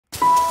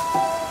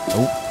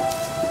Oh.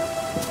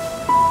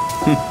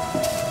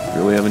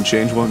 Really haven't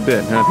changed one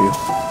bit, have you?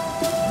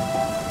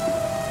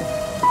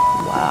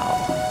 Wow.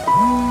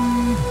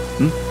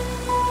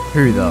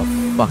 Who the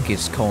fuck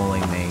is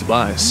calling me?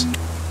 Tobias.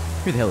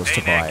 Who the hell is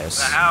Hey, Tobias?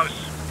 Nick, the house.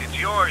 It's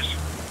yours.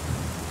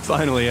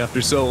 Finally,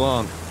 after so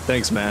long.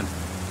 Thanks, man.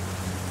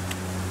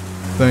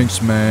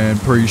 Thanks, man.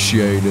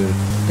 Appreciate it.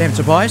 Damn,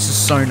 Tobias is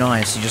so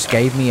nice. He just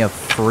gave me a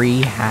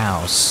free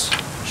house.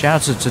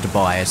 Shout out to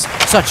Tobias.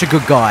 Such a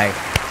good guy.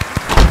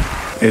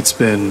 It's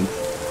been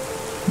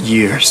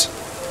years,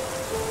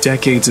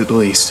 decades at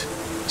least,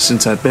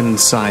 since I've been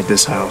inside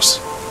this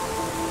house.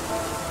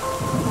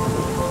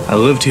 I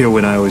lived here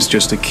when I was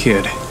just a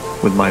kid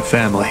with my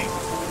family.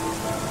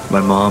 My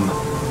mom,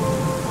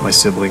 my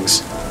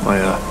siblings, my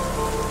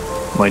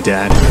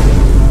dad.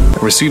 I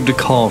received a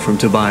call from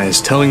Tobias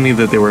telling me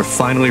that they were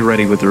finally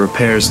ready with the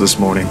repairs this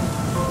morning.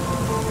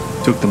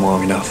 Took them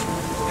long enough.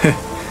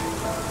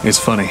 It's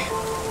funny.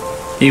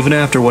 Even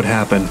after what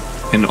happened,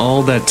 and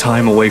all that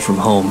time away from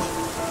home,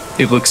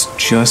 it looks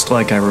just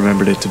like I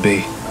remembered it to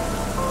be.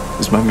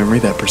 Is my memory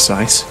that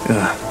precise?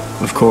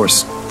 Of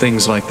course,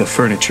 things like the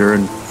furniture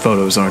and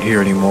photos aren't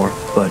here anymore,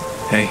 but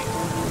hey,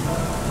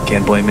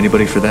 can't blame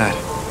anybody for that.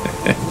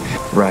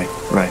 Right.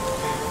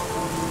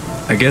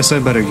 I guess I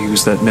better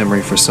use that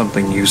memory for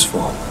something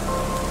useful.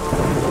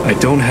 I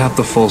don't have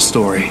the full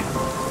story,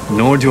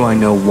 nor do I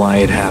know why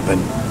it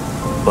happened,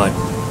 but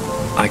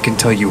I can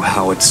tell you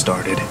how it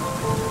started.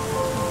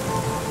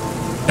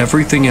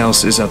 Everything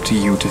else is up to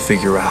you to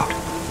figure out.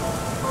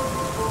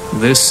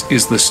 This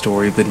is the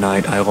story of the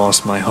night I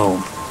lost my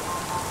home,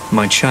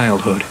 my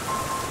childhood,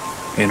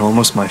 and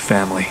almost my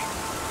family.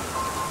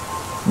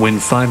 When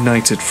Five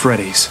Nights at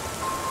Freddy's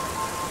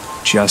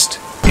just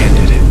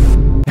ended.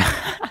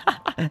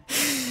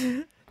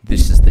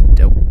 This is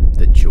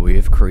the joy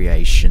of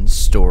creation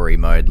story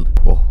mode.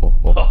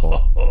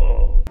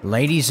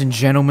 Ladies and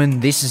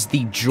gentlemen, this is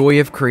the joy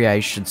of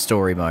creation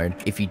story mode.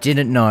 If you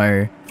didn't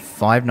know,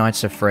 Five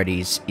Nights at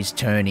Freddy's is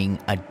turning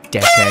a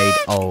decade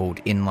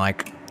old in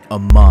like a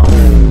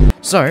month.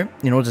 So,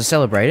 in order to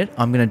celebrate it,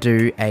 I'm gonna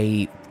do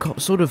a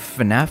sort of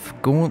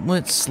FNAF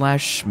gauntlet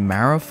 /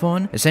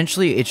 marathon.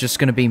 Essentially, it's just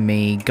gonna be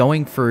me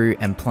going through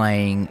and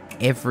playing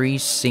every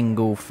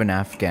single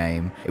FNAF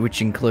game,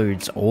 which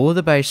includes all of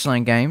the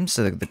baseline games,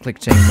 so the Click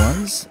Team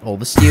ones, all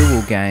the Steel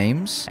Wool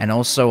games, and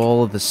also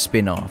all of the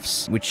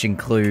spin-offs, which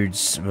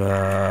includes FNAF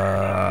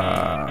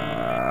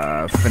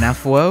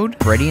World,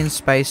 Freddy in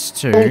Space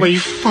 2, Holy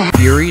fuck.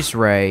 Fury's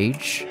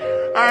Rage,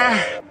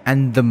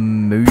 and the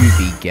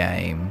movie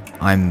game.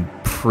 I'm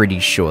pretty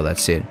sure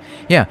that's it.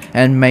 Yeah,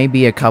 and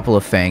maybe a couple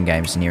of fan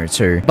games in here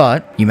too.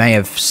 But you may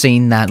have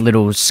seen that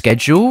little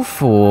schedule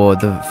for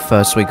the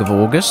first week of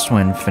August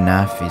when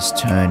FNAF is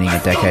turning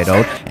a decade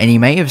old. And you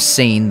may have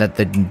seen that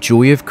the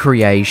joy of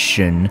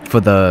creation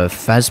for the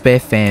Fazbear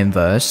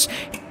Fanverse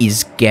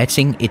is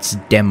getting its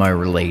demo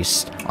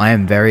released. I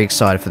am very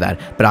excited for that,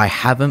 but I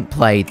haven't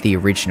played the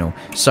original,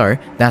 so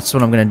that's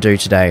what I'm going to do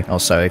today.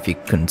 Also, if you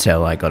couldn't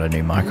tell, I got a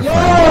new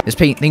microphone. This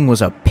thing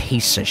was a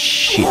piece of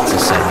shit to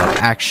set up.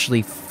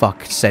 Actually,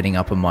 fuck setting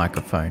up a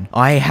microphone.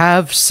 I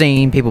have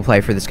seen people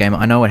play through this game.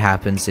 I know what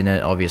happens in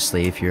it.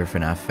 Obviously, if you're a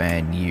FNAF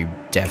fan, you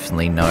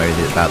definitely know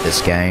about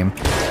this game.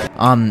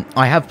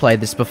 I have played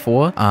this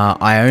before.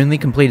 I only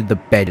completed the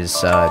bed as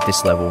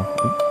this level.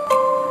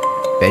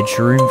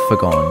 Bedroom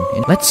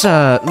forgone. Let's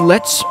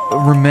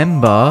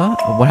remember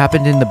what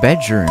happened in the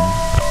bedroom.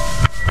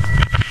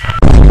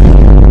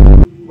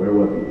 Where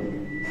was he?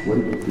 What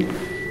did you see?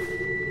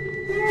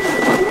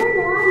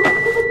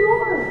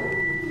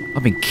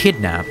 I've been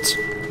kidnapped.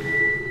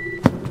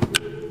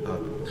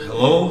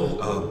 Hello?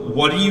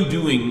 What are you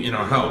doing in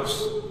our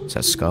house? Is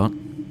that Scott?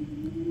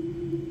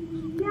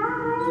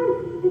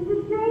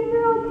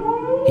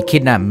 He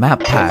kidnapped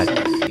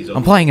MapPat.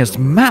 I'm playing as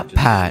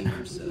MapPat.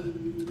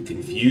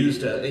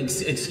 Confused?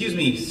 Excuse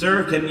me,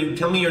 sir, can you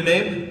tell me your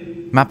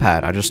name?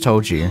 MapPat, I just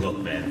told you. Look,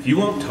 man, if you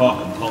won't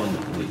talk, I'm calling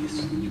the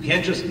police. You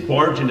can't just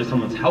barge into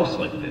someone's house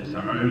like this.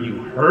 Are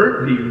you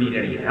hurt? Do you need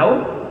any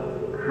help?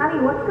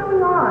 Honey, what's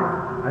going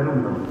on? I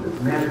don't know. This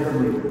man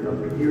suddenly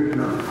appeared in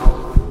our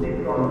house. They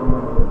thought it was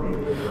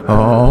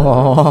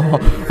Oh,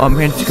 I'm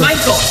meant to go.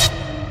 Michael!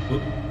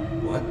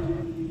 What?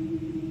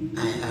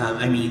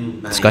 I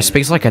mean... This guy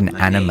speaks like an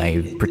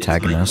anime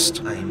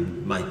protagonist.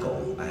 I'm Michael.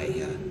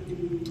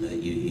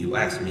 You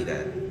asked me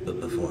that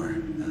before.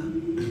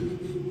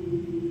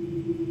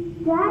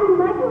 Daddy,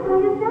 Michael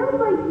kind of sounds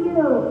like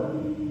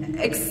you.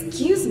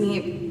 Excuse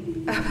me,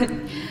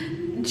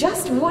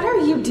 just what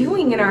are you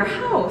doing in our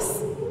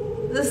house?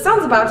 The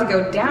sun's about to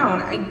go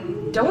down. I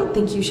don't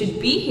think you should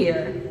be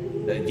here.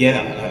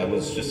 Yeah, I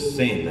was just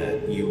saying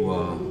that. You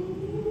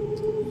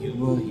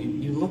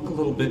look a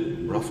little bit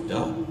roughed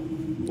up.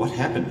 What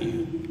happened to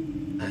you?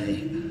 I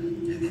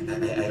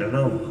don't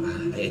know.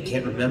 I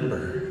can't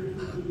remember.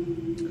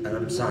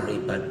 I'm sorry,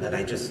 but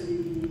I just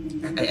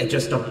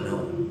don't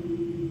know.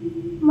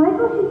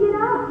 Michael should get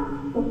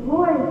up. The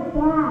floor is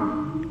bad.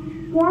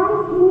 Daddy,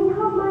 can you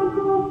help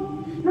Michael?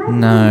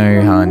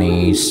 No,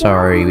 honey,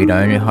 sorry, we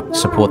don't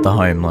support the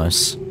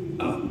homeless.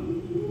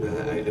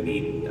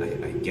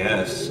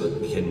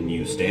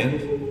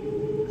 understand?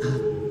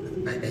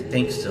 I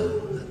think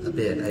so. A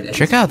bit.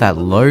 Check out that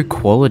low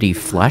quality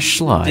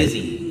flashlight.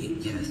 Dizzy.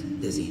 Yes,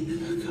 dizzy.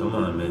 Come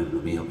on, man.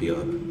 Let me help you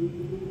up.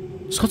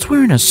 Scott's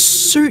wearing a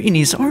suit in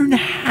his own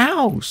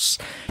house.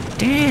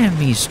 Damn,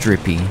 he's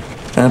drippy.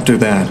 After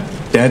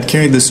that, Dad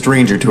carried the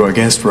stranger to our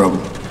guest room.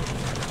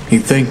 He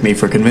thanked me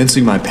for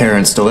convincing my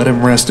parents to let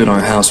him rest in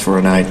our house for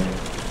a night.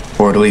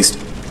 Or at least,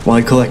 while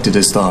I collected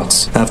his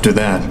thoughts. After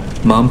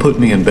that, Mom put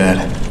me in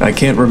bed. I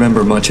can't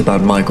remember much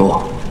about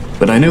Michael,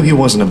 but I knew he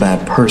wasn't a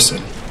bad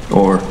person.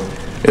 Or,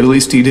 at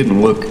least he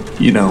didn't look,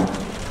 you know,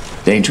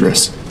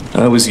 dangerous.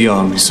 I was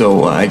young,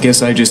 so I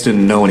guess I just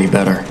didn't know any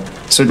better.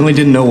 Certainly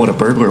didn't know what a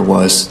burglar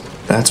was,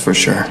 that's for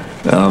sure.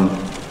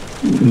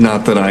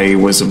 Not that I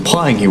was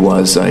implying he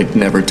was. I'd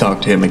never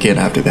talked to him again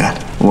after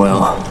that.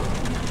 Well,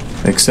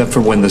 except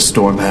for when the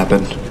storm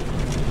happened.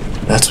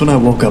 That's when I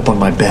woke up on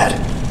my bed,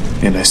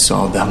 and I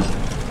saw them.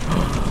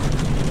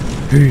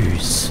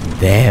 Who's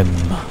them?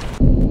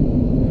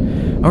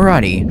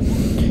 Alrighty.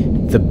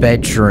 The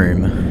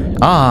bedroom.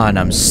 And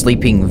I'm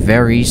sleeping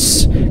very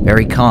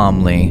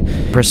calmly.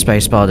 Press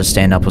spacebar to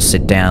stand up or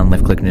sit down.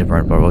 Left click to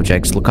different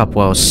objects. Look up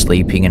while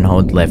sleeping and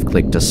hold left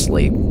click to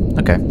sleep.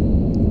 Okay.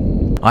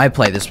 I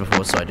played this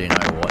before, so I do know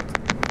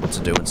what to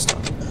do and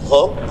stuff.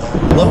 Hello,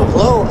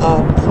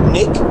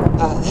 Nick?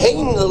 Hey,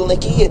 little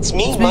Nicky, it's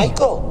me,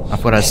 Michael. I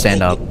thought I'd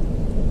stand up.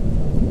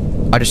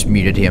 I just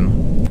muted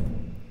him.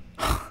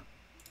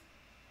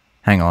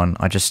 Hang on,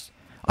 I just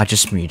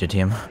muted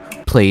him.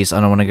 Please, I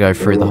don't want to go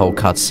through the whole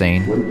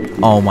cutscene.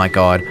 Oh my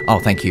god. Oh,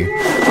 thank you.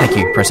 Thank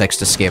you. Press X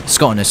to skip.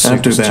 Scott in his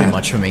suit was too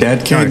much for me.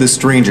 Dad carried the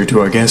stranger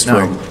to our guest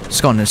room.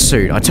 Scott in his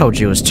suit. I told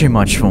you it was too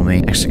much for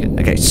me.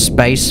 Okay,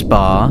 space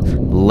bar,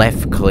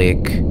 left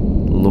click,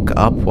 look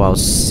up while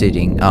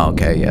sitting. Oh,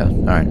 okay, yeah.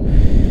 Alright.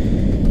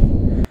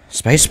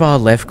 Space bar,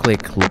 left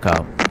click, look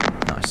up.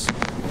 Nice.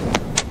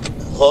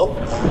 Hello,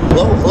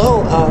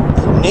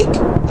 Nick?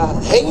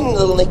 Hey,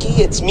 little Nicky,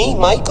 it's me,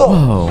 Michael.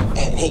 Whoa.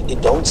 And hey,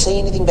 don't say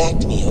anything back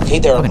to me, okay?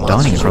 There are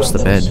monsters across the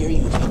around bed. that will hear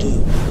you if you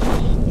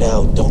do.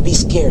 Now, don't be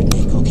scared,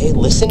 Nick, okay?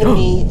 Listen to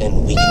me,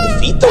 and we can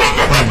defeat those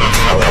monsters,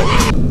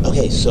 alright?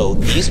 Okay, so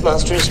these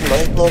monsters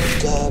might look,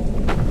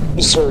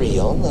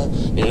 surreal.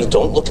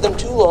 Don't look at them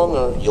too long,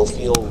 or you'll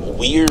feel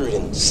weird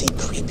and see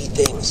creepy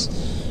things.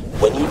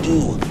 When you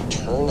do,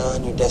 turn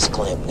on your desk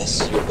lamp next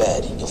to your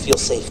bed. You'll feel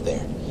safe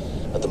there.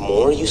 The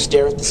more you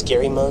stare at the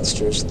scary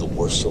monsters, the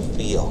worse you'll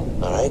feel.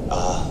 Alright?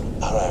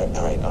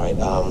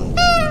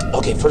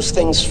 Okay, first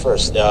things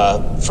first.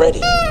 Freddy,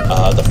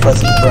 the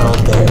fuzzy brown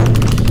bear.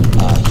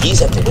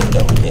 He's at the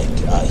window, Nick.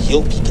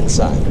 He'll peek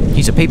inside.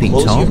 He's a peeping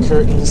Tom. Close your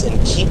curtains and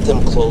keep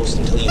them closed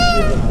until you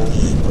hear him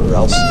leave, or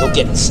else he'll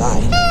get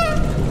inside.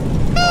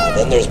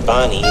 Then there's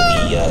Bonnie,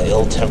 the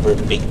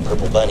ill-tempered big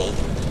purple bunny.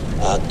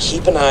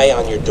 Keep an eye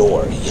on your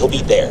door. He'll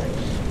be there.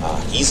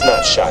 He's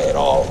not shy at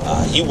all.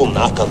 He will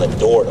knock on the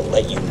door to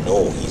let you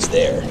know he's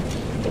there.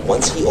 And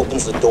once he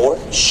opens the door,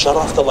 shut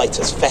off the lights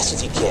as fast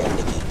as you can,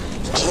 Nicky.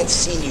 He can't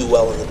see you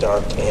well in the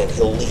dark, and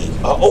he'll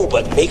leave.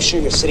 But make sure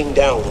you're sitting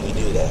down when you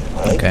do that,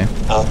 all right? Okay.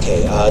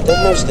 Okay,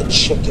 then there's the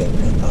chicken.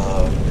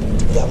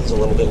 That one's a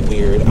little bit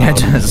weird. I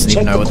doesn't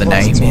even know what the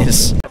name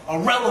is.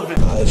 Irrelevant.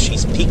 If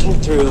she's peeking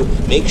through,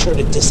 make sure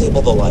to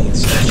disable the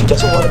lights. She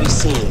doesn't want to be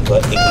seen,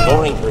 but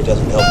ignoring her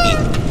doesn't help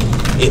either.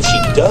 If she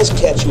does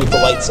catch you with the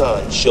lights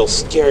on, she'll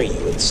scare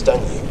you and stun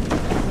you.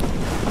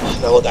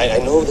 Now look, I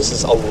know this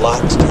is a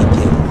lot to take in,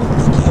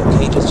 Nicky,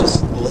 okay?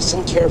 Just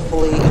listen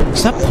carefully.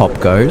 Is that Pop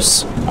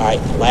Goes? Alright,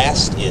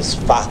 last is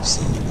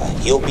Foxy.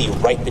 He'll be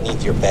right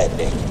beneath your bed,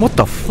 Nick. What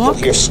the fuck?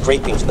 You'll hear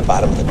scraping from the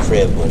bottom of the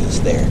crib when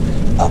he's there.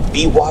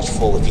 Be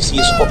watchful if you see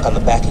his hook on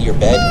the back of your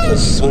bed,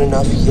 because soon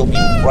enough he'll be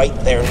right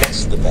there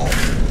next to the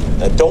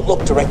bed. Don't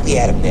look directly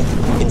at him, Nick.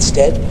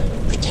 Instead,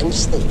 pretend to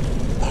sleep.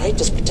 Alright,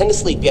 just pretend to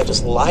sleep. Yeah,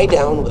 just lie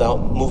down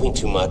without moving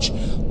too much.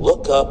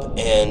 Look up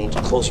and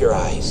close your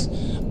eyes.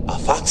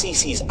 Foxy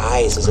sees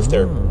eyes as if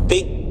they're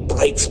big,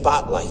 bright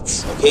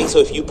spotlights. Okay, so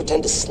if you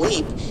pretend to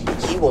sleep,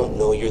 he won't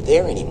know you're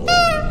there anymore.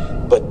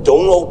 But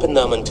don't open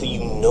them until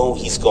you know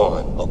he's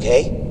gone,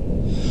 okay?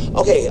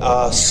 Okay,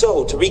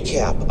 so to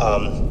recap,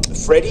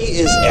 Freddy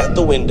is at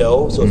the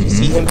window, so if you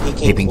see him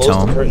peeking, close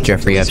Tom, the curtains.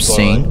 Jeffrey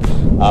Epstein.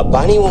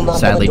 Bonnie will knock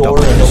Sadly, on the door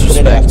Dr. and open it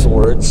Disrespect.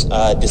 afterwards.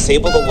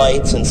 Disable the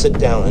lights and sit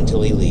down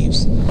until he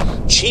leaves.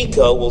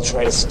 Chica will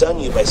try to stun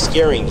you by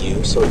scaring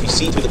you, so if you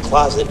see through the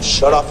closet,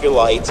 shut off your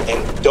lights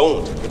and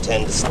don't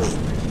pretend to sleep.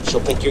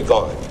 She'll think you're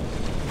gone.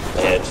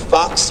 And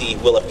Foxy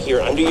will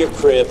appear under your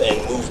crib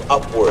and move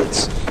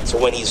upwards, so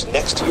when he's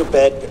next to your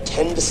bed,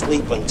 pretend to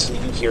sleep until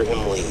you hear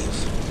him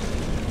leave.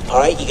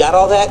 Alright, you got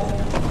all that?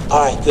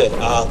 Alright, good.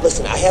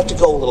 Listen, I have to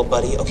go, little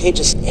buddy, okay?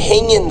 Just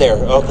hang in there.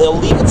 They'll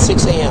leave at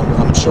 6 a.m.,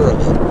 I'm sure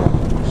of it.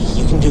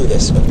 You can do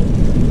this.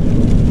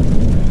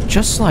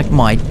 Just like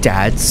my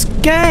dad's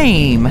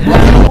game.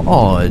 How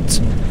odd.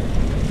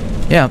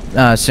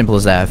 Yeah, simple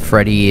as that.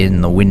 Freddy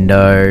in the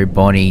window,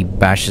 Bonnie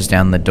bashes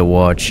down the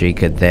door,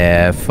 Chica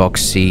there,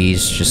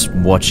 Foxy's just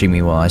watching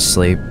me while I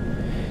sleep.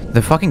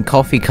 The fucking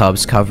coffee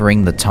cup's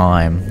covering the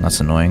time. That's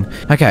annoying.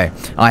 Okay,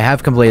 I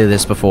have completed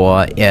this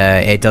before.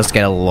 It does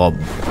get a lot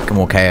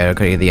more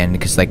chaotic at the end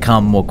because they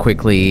come more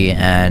quickly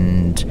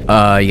and you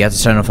have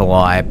to turn off the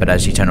light, but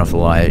as you turn off the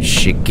light,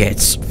 shit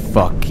gets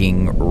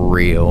fucking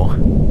real.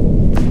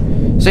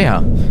 So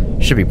yeah,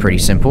 should be pretty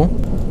simple.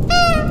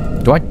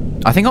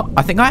 I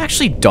think I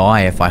actually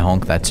die if I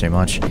honk that too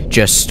much.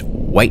 Just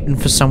waiting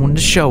for someone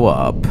to show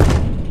up.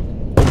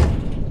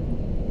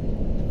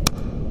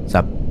 Is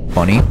that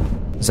Bonnie?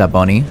 Is that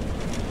Bonnie?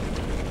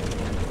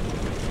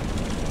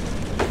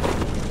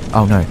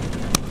 Oh no.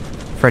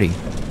 Freddy.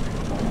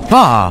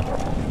 Ah!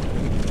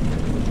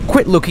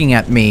 Quit looking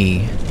at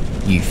me,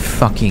 you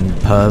fucking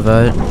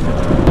pervert.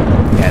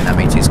 Yeah, that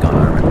means he's gone,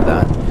 I remember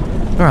that.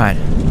 Alright.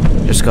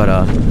 Just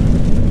gotta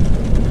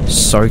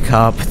soak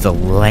up the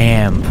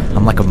lamp.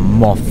 I'm like a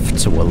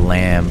moth to a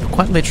lamp.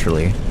 Quite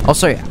literally.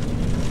 Also,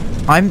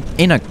 I'm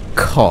in a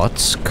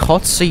cot.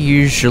 Cots are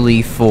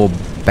usually for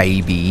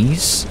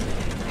babies.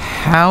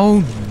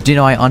 How did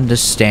I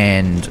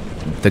understand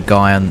the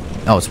guy on...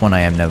 Oh, it's 1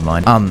 AM, never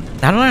mind. How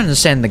did I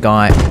understand the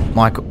guy...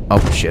 Michael... Oh,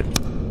 shit.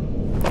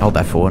 Hold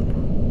that thought.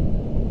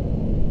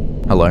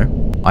 Hello?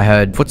 I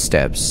heard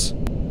footsteps.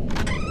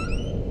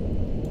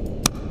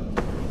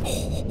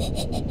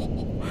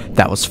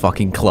 That was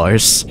fucking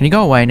close. Can you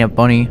go away now,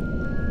 Bonnie?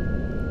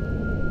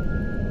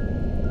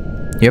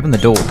 You open the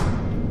door.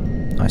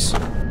 Nice.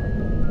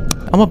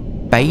 I'm a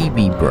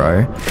baby,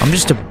 bro. I'm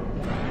just a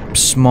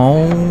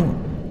small...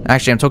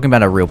 Actually, I'm talking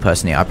about a real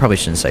person here. I probably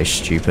shouldn't say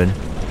stupid.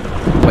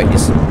 Wait,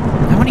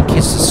 how many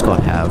kids does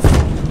Scott have?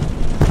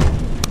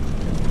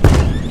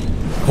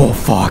 Oh,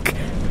 fuck.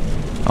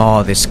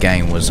 Oh, this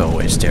game was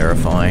always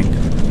terrifying.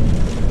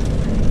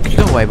 Can you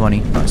go away,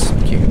 Bonnie? Nice,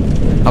 thank you.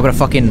 I've got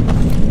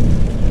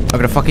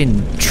a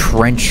fucking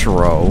trench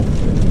roll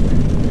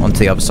onto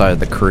the other side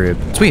of the crib.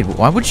 It's weird.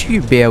 Why would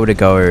you be able to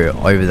go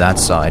over that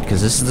side?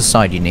 Because this is the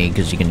side you need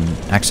because you can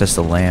access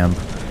the lamp.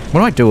 What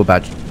do I do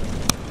about...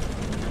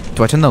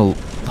 Do I turn the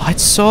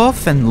lights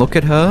off and look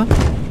at her?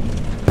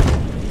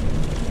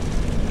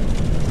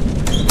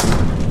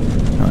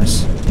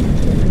 Nice.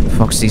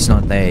 Foxy's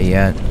not there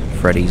yet.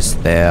 Freddy's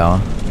there.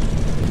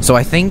 So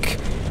I think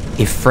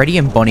if Freddy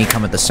and Bonnie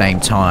come at the same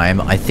time,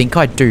 I think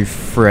I'd do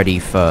Freddy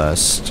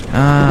first. 2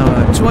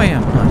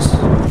 AM, nice.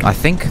 I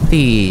think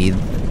the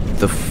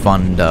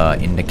thunder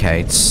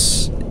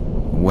indicates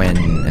when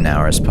an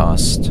hour has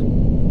passed.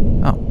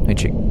 Oh, hey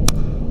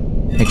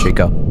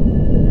Chica.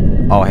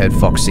 Oh, I heard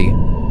Foxy.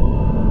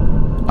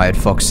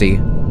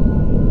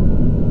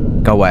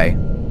 Go away.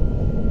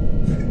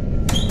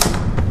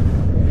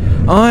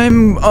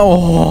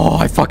 Oh,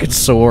 I fucking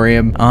saw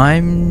him.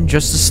 I'm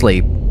just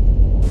asleep.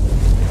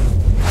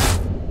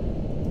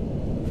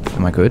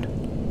 Am I good?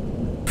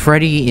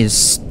 Freddy is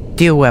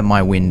still at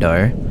my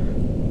window,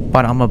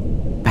 but I'm a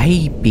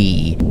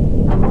baby.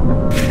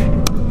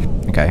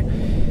 Okay.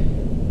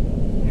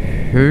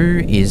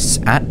 Who's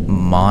at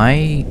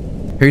my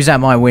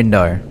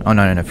window? Oh,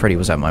 no, Freddy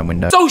was at my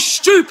window. So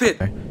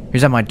stupid!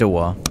 Who's at my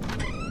door?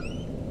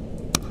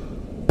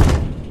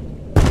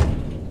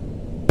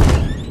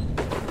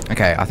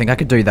 Okay, I think I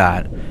could do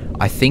that.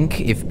 I think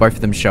if both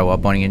of them show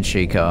up, Bonnie and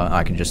Chica,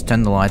 I can just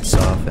turn the lights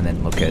off and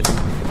then look at...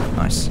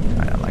 Nice.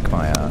 I don't like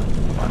my,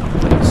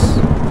 place.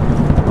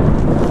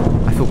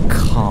 I feel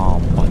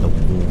calm by the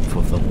warmth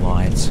of the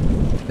light.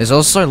 There's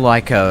also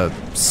like a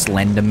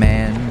Slender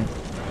Man.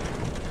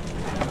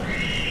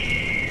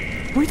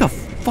 Who the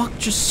fuck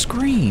just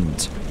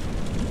screamed?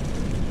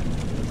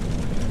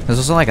 There's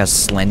also like a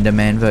Slender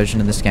Man version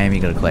of this game.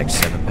 You gotta collect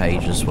 7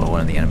 pages while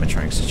one of the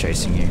animatronics is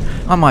chasing you.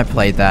 I might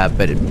play that,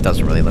 but it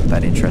doesn't really look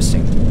that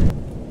interesting.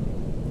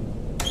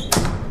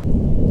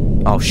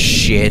 Oh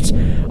shit.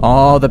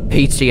 Oh, the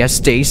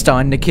PTSD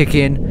starting to kick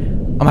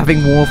in. I'm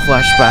having more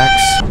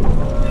flashbacks.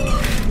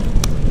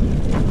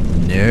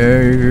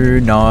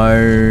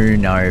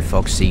 No,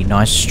 Foxy.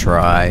 Nice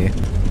try.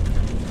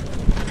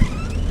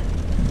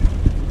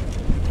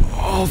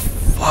 Oh,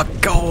 fuck.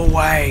 Go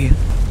away.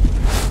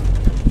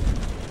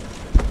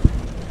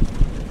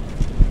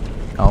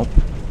 Oh.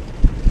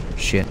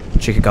 Shit.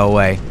 Chica, go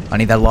away. I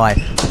need that light.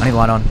 I need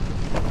light on.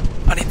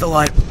 I need the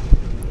light.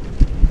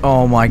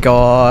 Oh my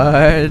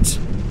god.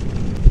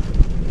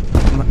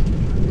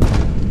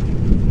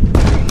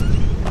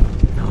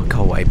 Oh,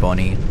 go away,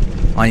 Bonnie.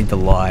 I need the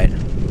light.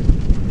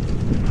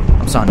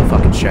 I'm starting to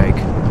fucking shake.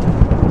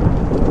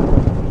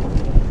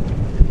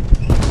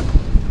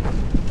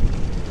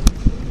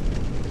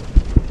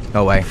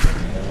 Go away.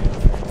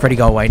 Freddy,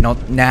 go away.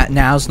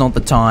 Now's not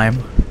the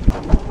time.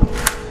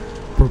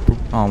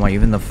 Oh my,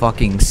 even the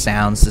fucking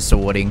sound's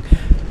distorting.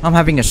 I'm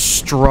having a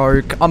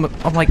stroke. I'm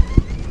like...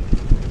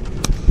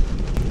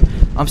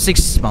 I'm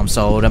 6 months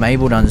old. I'm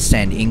able to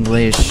understand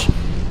English.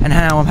 And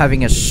now I'm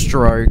having a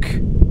stroke.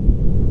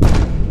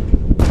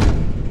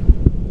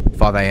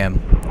 5 AM.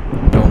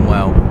 Doing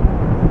well.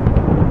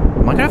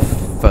 Am I gonna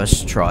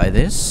first try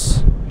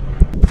this?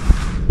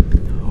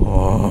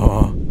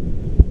 Oh.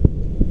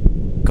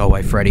 Go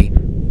away, Freddy.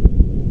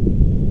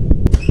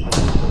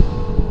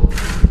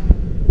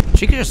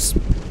 She could just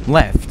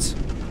left.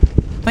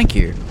 Thank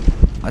you.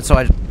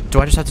 So do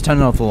I just have to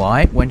turn off the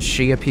light when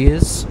she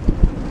appears?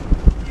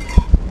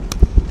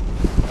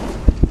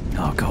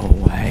 Oh, go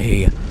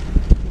away.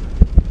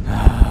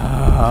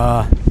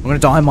 I'm gonna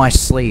die in my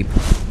sleep.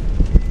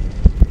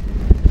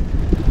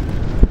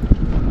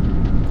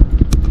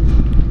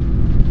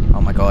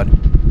 Oh my god.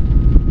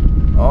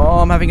 Oh,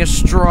 I'm having a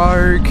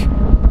stroke.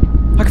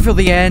 I can feel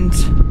the end.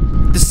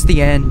 This is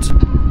the end.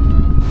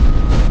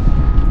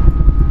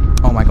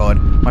 Oh my god.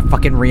 My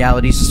fucking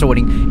reality's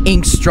distorting.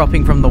 Ink's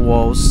dropping from the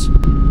walls.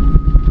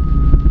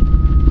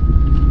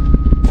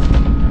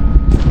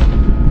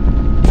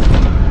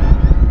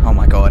 Oh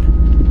my god.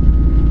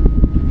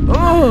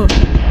 Oh!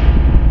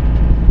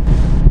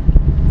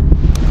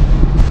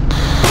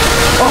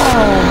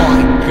 Oh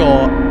my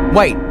god.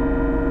 Wait.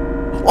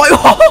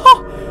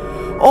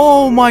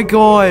 Oh my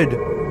god.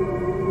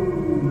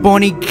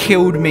 Bonnie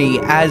killed me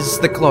as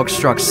the clock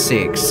struck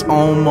 6.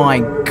 Oh my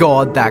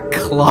god, that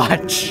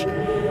clutch.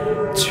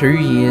 2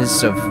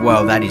 years of,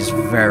 well, that is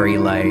very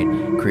late.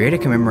 Creator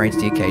commemorates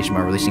the occasion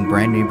by releasing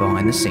brand new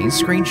behind the scenes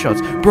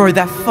screenshots. Bro,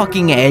 that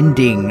fucking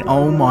ending.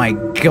 Oh my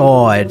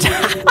god.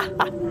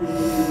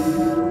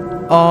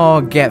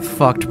 Oh, get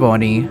fucked,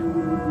 Bonnie.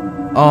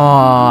 Oh,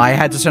 I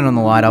had to turn on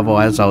the light,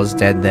 otherwise I was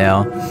dead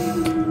there.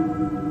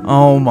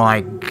 Oh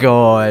my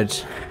god.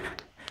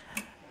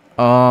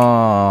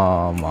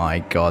 Oh my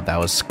god, that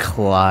was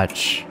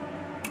clutch.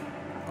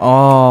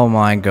 Oh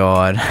my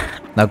god.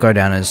 They'll go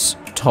down as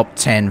top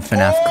 10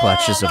 FNAF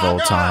clutches of all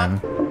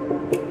time.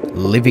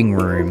 Living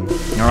room.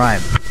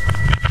 Alright.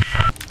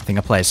 I think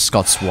I play as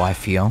Scott's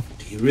wife here.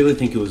 Do you really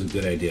think it was a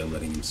good idea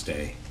letting him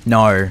stay?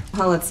 No.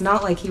 Well, it's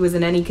not like he was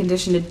in any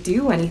condition to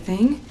do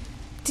anything.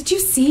 Did you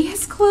see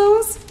his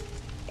clothes?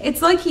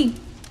 It's like he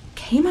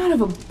came out of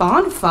a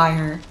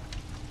bonfire.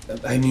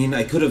 I mean,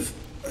 I could have...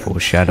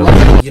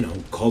 Foreshadowing. You know,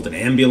 called an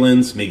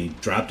ambulance, maybe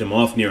dropped him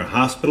off near a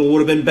hospital would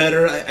have been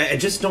better. I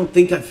just don't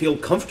think I feel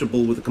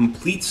comfortable with a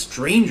complete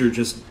stranger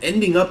just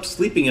ending up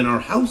sleeping in our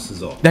house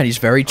is all. That is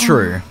very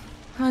true. Oh,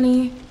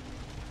 honey,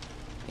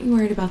 are you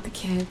worried about the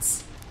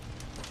kids?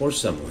 Of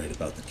course I'm worried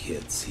about the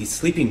kids. He's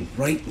sleeping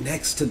right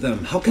next to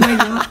them. How can I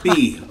not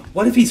be?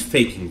 What if he's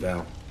faking,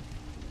 Val?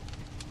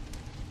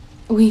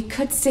 We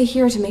could stay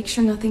here to make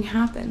sure nothing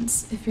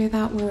happens, if you're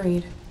that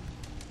worried.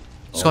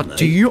 Scott,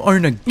 do you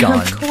own a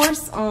gun? Of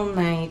course, all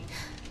night.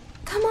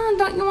 Come on,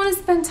 don't you want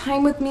to spend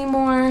time with me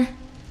more?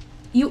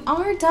 You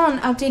are done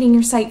updating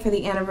your site for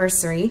the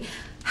anniversary.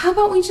 How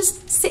about we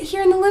just sit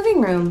here in the living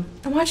room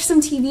and watch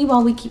some TV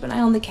while we keep an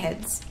eye on the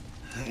kids?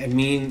 I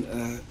mean,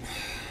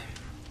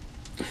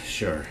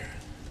 sure.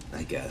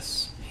 I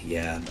guess.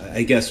 Yeah,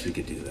 I guess we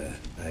could do that.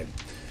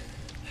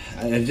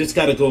 I just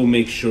gotta go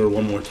make sure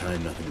one more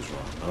time nothing's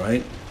wrong,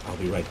 alright? I'll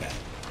be right back.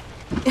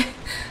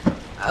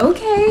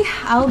 Okay,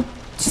 I'll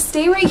just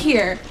stay right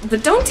here.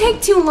 But don't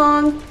take too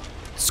long.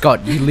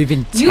 Scott, you live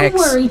in Texas. You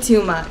worry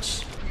too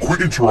much.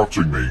 Quit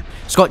interrupting me.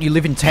 Scott, you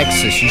live in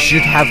Texas. You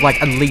should have,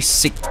 like, at least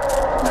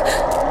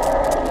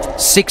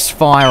six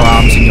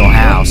firearms in your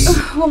house.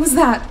 What was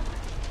that?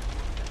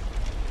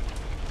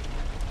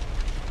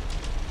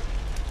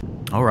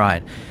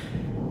 Alright.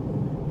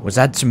 Was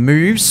that to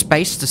move,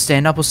 space to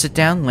stand up or sit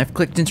down, left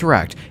click to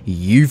interact?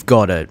 You've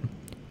got it.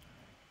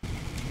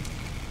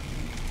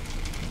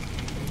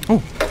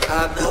 Oh.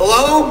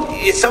 Hello?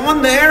 Is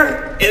someone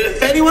there?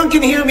 If anyone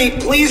can hear me,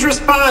 please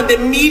respond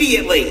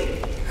immediately.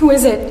 Who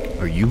is it?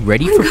 Are you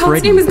ready for Freddy? What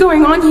God's name is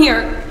going on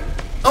here?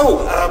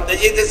 Oh,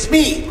 it's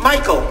me,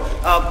 Michael.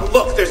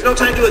 Look, there's no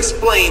time to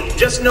explain.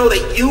 Just know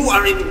that you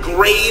are in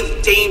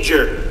grave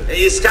danger.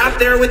 Is Scott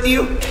there with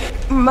you?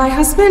 My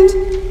husband?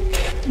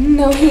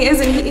 No, he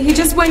isn't. He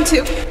just went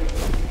to...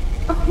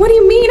 What do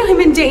you mean I'm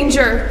in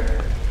danger?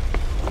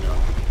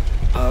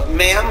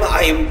 Ma'am,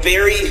 I am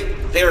very,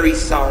 very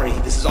sorry.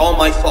 This is all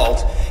my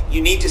fault.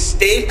 You need to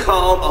stay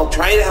calm. I'll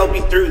try to help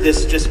you through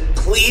this. Just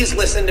please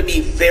listen to me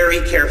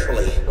very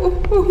carefully.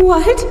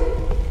 What?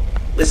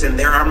 Listen,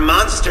 there are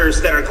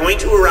monsters that are going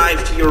to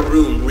arrive to your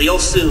room real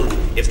soon.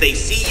 If they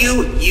see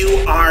you,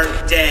 you are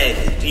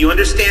dead. Do you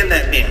understand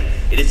that, ma'am?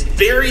 It is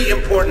very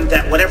important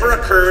that whatever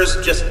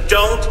occurs, just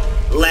don't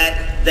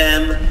let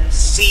them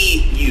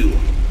see you.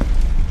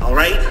 All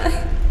right?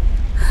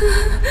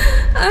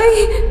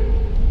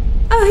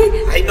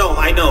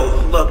 I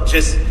know. Look,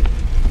 just...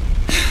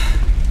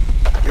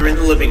 You're in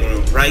the living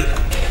room, right?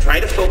 Try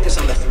to focus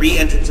on the 3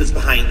 entrances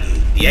behind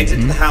you. The exit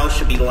to the house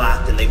should be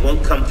locked, and they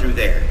won't come through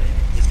there.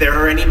 If there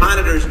are any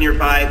monitors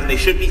nearby, then they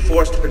should be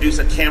forced to produce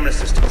a camera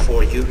system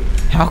for you.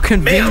 How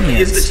convenient. Ma'am,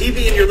 is the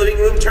TV in your living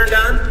room turned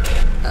on?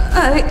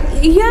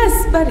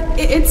 Yes, but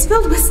it's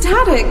filled with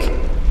static.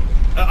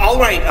 All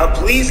right,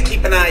 please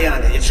keep an eye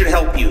on it. It should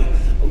help you.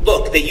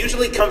 Look, they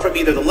usually come from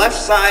either the left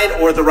side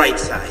or the right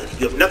side.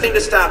 You have nothing to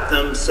stop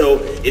them, so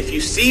if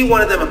you see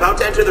one of them about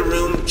to enter the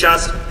room,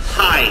 just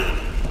hide.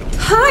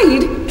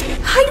 Hide?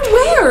 Hide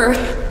where?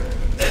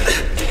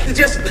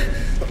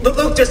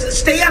 Just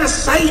stay out of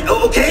sight,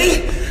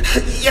 okay?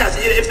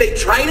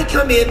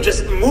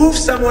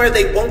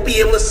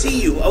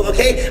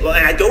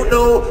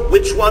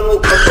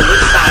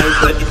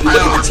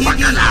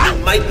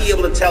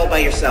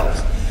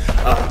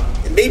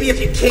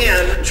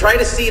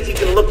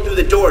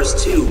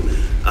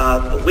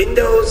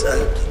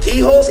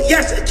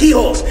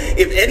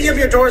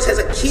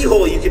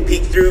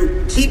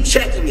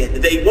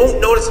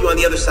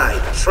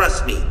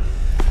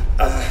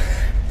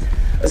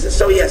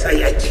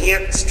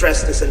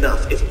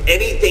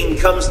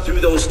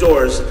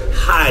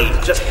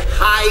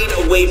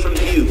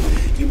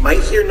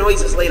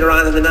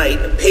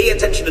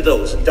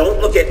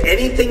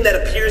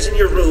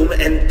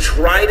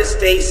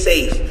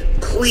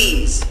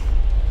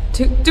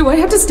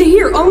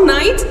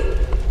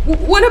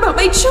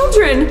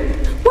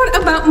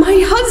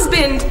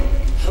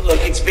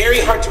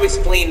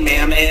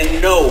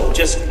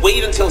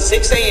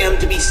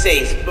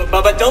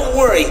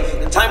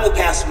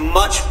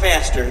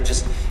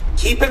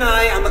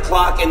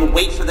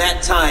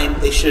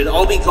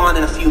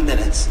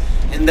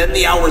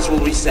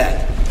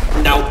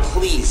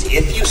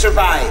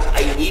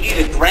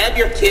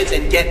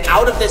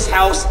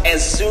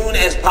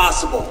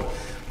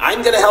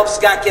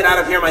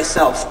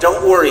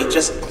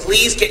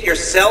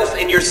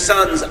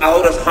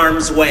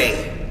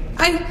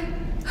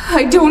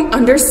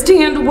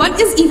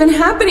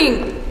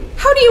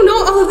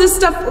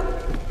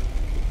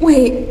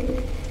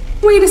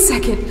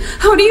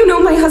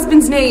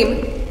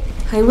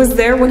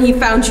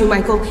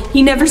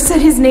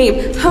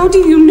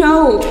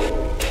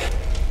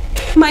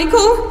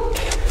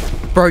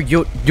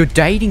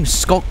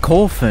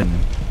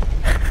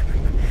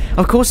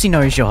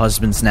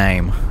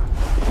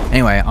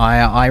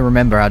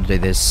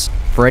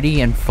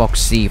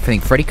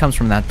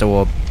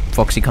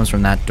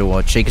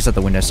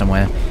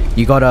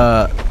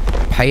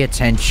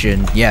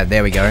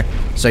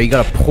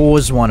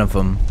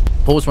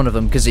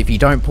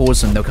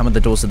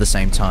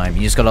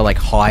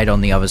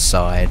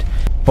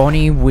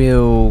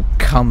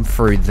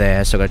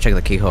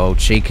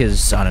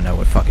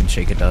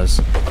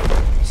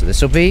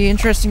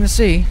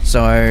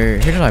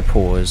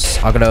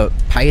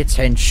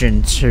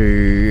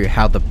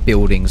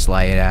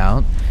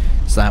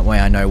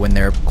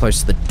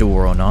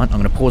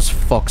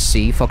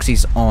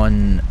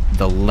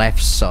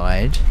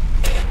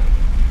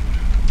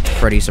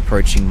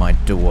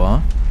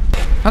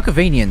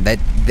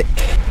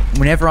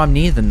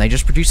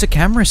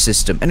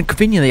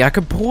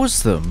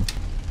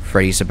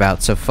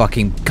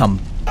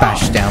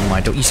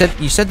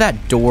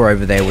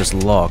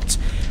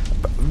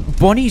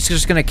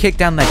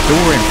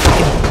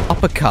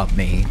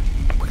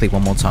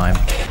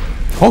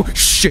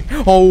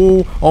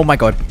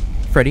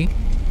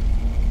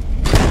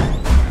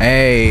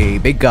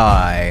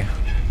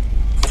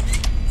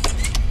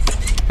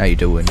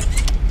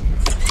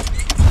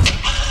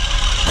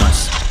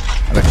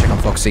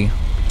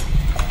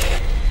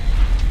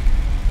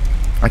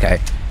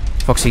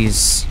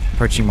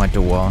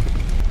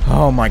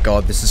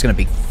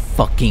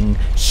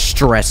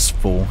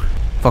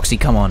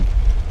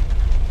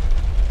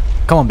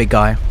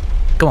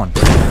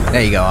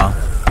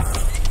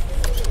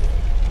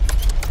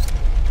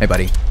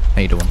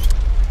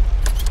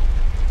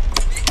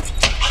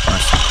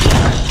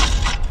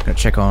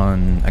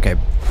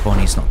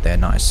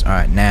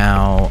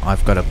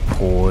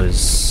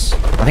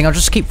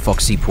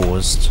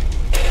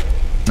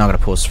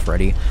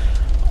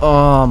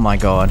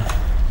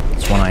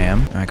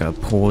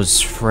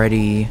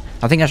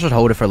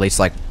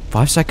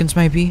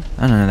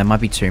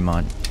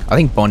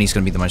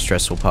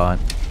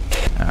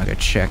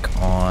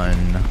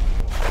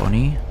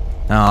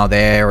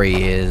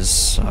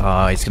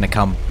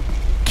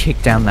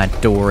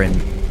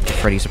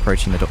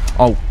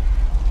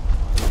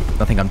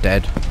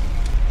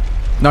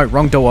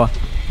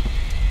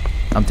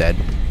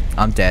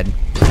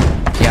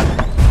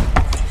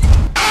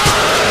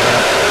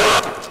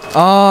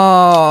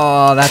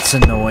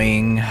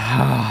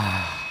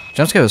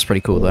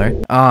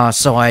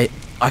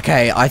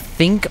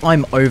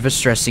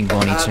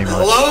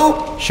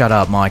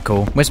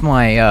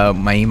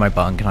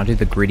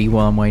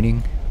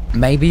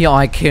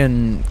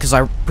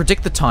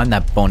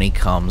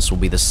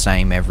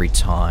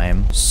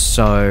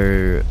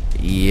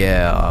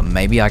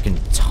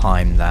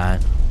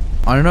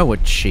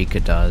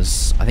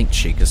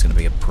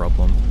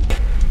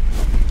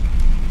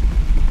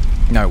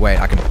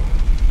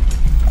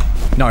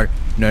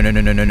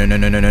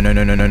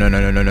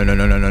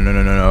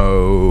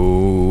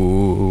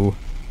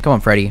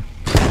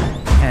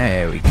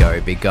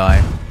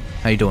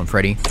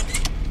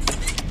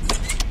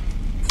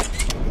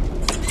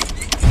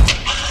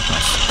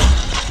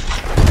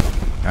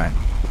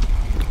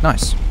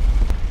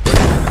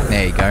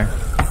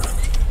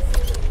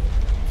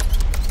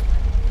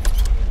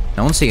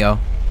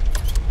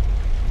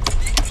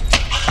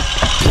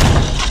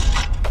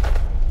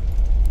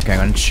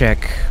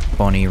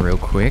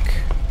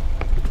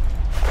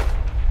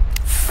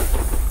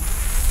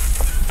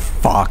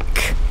 Fuck.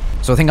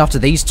 So I think after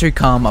these two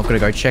come, I've got to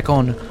go check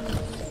on...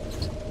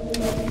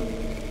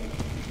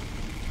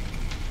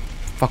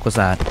 Fuck was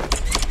that?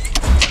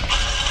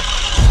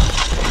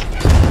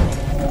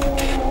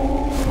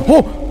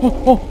 Oh!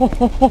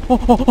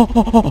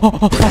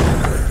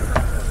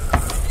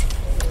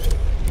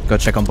 Go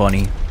check on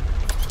Bonnie.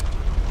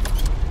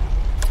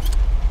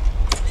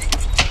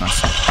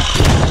 Nice.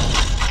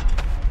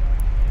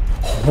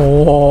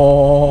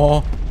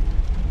 Oh!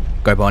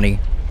 Go, Bonnie.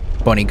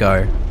 Bonnie,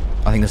 go.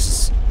 I think this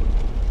is...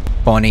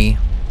 Bonnie.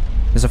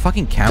 There's a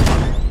fucking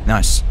camera.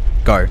 Nice.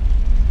 Go.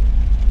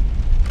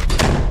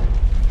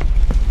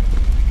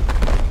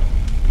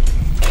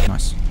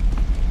 Nice.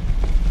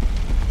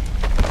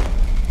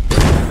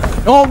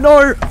 Oh,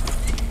 no!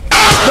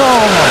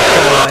 Oh,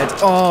 my God.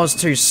 Oh, it's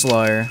too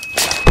slow.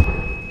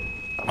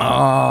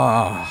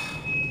 Ah.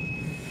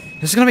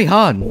 This is gonna be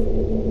hard.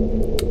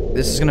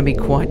 This is gonna be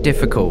quite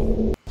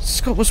difficult.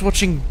 Scott was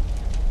watching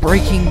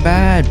Breaking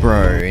Bad,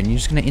 bro, and you're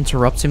just gonna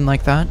interrupt him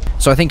like that?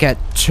 So I think at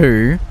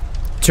 2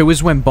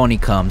 is when Bonnie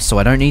comes, so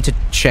I don't need to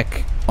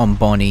check on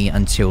Bonnie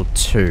until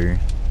 2.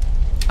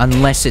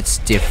 Unless it's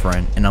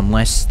different, and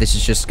unless this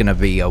is just gonna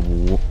be a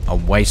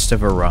waste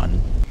of a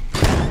run.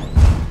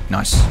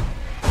 Nice.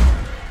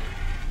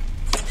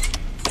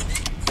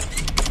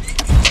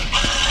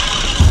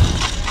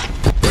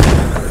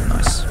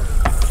 Nice.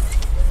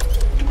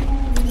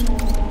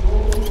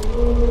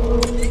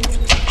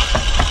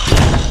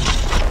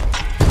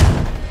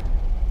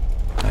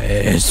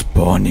 It's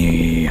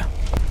Bonnie. As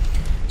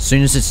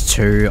soon as it's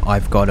 2,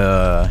 I've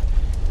gotta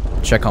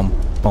check on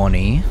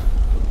Bonnie.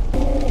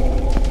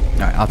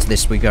 Alright, after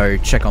this we go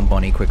check on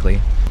Bonnie quickly.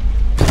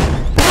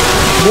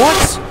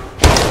 What?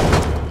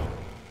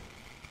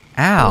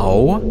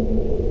 Ow.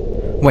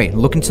 Wait,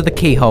 look into the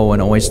keyhole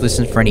and always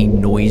listen for any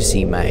noise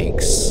he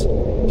makes.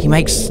 He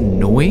makes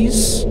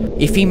noise?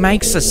 If he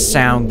makes a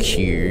sound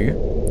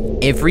cue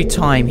every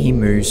time he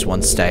moves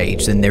one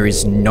stage, then there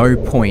is no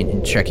point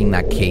in checking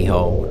that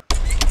keyhole.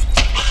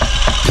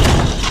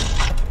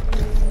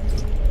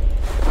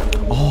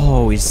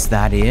 Oh, is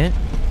that it?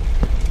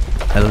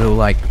 A little,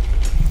 like,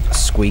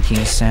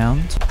 squeaking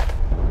sound?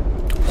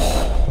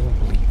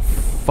 Holy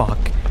fuck.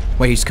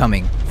 Wait, he's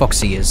coming.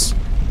 Foxy is.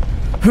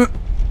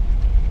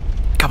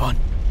 Come on.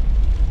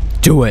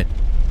 Do it.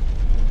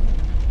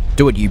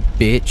 Do it, you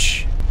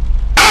bitch.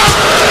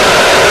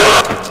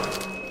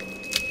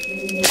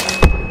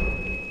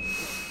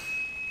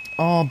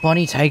 Oh,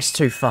 Bonnie takes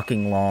too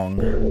fucking long.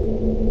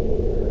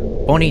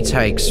 Bonnie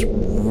takes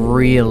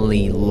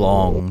really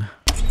long.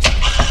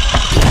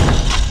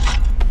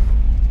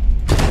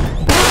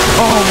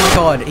 Oh my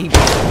god, he...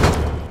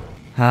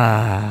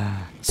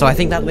 So I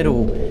think that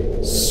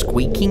little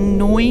squeaking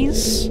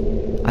noise...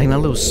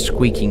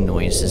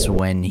 is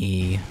when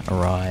he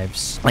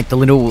arrives. Like the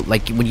little,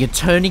 like when you're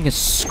turning a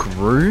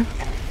screw,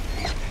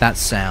 that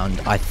sound,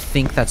 I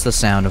think that's the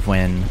sound of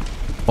when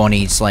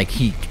Bonnie's like,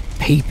 he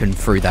peeping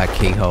through that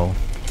keyhole.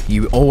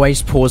 You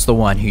always pause the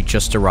one who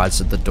just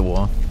arrives at the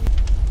door.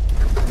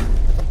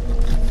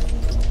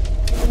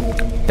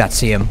 That's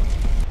him.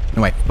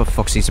 No, wait, but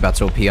Foxy's about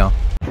to appear.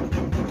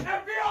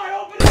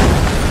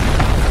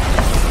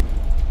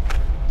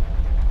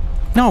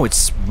 No,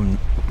 it's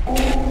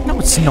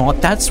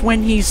not. That's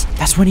when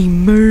he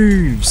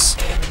moves.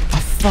 I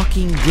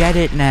fucking get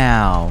it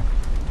now.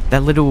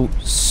 That little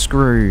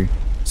screw.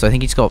 So I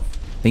think he's got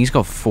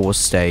 4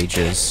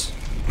 stages.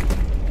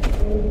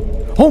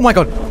 Oh my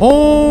god.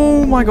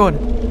 Oh my god.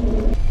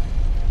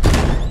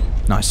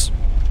 Nice.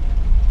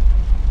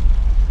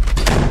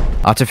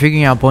 After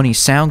figuring out Bonnie's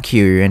sound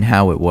cue and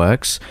how it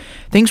works,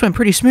 things went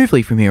pretty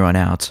smoothly from here on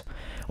out.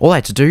 All I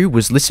had to do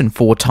was listen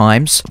 4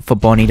 times for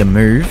Bonnie to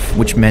move,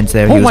 which meant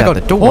that he was at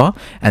the door,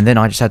 and then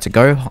I just had to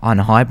go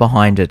and hide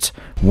behind it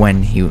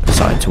when he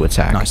decided to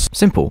attack. Nice.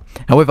 Simple.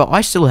 However,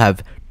 I still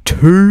have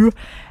 2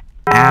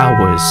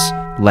 hours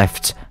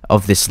left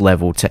of this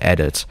level to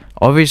edit.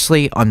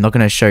 Obviously, I'm not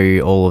going to show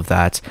you all of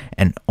that,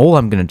 and all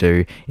I'm going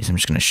to do is I'm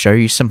just going to show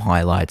you some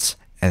highlights,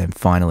 and then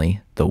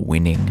finally, the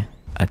winning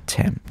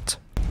attempt.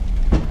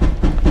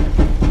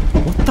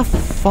 What the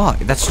fuck?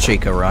 That's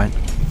Chica, right?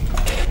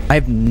 I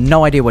have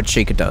no idea what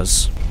Chica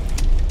does.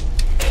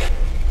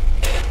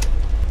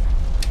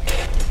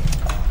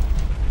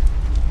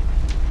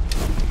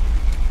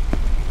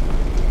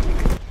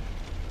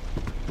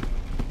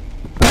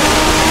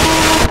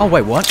 Oh,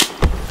 wait, what?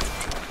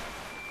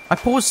 I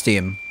paused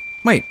him.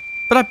 Wait,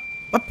 but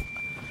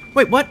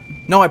wait, what?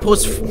 No, I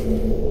paused.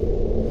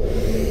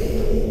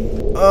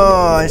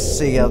 Oh, I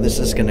see how this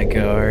is gonna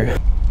go.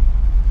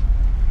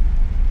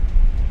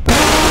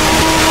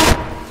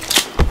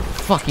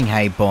 Fucking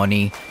hey,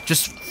 Bonnie.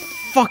 Just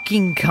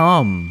fucking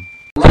come.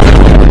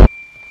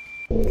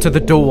 To the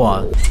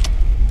door.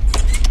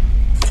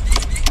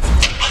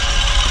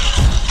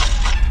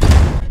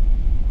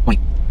 Wait.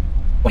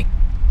 Wait.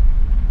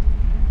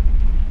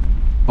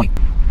 Wait.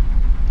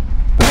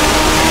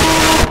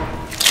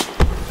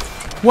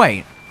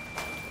 Wait.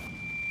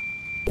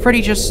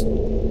 Freddy just...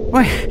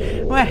 Wait.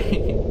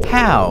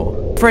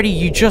 How? Freddy,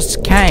 you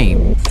just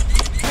came.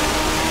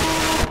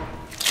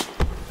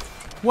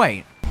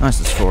 Wait.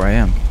 Nice, it's 4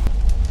 AM.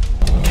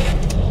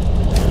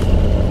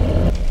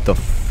 The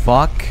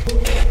fuck?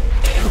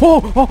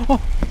 Oh, oh,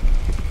 oh.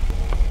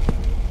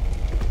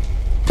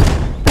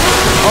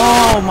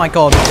 Oh my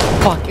god,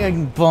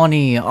 fucking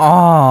Bonnie.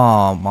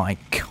 Oh my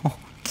god.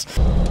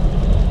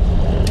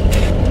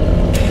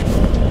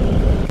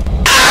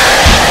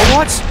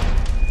 What?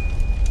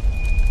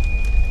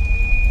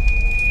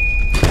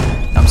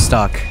 I'm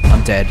stuck.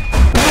 I'm dead.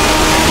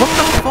 What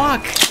the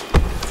fuck?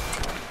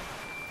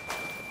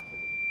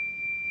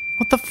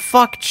 What the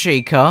fuck,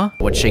 Chica?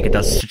 What Chica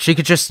does?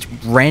 Chica just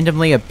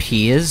randomly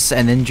appears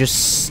and then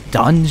just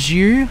stuns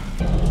you?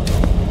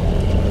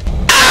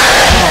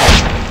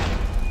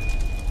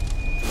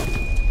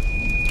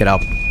 Get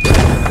up.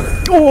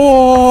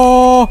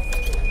 Oh!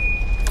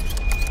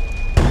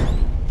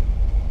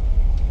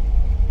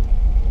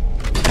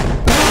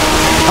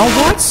 Oh,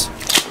 what?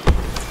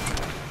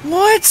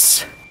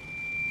 What?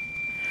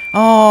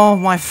 Oh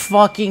my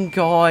fucking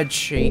god,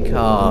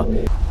 Chica.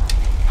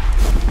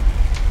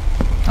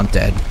 I'm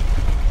dead.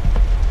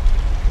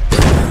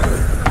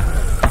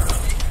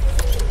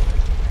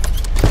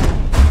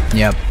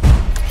 Yep.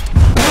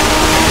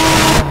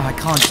 Oh, I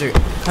can't do...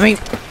 I mean,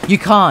 you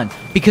can't,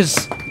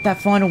 because that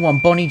final one,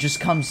 Bonnie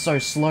just comes so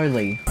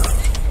slowly.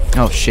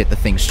 Oh shit, the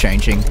thing's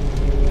changing.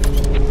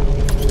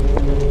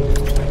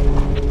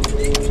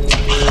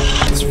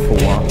 It's 4.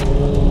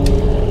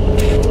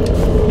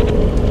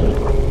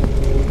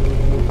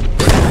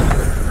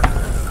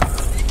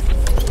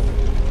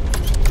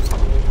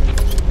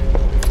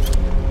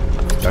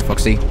 Go,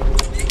 Foxy.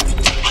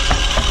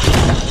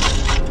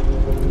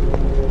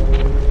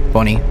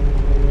 Bonnie.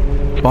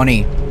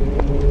 Bonnie.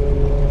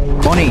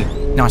 Bonnie!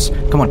 Nice.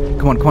 Come on,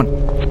 come on, come on.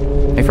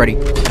 Hey, Freddy.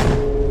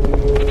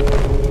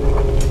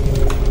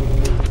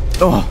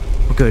 Oh,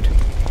 we're good.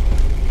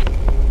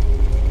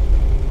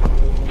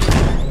 I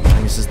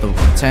think this is the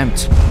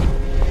attempt.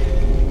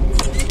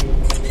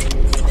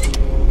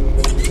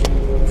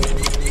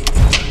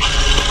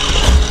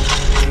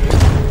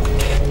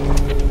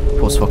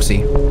 Pause,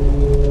 Foxy.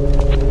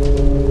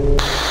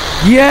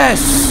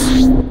 Yes!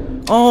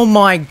 Oh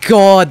my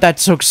god, that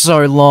took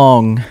so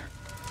long.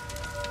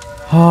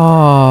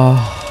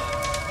 Ah.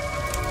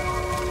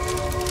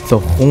 The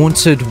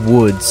Haunted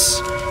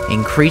Woods.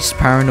 Increased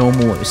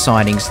paranormal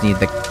sightings near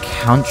the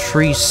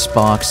country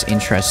sparks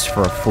interest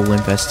for a full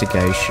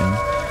investigation.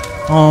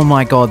 Oh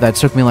my god, that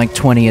took me like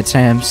 20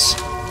 attempts.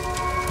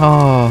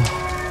 Oh.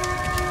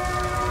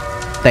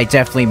 They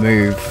definitely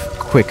move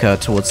quicker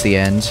towards the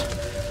end.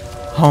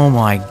 Oh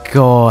my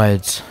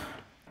god.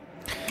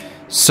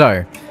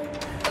 So,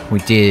 we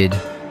did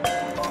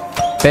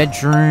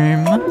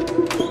bedroom,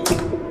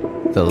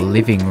 the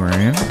living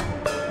room,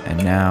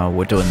 and now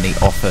we're doing the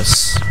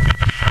office,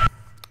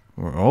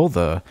 where all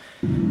the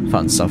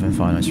fun stuff in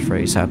Five Nights at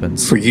Freddy's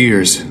happens. For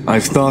years,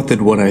 I've thought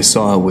that what I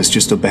saw was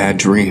just a bad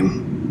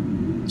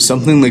dream.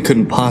 Something that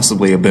couldn't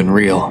possibly have been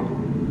real.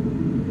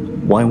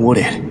 Why would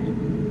it?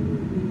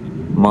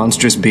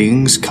 Monstrous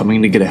beings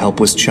coming to get a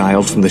helpless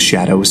child from the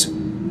shadows,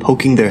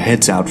 poking their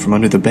heads out from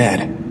under the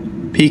bed,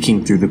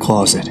 peeking through the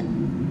closet.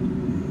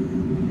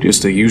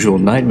 Just a usual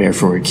nightmare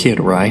for a kid,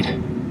 right?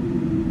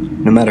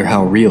 No matter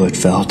how real it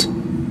felt.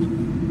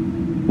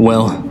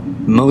 Well,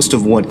 most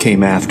of what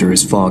came after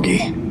is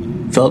foggy.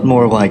 Felt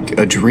more like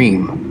a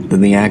dream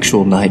than the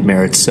actual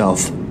nightmare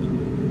itself.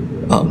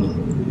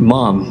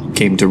 Mom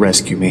came to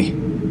rescue me.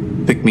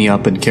 Picked me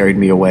up and carried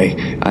me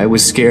away. I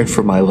was scared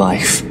for my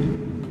life.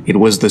 It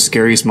was the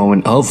scariest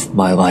moment of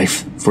my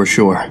life, for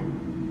sure.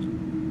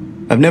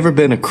 I've never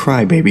been a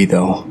crybaby,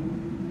 though.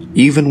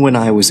 Even when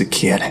I was a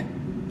kid,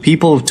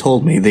 people have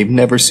told me they've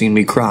never seen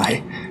me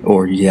cry,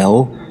 or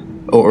yell,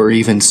 or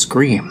even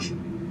scream.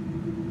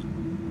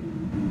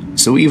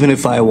 So even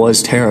if I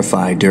was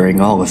terrified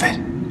during all of it,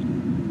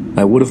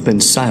 I would have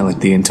been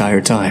silent the entire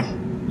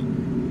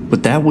time.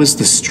 But that was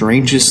the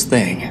strangest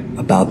thing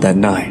about that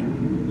night.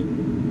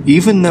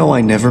 Even though I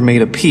never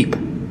made a peep,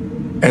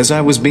 as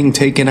I was being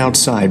taken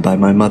outside by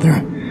my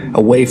mother,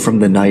 away from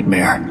the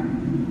nightmare,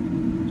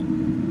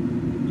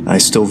 I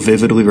still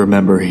vividly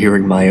remember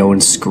hearing my own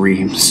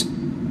screams.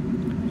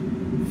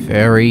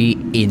 Very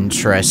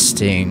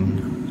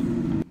interesting.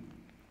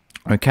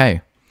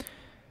 Okay.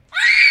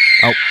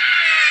 Oh.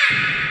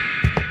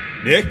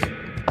 Nick?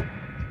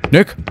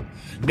 Nick?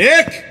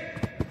 Nick!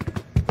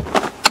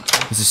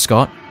 Is this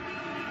Scott?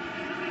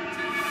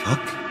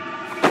 Fuck.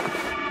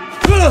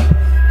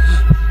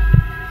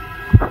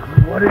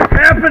 What is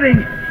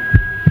happening?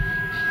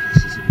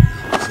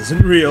 This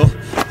isn't real.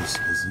 This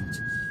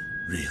isn't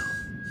real.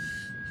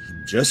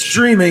 I'm just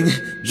dreaming.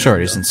 Sure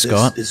it isn't,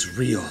 Scott. This is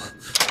real.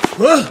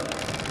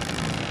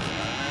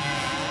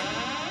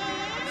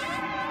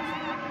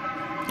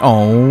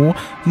 Oh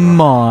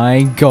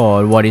my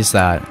god, what is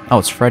that? Oh,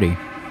 it's Freddy.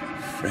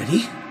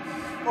 Freddy?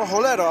 Oh,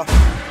 Jolera.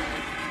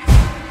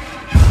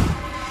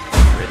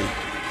 Freddy.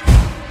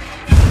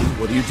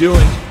 What are you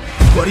doing?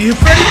 What are you,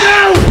 Freddy?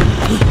 No!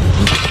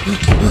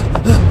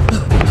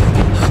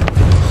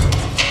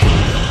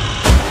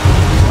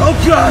 Oh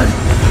god!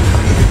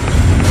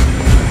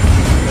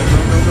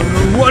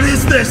 No,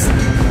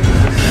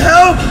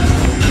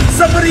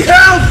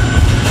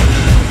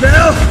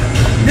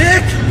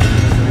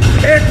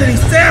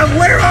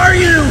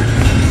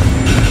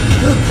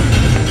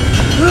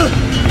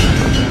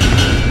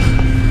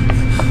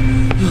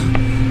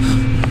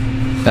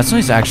 That's not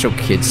his actual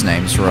kid's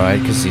names, right?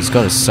 Because he's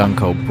got a son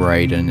called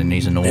Braden and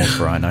he's an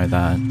author, I know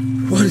that.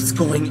 What is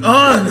going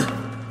on?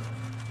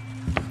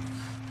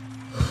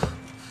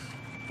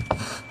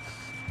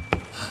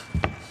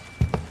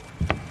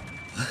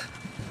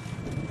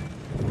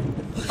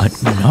 A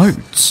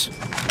note?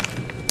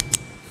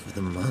 For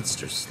the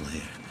monster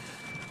slayer.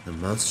 The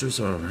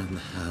monsters are around the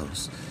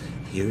house.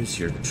 Here's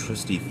your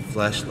trusty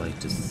flashlight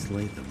to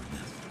slay them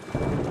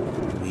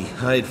with. We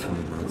hide from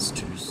the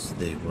monsters.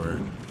 They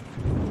were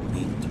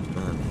weak to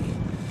mommy.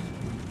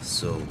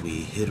 So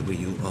we hid where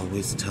you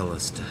always tell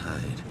us to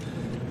hide.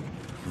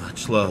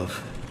 Much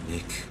love,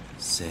 Nick,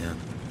 Sam,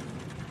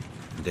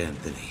 and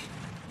Anthony.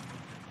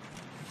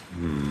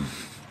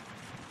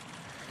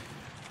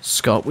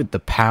 Scott, with the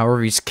power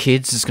of his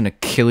kids, is gonna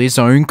kill his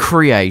own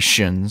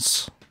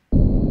creations.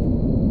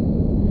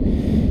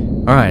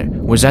 Alright,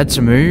 was that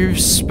to move?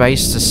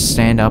 Space to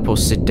stand up or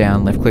sit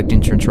down, left click to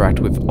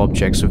interact with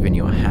objects within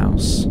your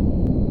house.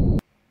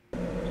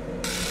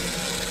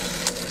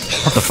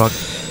 What the fuck?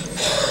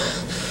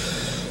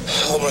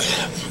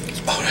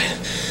 Alright.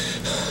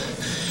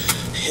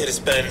 It has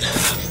been,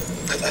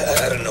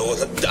 I don't know,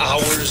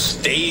 hours,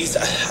 days.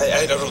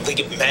 I don't think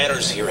it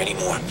matters here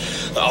anymore.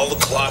 All the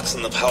clocks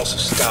in the house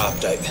have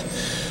stopped.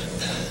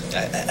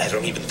 I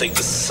don't even think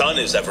the sun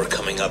is ever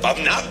coming up.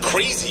 I'm not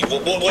crazy.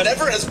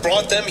 Whatever has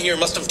brought them here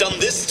must have done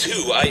this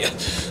too.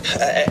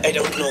 I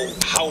don't know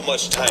how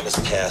much time has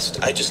passed.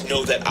 I just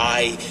know that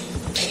I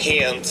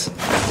can't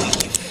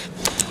leave.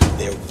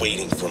 They're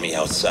waiting for me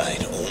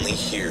outside. Only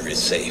here is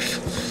safe.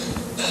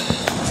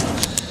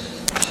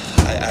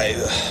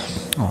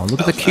 Oh, look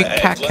at the cute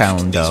cat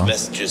calendar. These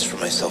messages for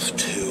myself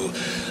too.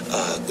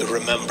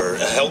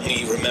 Help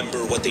me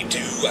remember what they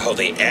do, how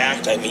they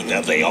act. I mean,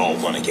 now they all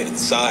want to get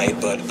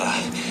inside, but come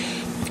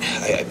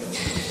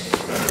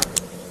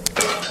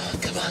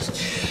on,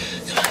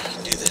 you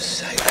can do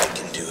this. I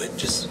can do it.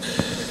 Just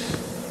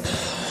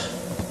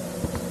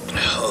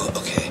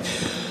okay.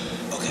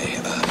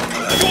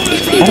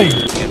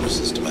 Camera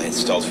system I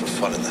installed for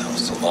fun in the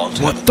house a long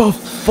time ago. What the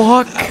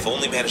fuck? I've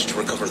only managed to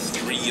recover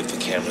 3 of the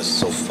cameras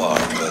so far,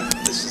 but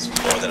this is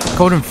more than enough.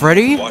 Golden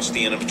Freddy? Watch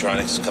the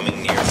animatronics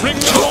coming near.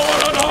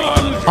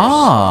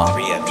 Ah.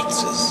 3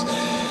 entrances.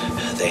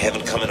 They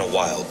haven't come in a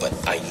while, but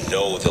I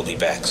know they'll be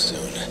back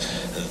soon.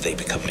 They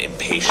become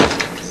impatient,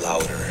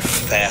 louder,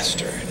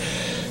 faster.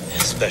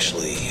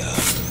 Especially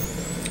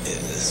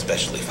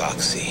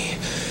Foxy.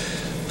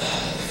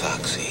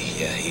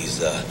 Foxy, yeah, he's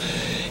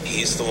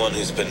the one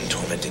who's been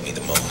tormenting me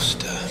the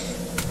most.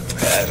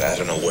 I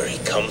don't know where he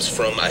comes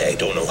from. I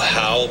don't know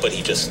how, but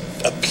he just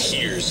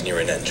appears near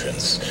an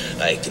entrance.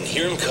 I can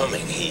hear him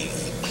coming. He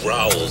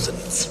growls and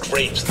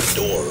scrapes the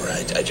door.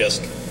 I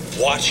just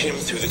watch him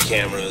through the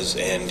cameras,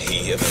 and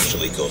he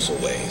eventually goes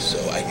away. So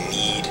I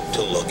need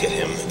to look at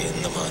him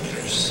in the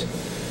monitors.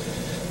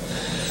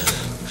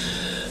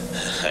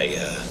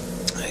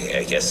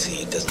 I guess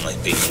he doesn't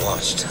like being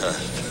watched, huh?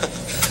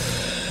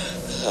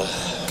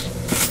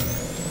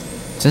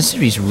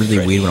 Sensitivity is really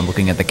weird when I'm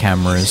looking at the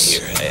cameras.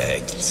 Here, I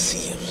can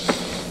see him.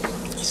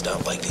 He's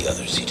not like the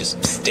others. He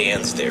just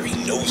stands there. He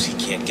knows he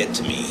can't get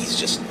to me. He's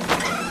just waiting.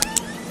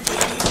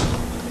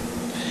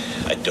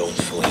 I don't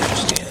fully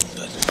understand,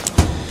 but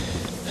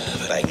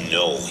I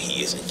know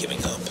he isn't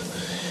giving up.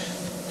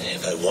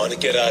 If I want to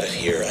get out of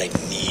here, I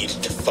need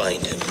to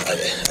find him.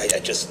 I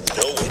just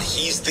know it.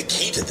 He's the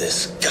key to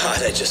this.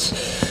 God,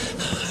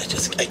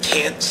 I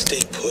can't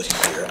stay put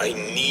here. I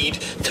need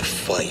to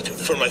fight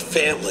for my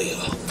family.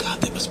 Oh, God,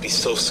 they must be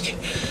so scared.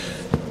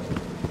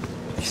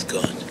 He's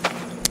gone.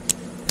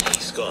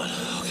 He's gone.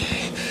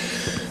 Okay.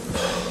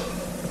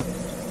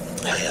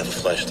 I have a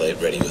flashlight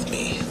ready with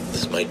me.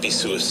 This might be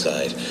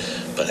suicide,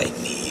 but I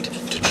need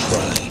to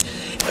try.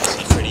 If I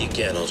see Freddy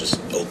again, I'll just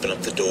open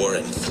up the door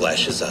and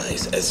flash his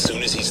eyes as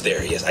soon as he's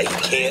there. Yes, I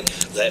can't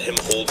let him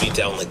hold me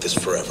down like this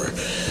forever.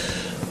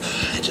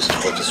 I just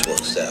hope this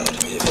works out.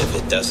 If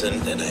it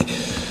doesn't, then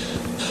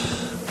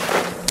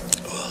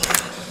oh,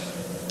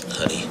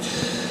 honey,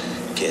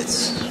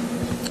 kids,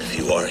 if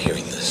you are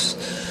hearing this,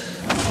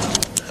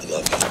 I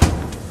love you.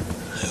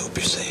 I hope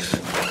you're safe.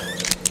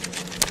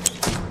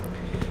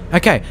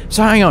 Okay,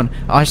 so hang on.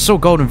 I saw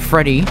Golden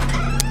Freddy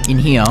in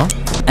here,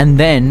 and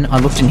then I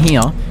looked in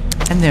here,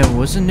 and there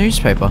was a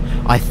newspaper.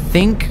 I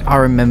think I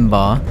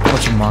remember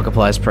watching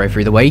Markiplier's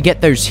playthrough. The way you get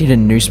those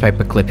hidden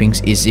newspaper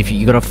clippings is if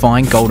you gotta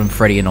find Golden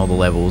Freddy in all the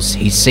levels.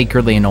 He's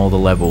secretly in all the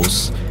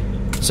levels.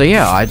 So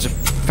yeah, I just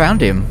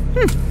found him.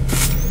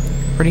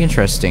 Pretty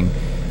interesting.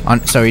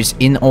 So he's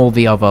in all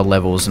the other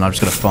levels, and I've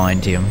just gotta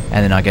find him,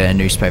 and then I get a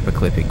newspaper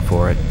clipping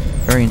for it.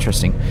 Very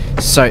interesting.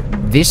 So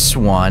this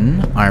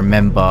one, I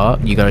remember,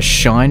 you gotta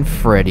shine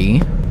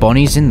Freddy.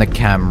 Bonnie's in the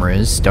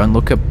cameras. Don't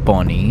look at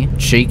Bonnie.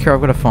 Chica,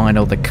 I've gotta find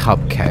all the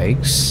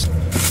cupcakes.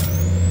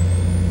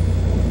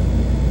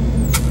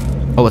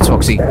 Oh, it's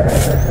Foxy.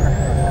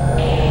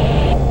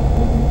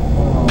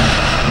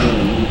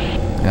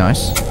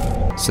 Nice.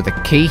 So the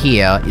key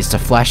here is to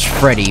flash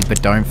Freddy,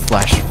 but don't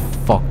flash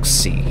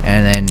Foxy.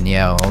 And then,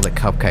 yeah, all the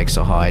cupcakes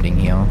are hiding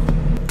here.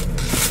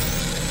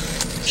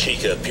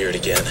 Chica appeared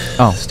again.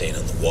 Oh. The stain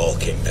on the wall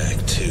came back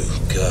too.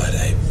 God,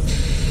 I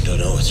don't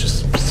know. It's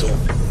just so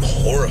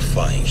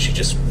horrifying. She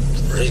just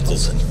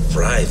wriggles and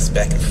writhes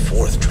back and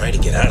forth trying to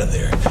get out of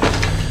there.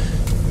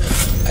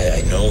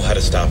 I know how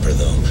to stop her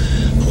though.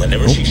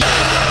 Whenever she shows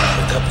up,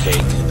 a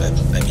cupcake,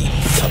 I mean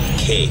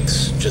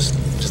cupcakes, just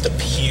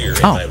appear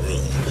in my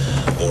room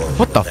or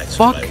what the next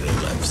fuck? to my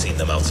room. I've seen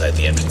them outside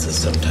the entrances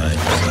sometimes.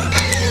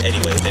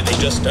 Anyway, they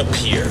just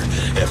appear.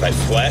 And if I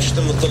flash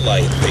them with the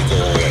light, they go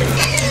away.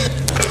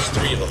 There's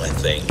 3 of them, I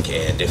think,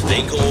 and if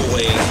they go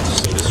away,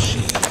 so does she.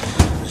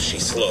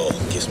 She's slow,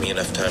 gives me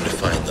enough time to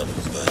find them,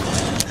 but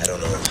I don't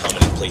know how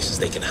many places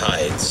they can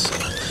hide, so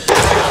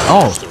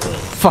oh,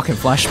 fucking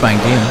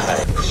flashbanged in.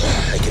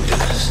 I can do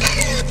this.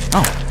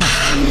 Oh.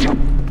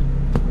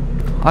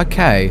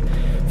 Okay.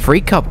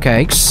 3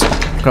 cupcakes.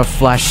 Gotta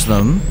flash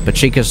them, but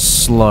Chica's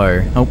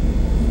slow. Oh.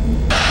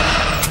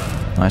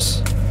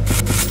 Nice.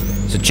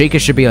 So Chica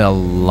should be our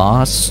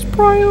last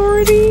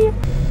priority?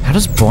 How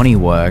does Bonnie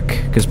work?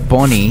 Because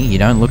Bonnie, you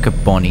don't look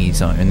at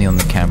Bonnie's only on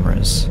the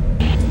cameras.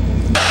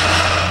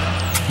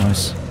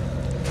 Nice.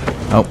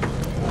 Oh,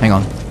 hang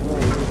on.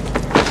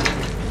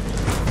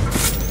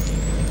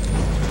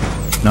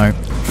 No.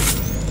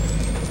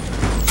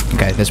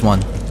 Okay, there's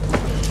one.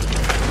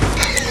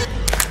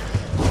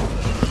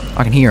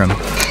 I can hear him.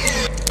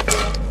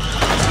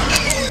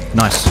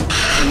 Nice.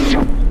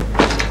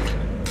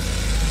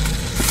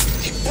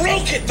 He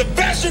broke it! The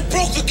bastard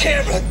broke the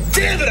camera!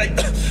 Damn it!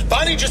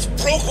 Bonnie just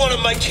broke one of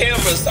my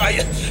cameras.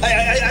 I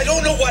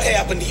don't know what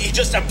happened. He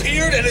just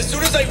appeared, and as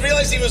soon as I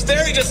realized he was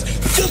there, he just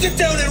took it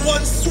down in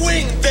one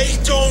swing. They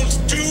don't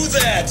do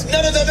that.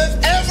 None of them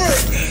have ever.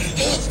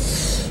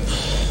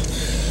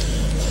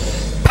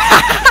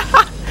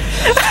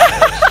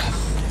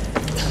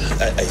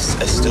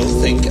 I still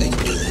think I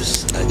can do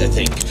this. I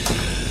think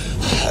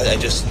I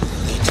just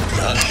need to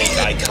not make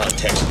eye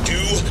contact. Do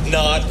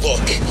not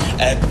look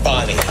at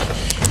Bonnie.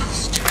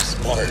 He's too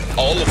smart.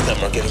 All of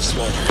them are getting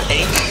smarter.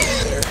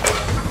 They're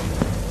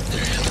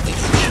helping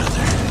each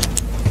other.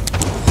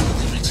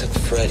 Except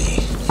Freddy.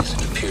 He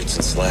hasn't appeared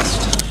since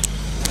last time.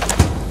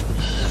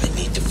 I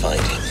need to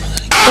find him.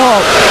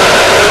 Oh.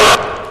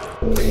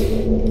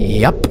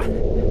 Yep.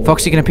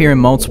 Foxy can appear in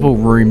multiple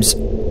rooms.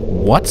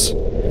 What?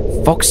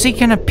 Foxy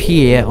can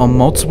appear on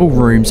multiple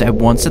rooms at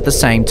once at the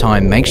same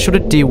time. Make sure to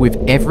deal with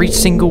every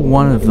single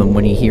one of them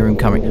when you hear him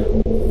coming.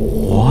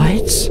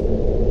 What?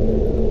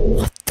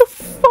 What the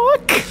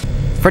fuck?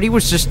 Freddy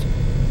was just...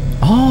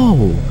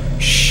 Oh,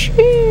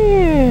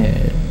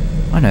 shit.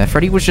 I know,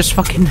 Freddy was just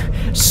fucking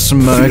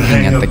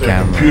smirking at the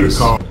cameras.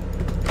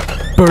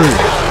 Boom.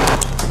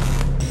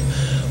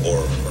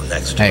 Or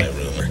next to my room.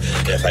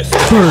 If I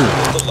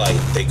flash the light,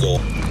 they go...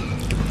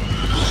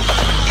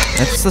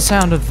 That's the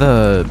sound of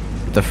the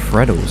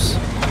Freddles.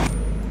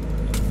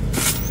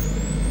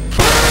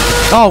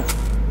 Oh!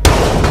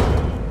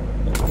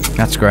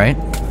 That's great.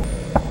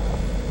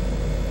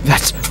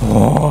 That's...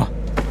 Oh!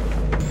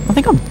 I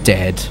think I'm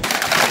dead.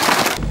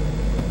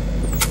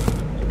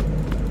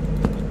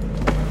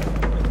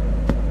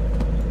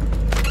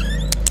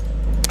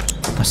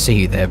 I see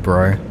you there,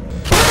 bro.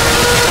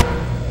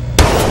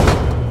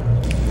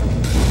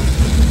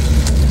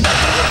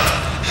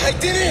 I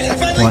did it! I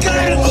finally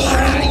got him! I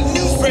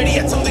knew Freddy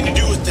had something to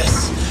do with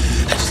this.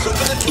 I just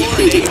opened the door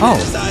and aimed at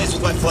his eyes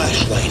with my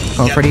flashlight.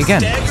 Oh, Freddy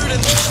again.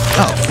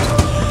 Oh.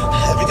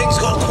 Everything's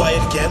gone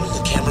quiet again.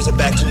 The cameras are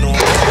back to normal.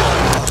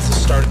 The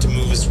boxes started to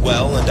move as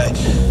well, and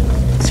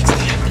 6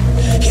 a.m.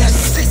 Yes,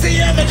 6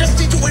 a.m. I just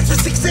need to wait for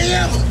 6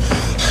 a.m.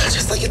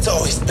 Just like it's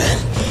always been.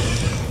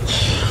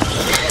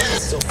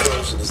 It's still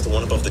frozen as the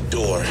one above the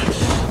door.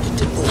 It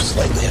did move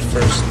slightly at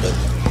first, but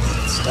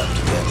it stopped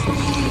again.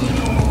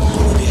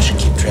 Maybe I should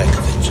keep track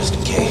of it just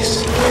in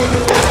case. I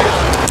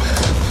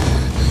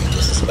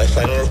guess this is my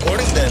final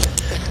recording then.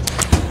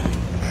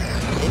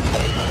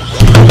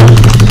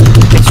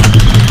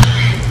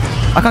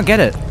 I can't get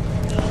it.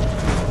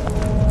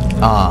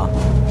 Ah.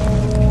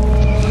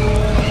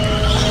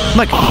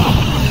 Like...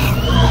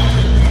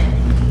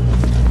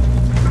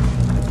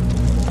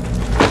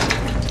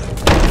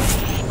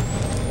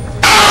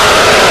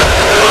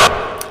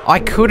 I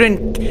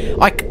couldn't...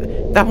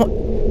 That one...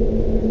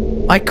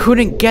 I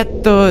couldn't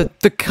get the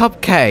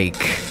cupcake.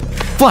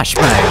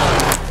 Flashbang. I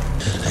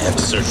have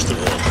to search the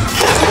room.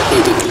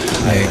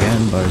 Hey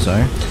again,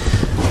 bozo.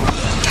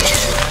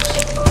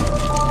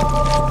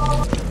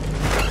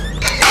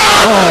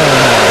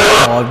 Oh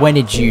my god, when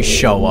did you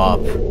show up?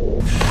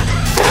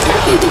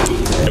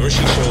 Whenever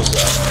she shows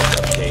up,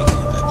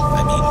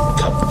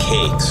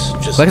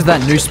 cupcakes, just... Look at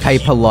that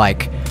newspaper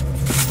like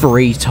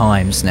 3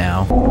 times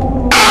now.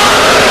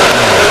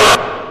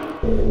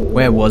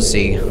 Where was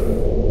he?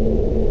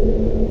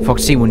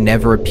 Foxy will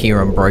never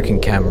appear on broken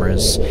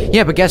cameras.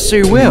 Yeah, but guess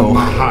who will?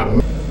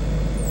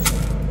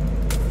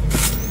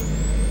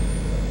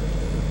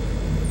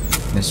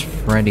 There's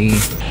Freddy.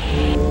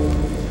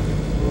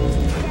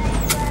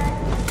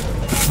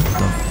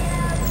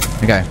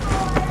 Okay.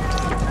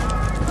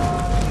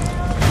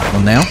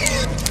 One now.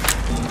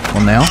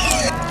 One now.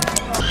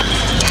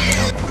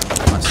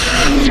 Nice.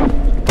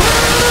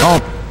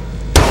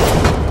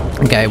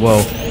 Okay,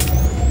 well,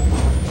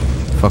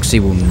 Foxy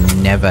will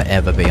never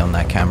ever be on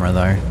that camera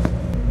though.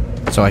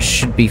 So I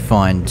should be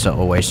fine to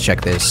always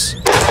check this.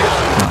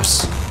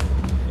 Nice.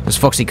 Because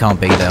Foxy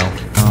can't be there.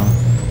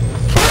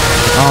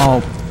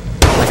 Oh.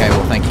 Okay,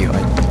 well, thank you.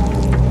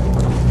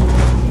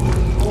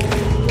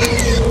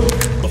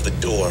 Of the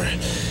door. It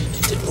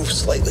did move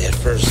slightly at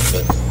first,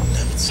 but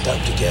now it's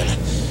stopped again.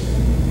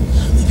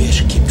 Maybe I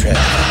should keep track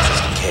of it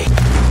just in case.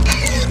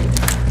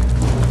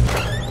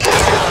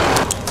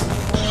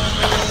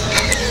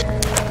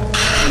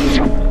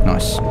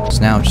 Nice.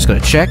 So now I've just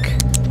got to check.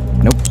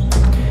 Nope.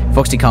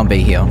 Foxy can't be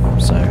here,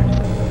 so...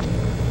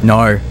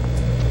 No.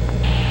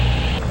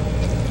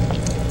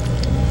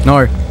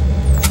 No.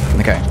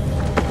 Okay.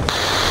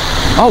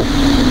 Oh!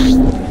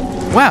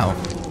 Wow.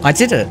 I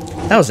did it.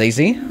 That was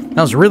easy.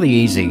 That was really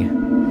easy.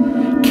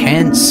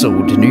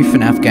 Cancelled. New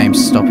FNAF game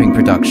stopping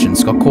production.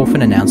 Scott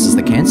Cawthon announces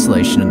the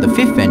cancellation of the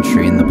 5th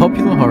entry in the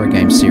popular horror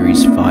game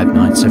series Five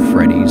Nights at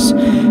Freddy's.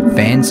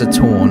 Fans are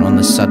torn on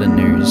the sudden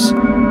news.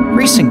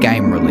 Recent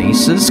game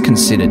releases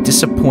considered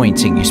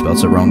disappointing. You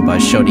spelled it wrong by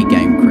Shoddy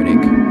Game Critic.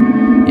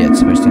 Yeah, it's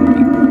supposed to be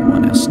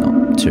 1S,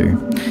 not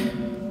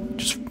 2.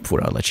 Just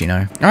thought I'd let you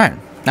know. Alright,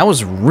 that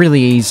was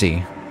really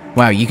easy.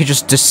 Wow, you could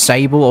just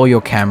disable all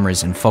your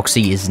cameras and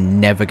Foxy is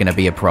never going to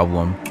be a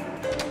problem.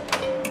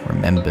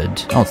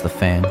 Remembered. Oh, it's the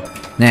fan.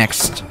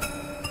 Next.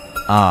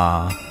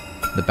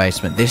 The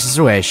basement. This is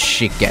where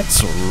shit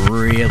gets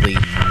really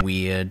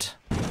weird.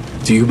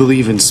 Do you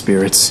believe in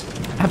spirits?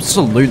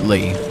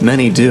 Absolutely.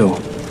 Many do.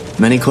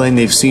 Many claim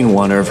they've seen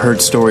one or have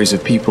heard stories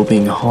of people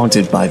being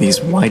haunted by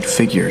these white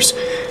figures,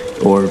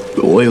 or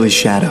oily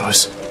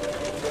shadows.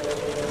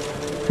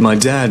 My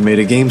dad made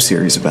a game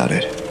series about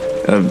it.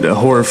 A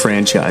horror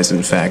franchise,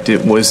 in fact.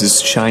 It was his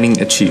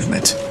shining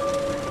achievement.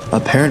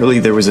 Apparently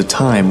there was a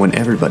time when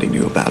everybody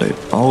knew about it,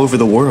 all over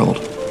the world.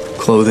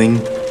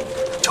 Clothing,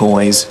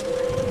 toys,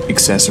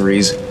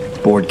 accessories,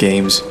 board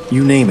games,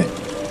 you name it.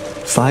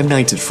 Five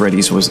Nights at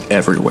Freddy's was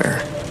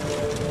everywhere.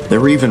 There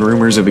were even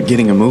rumors of it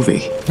getting a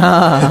movie.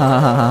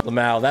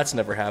 Lamau, that's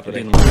never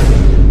happening.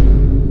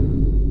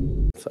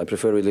 I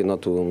prefer really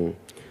not to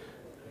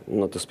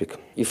speak.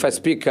 If I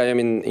speak, I am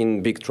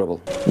in big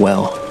trouble.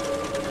 Well,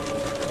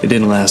 it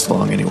didn't last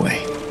long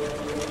anyway.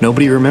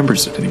 Nobody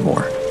remembers it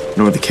anymore,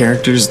 nor the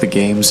characters, the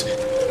games,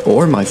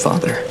 or my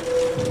father.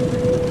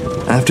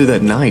 After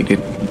that night,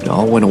 it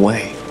all went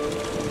away.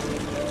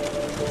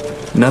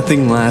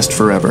 Nothing lasts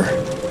forever,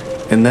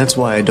 and that's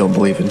why I don't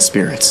believe in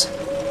spirits.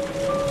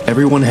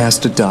 Everyone has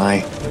to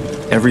die.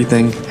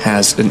 Everything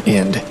has an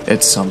end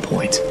at some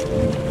point.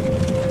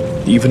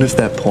 Even if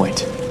that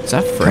point is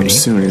that Freddy? Comes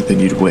sooner than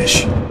you'd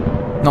wish.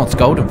 No, it's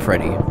Golden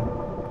Freddy.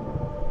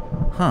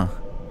 Huh.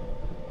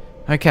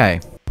 Okay.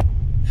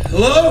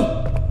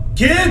 Hello?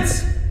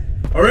 Kids?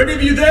 Are any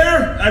of you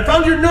there? I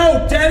found your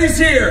note. Daddy's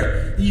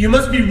here. You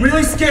must be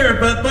really scared,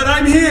 but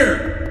I'm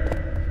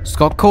here.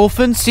 Scott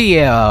Cawthon's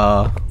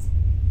here.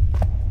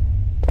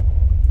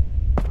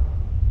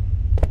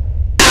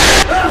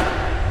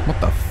 What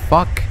the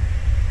fuck?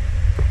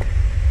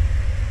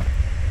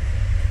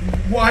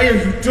 Why are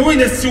you doing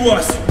this to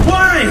us?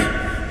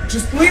 Why?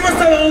 Just leave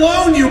us all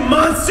alone, you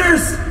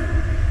monsters!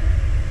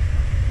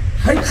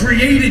 I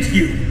created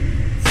you.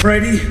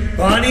 Freddy,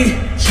 Bonnie,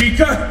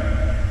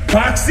 Chica,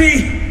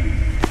 Foxy.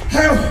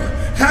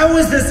 How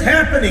is this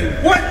happening?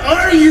 What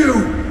are you?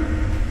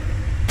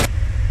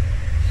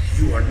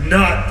 You are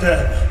not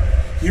them.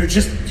 You're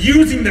just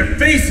using their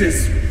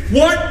faces.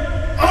 What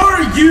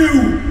are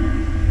you?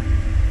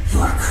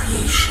 Your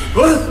creation.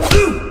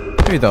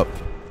 Who the...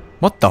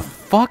 What the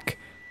fuck?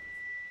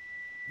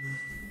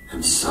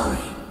 I'm sorry.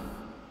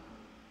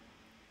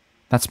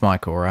 That's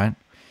Michael, right?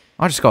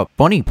 I just got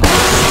Bonnie punched.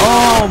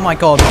 Oh my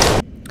god.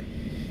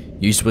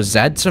 Use was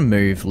Z to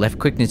move, left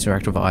click to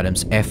interact with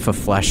items, F for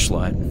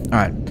flashlight.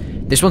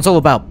 Alright, this one's all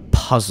about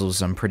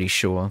puzzles, I'm pretty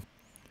sure.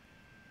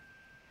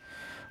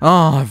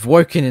 Oh, I've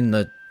woken in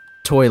the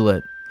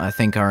toilet, I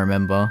think I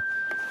remember.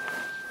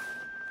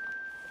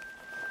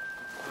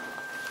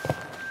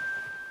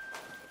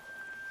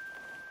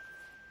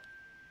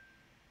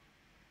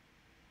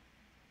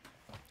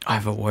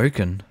 I've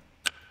awoken.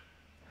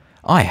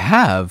 I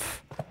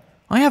have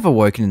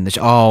awoken in the...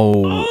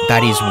 Oh,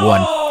 that is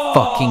one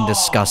fucking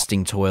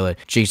disgusting toilet.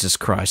 Jesus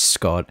Christ,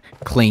 Scott.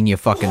 Clean your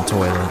fucking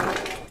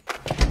toilet.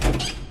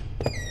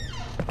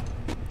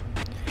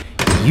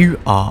 You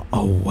are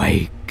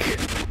awake.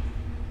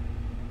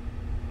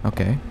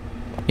 Okay.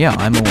 Yeah,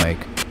 I'm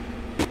awake.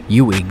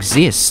 You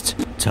exist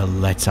to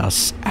let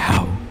us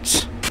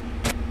out.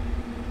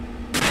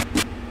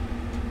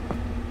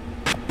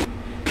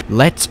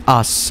 Let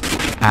us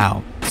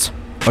out.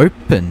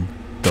 Open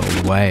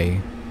the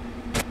way.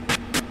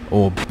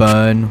 Or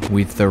burn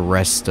with the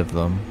rest of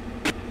them.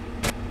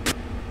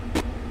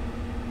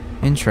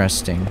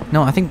 Interesting.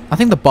 No, I think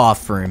the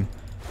bathroom.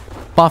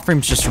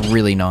 Bathroom's just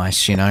really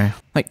nice, you know?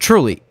 Like,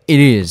 truly, it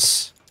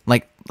is.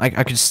 Like, like,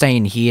 I could stay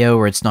in here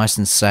where it's nice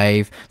and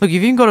safe. Look,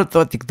 you've even got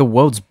the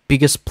world's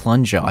biggest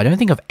plunger. I don't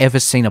think I've ever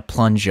seen a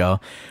plunger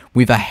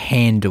with a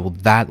handle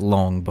that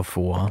long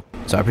before.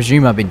 So I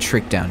presume I've been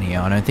tricked down here.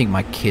 I don't think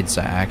my kids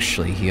are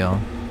actually here.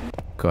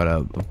 Got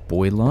a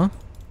boiler.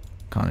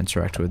 Can't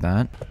interact with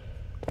that.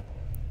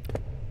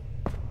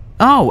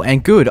 Oh,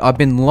 and good. I've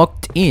been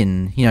locked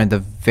in. You know, the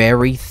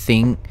very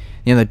thing,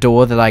 you know, the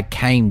door that I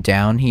came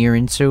down here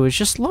into is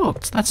just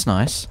locked. That's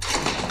nice.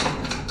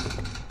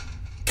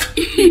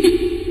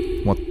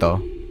 What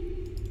the?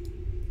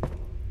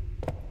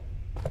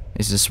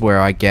 Is this where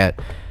I get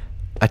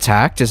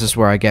attacked? Is this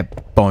where I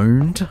get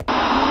boned?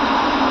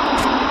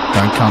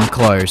 Don't come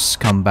close.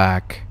 Come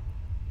back.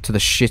 To the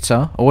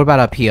shitter. Or what about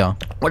up here?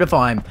 What if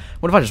I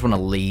just want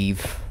to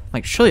leave?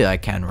 Like, surely I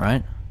can,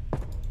 right?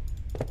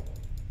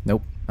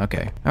 Nope.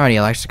 Okay. Alrighty,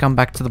 Alexa, come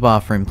back to the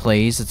bathroom,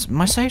 please. It's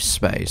my safe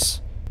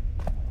space.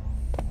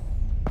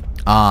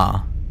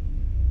 Ah.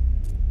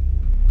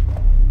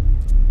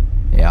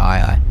 Yeah,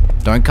 aye.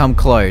 Don't come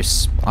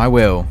close. I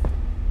will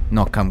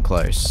not come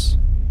close.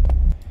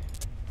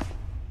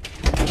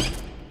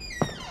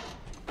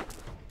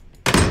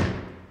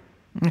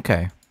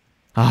 Okay.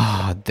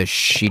 Ah, the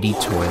shitty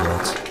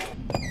toilet.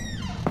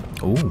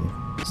 Ooh,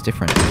 it's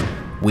different.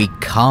 We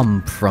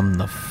come from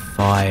the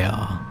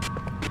fire.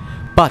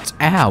 But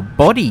our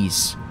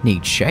bodies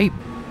need shape.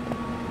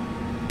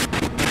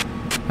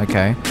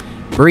 Okay.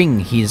 Bring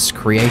his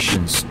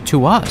creations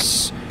to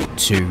us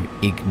to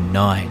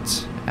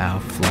ignite our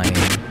flame.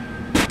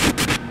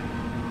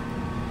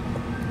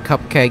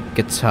 Cupcake,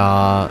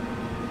 guitar,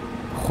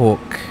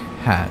 hook,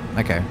 hat.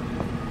 Okay.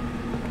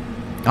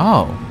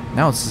 Oh,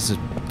 now this is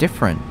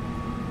different.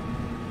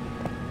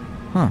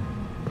 Huh.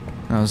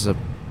 Now there's a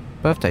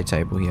birthday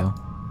table here.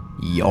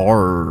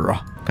 Yarr.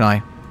 Can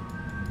I?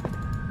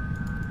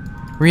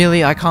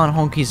 Really? I can't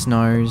honk his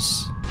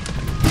nose.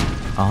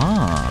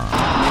 Ah.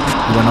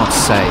 You are not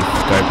safe.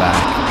 Go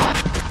back.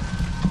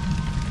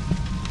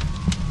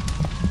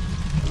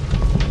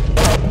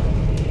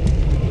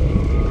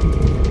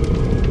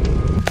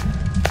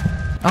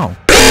 Oh.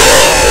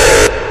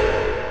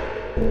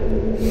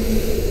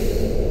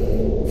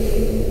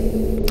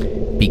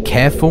 Be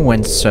careful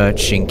when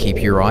searching. Keep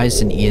your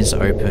eyes and ears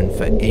open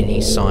for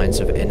any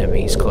signs of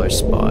enemies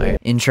close by.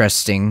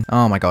 Interesting.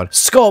 Oh my god.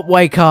 Scott,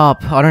 wake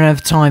up! I don't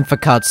have time for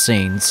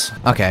cutscenes.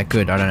 Okay,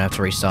 good. I don't have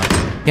to restart.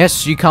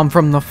 Yes, you come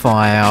from the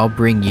fire. I'll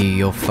bring you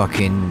your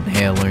fucking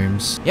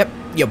heirlooms. Yep,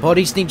 your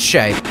bodies need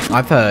shape.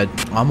 I've heard.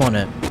 I'm on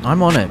it.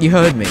 I'm on it. You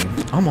heard me.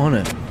 I'm on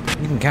it.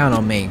 You can count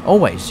on me.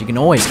 Always. You can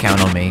always count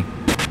on me.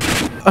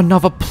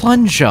 Another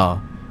plunger!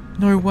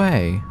 No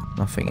way.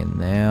 Nothing in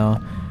there.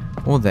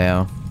 Or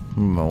there.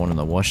 One of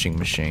the washing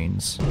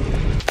machines.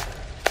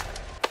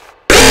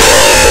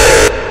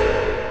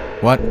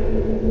 What?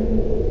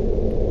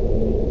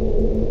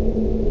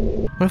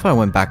 What if I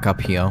went back up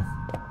here?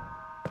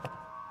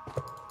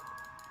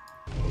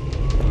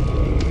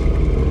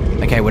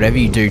 Okay, whatever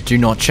you do, do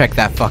not check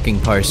that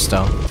fucking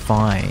poster.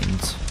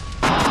 Find.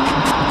 You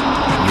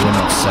are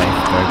not safe.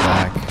 Go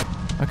back.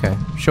 Okay,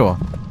 sure.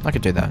 I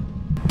could do that.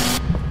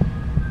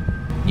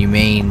 You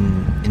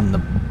mean in the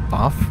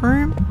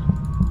bathroom?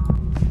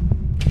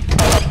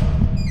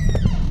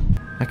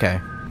 Okay,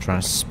 I'm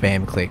trying to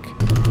spam click.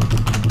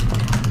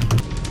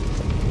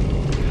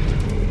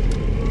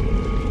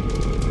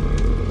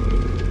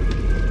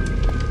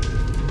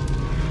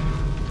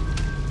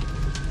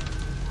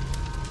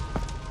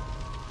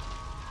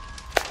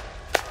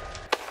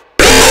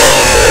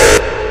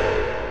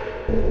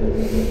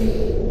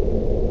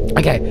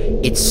 Okay,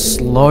 it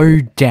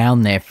slowed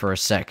down there for a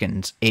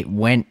second. It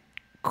went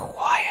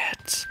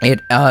quiet.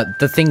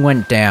 The thing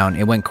went down,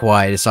 it went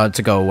quiet, it decided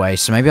to go away,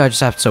 so maybe I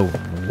just have to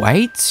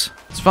wait?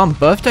 It's a fun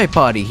birthday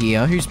party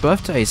here. Whose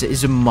birthday is it?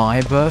 Is it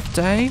my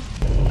birthday?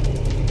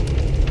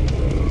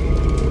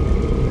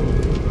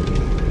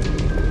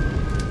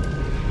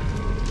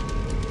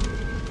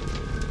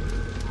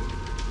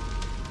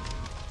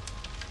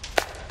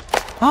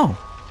 Oh,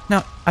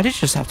 no, I did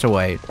just have to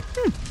wait.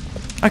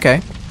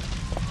 Okay.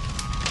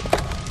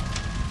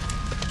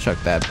 Chuck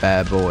that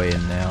bad boy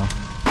in now.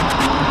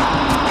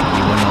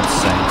 You were not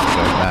safe.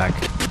 Go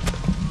back.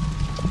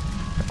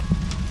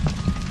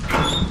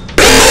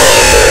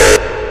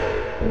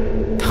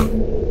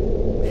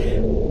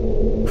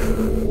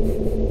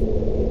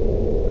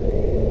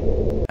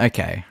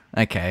 Okay,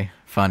 okay.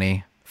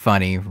 Funny.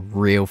 Funny.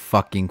 Real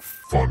fucking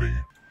funny.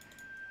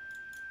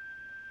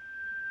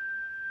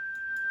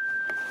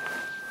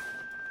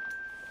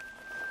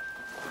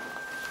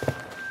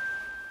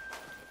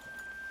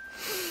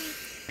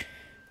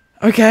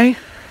 Okay.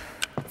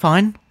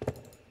 Fine.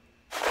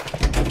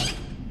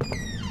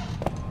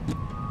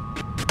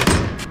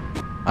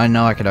 I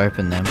know I could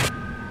open them.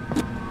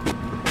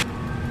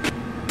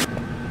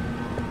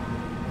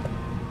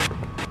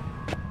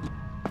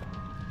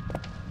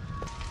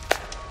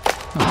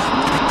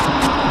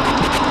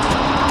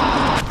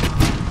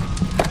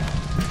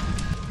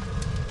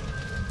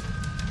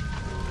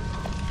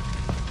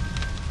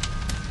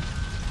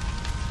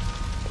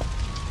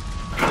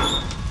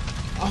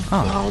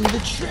 Oh. found the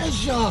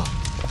treasure.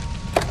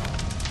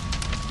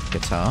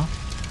 Guitar.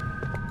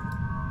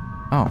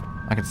 Oh,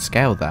 I can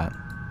scale that.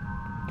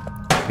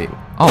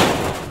 Oh,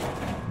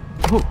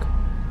 hook.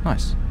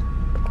 Nice.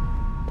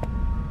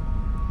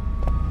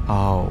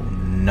 Oh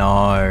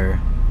no.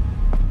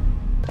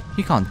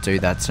 You can't do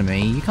that to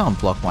me. You can't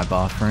block my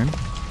bathroom.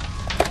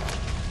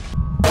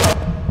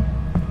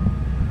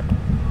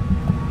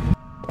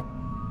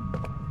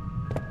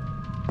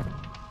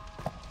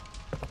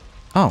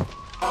 Oh.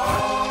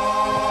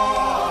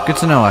 Good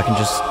to know I can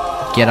just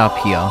get up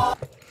here.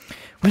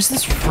 Where's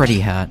this Freddy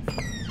hat?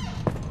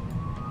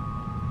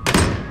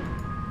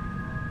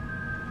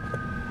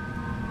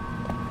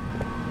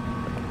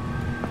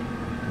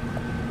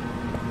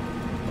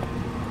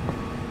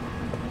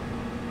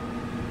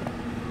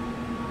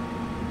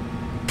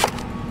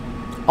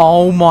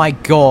 Oh my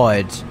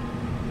god.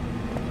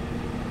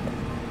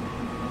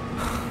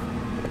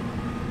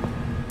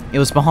 It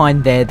was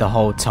behind there the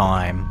whole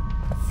time.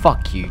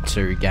 Fuck you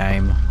too,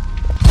 game.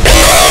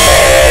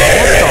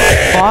 What the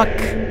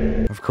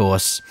fuck? Of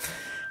course.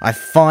 I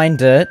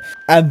find it,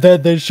 and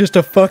then there's just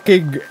a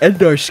fucking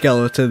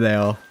endoskeleton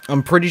there.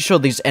 I'm pretty sure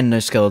these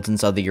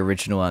endoskeletons are the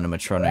original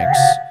animatronics,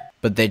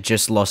 but they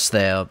just lost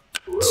their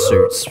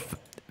suits.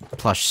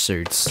 Plush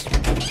suits.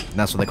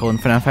 That's what they call them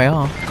in FNAF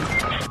AR.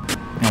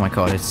 Oh my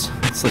god, it's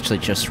literally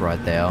just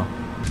right there.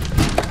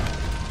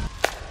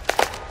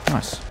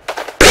 Nice.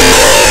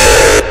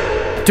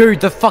 Dude,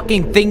 the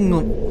fucking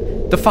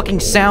thing, the fucking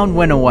sound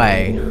went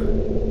away.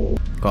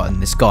 God, and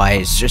this guy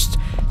is just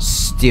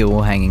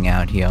still hanging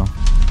out here.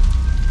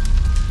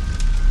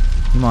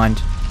 You mind?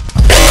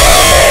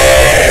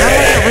 How do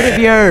I get rid of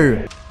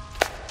you?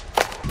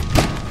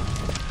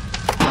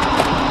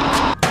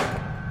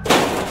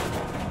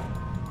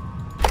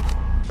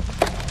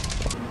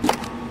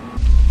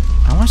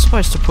 How am I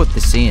supposed to put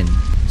this in?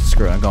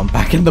 Screw it, I'm going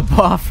back in the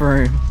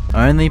bathroom.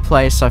 Only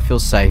place I feel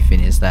safe in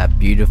is that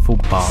beautiful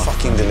bathroom.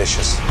 Fucking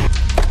delicious.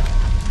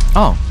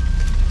 Oh.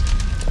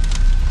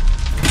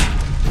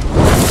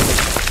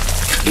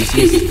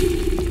 Easy.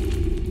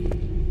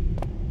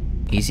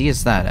 Easy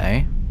as that,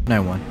 eh?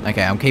 No one.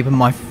 Okay, I'm keeping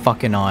my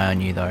fucking eye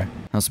on you, though.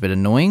 That was a bit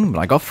annoying, but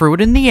I got through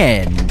it in the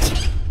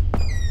end.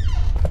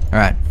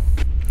 Alright.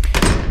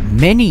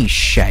 Many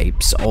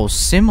shapes, all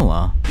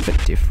similar,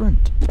 but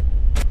different.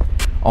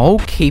 All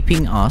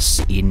keeping us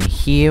in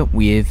here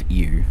with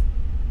you.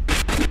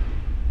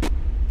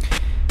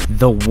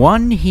 The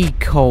one he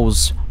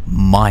calls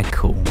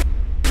Michael.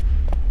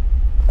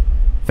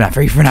 FNAF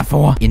 3, FNAF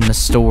 4. In the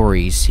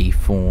stories he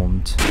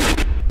formed.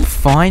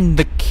 Find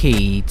the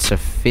key to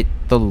fit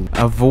the...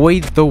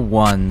 Avoid the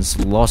ones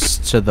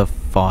lost to the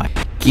fight.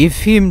 Give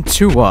him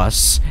to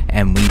us,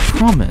 and we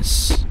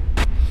promise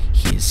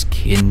his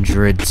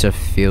kindred to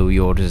fill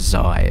your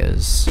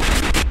desires.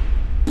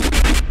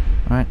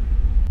 Alright.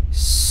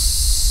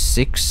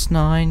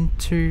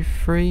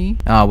 6923?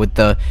 Ah, with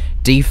the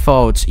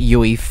default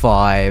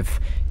UE5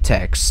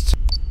 text.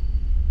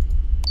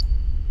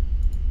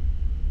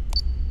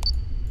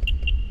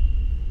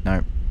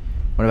 No.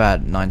 What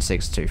about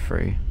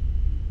 9623?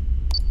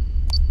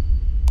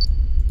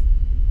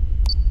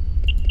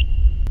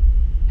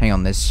 Hang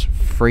on, there's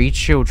 3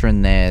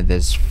 children there,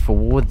 there's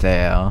 4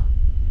 there,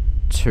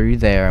 2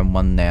 there, and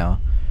 1 there.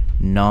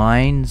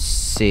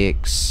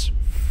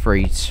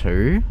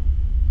 9632?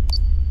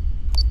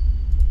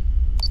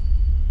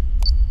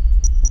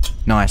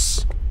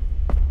 Nice.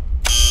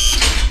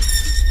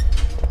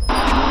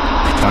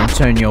 Don't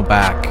turn your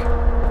back.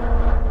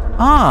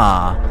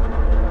 Ah!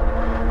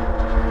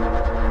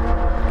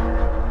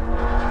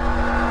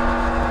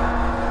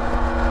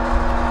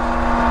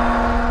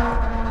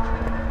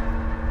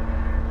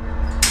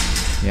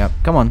 Yep,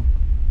 come on.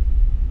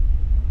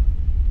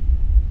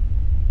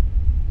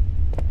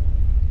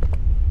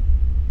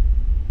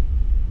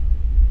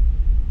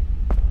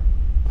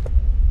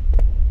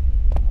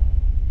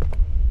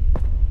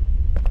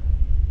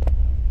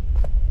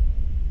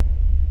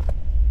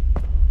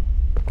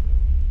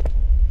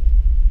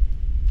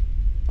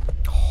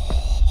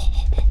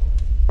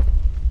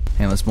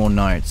 And there's more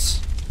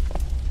notes.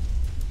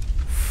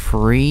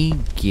 Free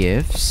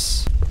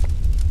gifts.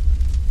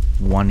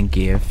 1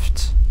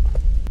 gift.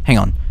 Hang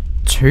on.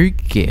 2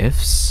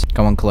 gifts.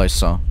 Come on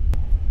closer.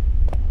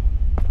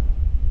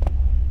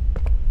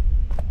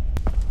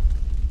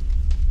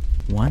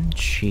 One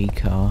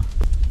Chica.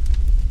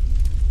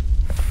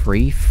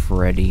 Free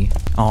Freddy.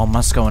 Oh,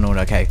 must go in order.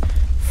 Okay.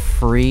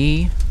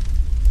 Free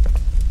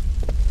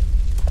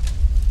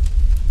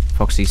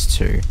Foxy's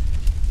 2.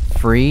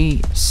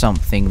 Free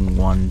something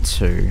 1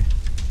 2.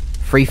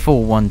 Free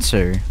 4 1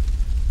 2.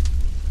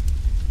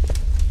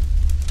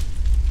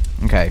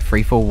 Okay,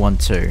 3 4 1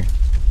 2.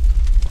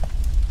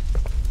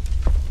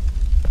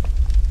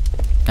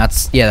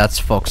 That's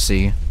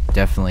Foxy,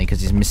 definitely,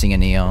 because he's missing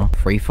an ear.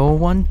 3 4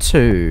 1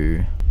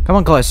 2. Come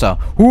on, closer.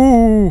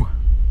 Ooh.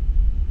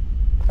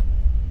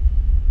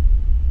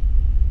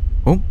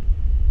 Oop.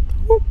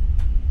 Oop.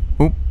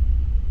 Oop.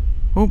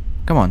 Oop.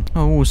 Come on.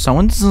 Oh,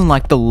 someone doesn't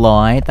like the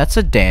light. That's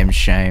a damn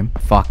shame.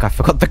 Fuck, I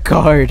forgot the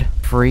code.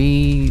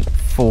 3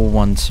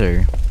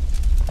 3412.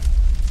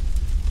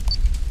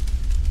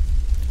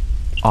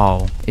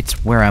 Oh,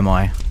 it's, where am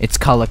I? It's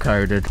color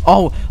coded.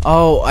 Oh,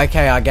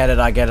 okay, I get it.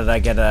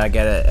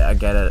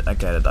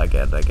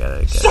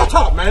 Shut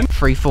up, man!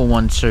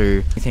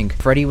 3412. I think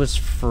Freddy was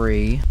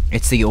free.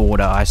 It's the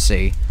order, I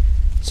see.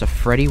 So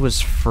Freddy was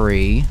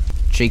free.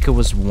 Chica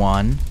was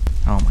 1.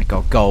 Oh my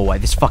god, go away.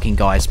 This fucking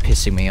guy is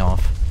pissing me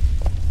off.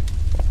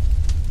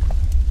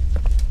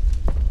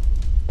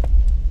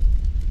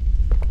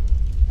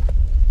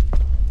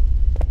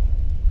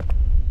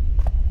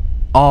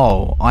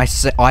 Oh, I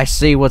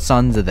see what's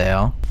under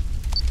there.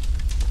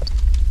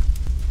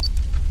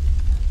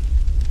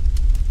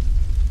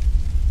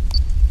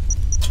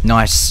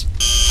 Nice.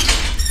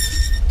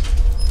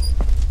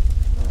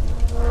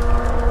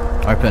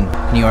 Open.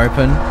 Can you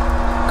open?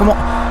 Come on,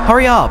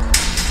 hurry up!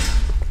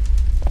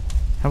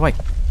 How do I...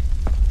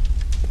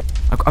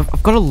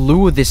 I've got to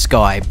lure this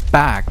guy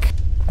back.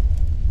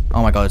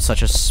 Oh my god, it's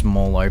such a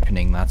small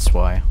opening, that's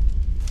why.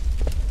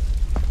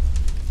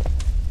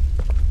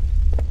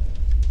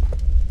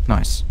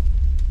 Nice.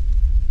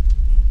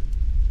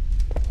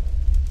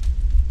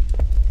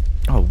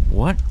 Oh,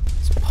 what?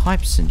 There's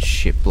pipes and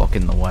shit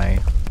blocking the way.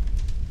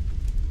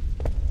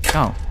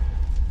 Oh.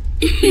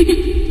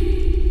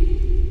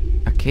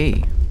 A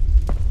key.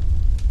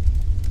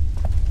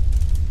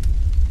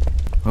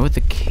 Where would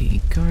the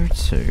key go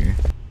to?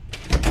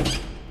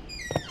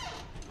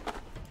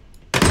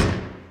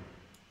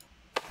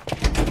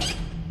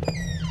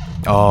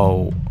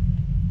 Oh.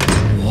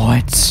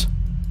 What?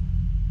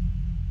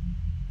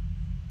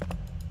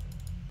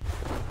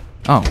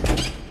 Oh.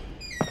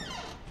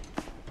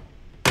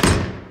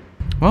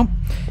 Well,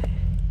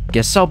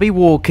 guess I'll be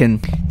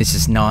walking. This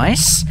is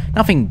nice.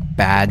 Nothing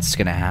bad's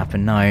gonna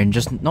happen, no,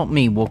 just not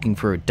me walking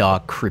through a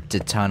dark,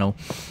 cryptid tunnel.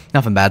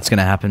 Nothing bad's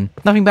gonna happen.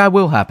 Nothing bad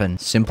will happen.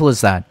 Simple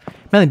as that.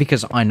 Mainly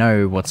because I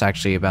know what's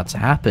actually about to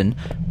happen,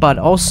 but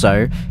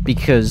also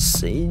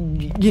because,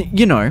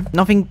 you know,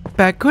 nothing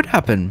bad could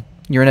happen.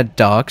 You're in a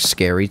dark,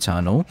 scary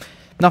tunnel.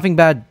 Nothing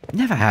bad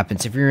never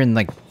happens if you're in,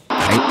 like,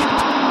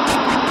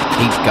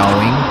 keep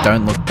going,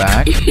 don't look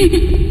back.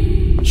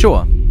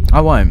 Sure,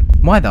 I won't.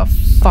 Why the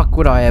fuck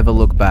would I ever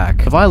look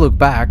back? If I look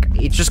back,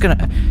 it's just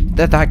gonna...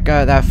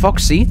 That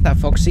Foxy,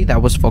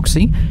 that was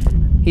Foxy.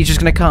 He's just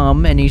gonna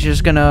come and he's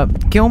just gonna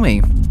kill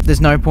me.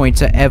 There's no point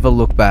to ever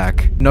look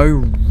back. No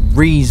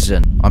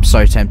reason. I'm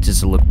so tempted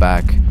to look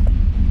back.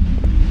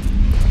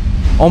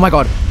 Oh my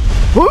god.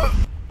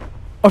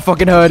 I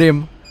fucking heard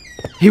him.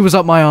 He was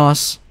up my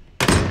ass.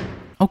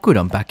 Oh good,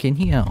 I'm back in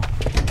here.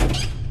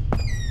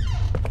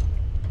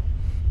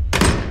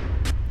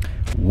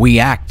 We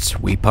act,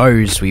 we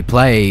pose, we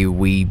play,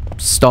 we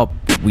stop,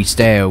 we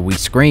stare, we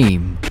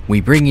scream. We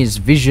bring his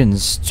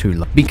visions to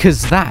life.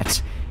 Because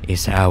that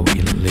is how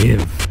we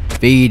live.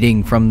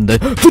 Feeding from the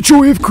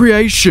joy of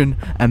creation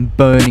and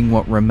burning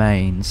what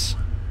remains.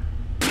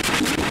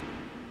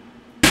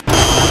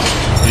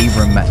 He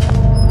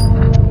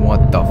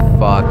what the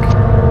fuck?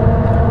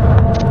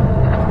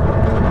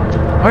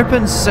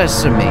 Open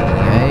sesame,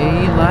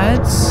 eh,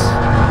 lads?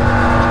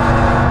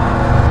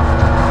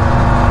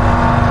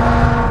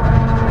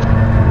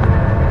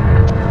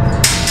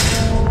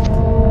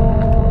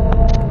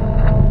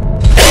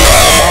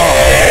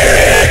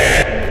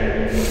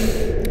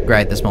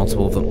 Great, there's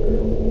multiple of them.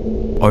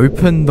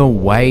 Open the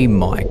way,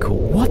 Michael.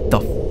 What the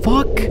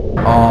fuck?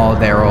 Oh,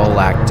 they're all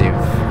active.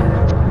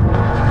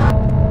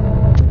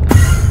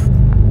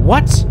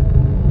 What?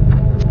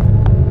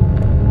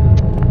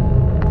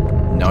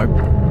 Nope.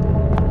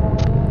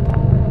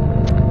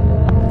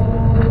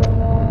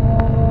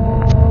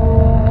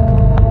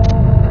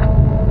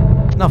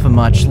 Nothing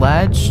much,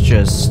 lads.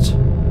 Just...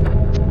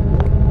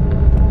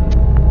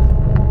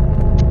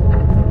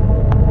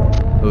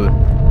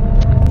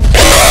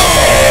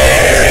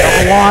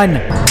 One.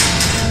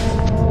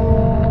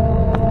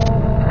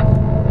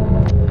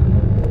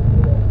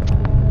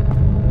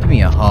 Give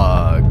me a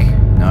hug.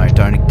 No,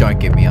 don't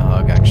give me a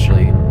hug,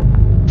 actually.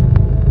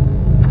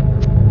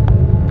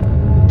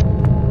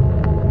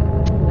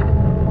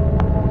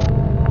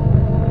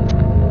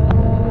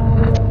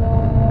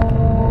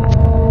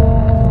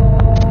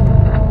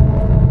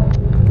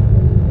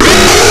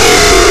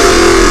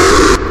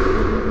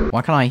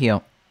 Why can't I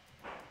heal?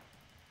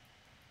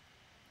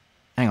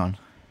 Hang on.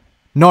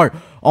 No!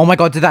 Oh my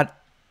god, did that...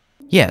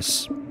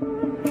 Yes.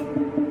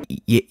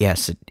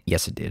 Yes, it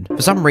did.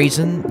 For some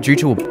reason, due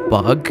to a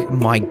bug,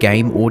 my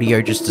game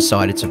audio just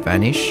decided to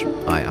vanish.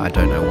 I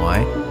don't know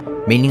why.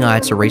 Meaning I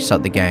had to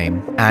restart the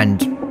game,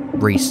 and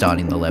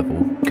restarting the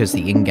level, because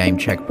the in-game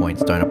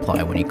checkpoints don't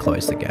apply when you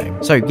close the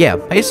game. So yeah,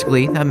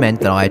 basically, that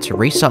meant that I had to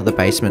restart the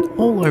basement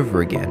all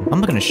over again. I'm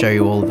not going to show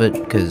you all of it,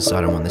 because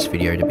I don't want this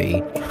video to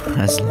be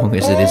as long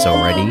as it is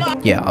already.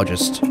 Yeah, I'll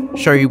just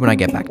show you when I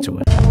get back to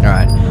it.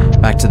 Alright,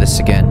 back to this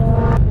again.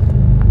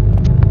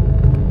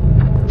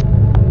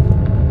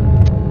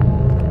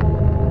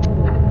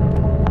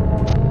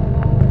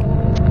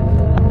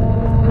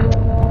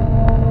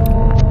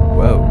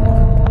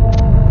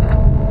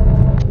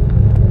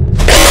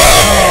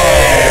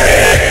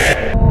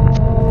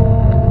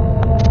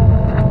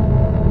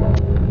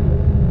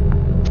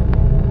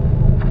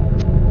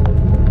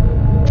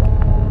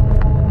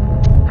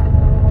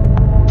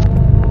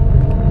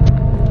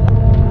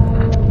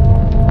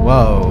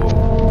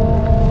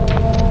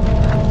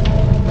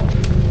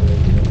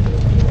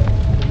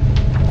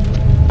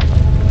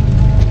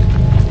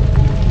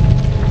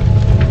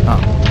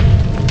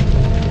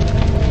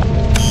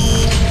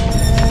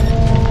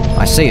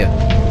 see it.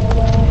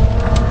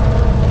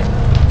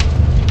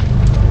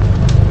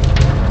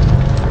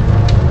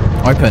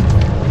 Open.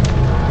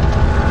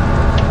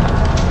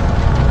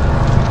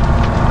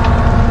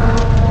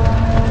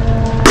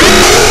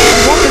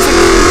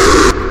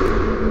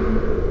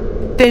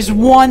 There's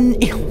one.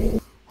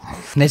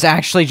 There's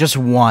actually just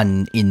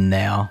one in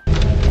there.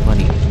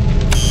 Bloody.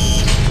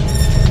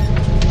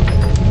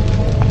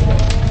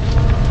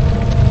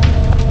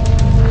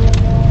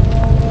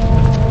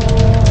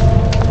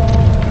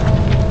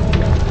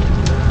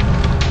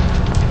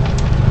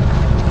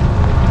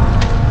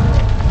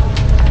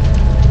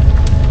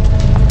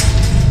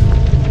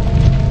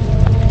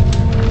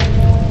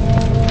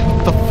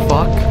 What the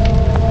fuck?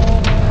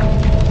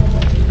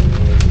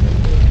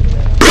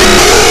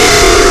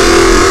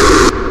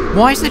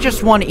 Why is there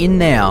just one in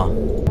there?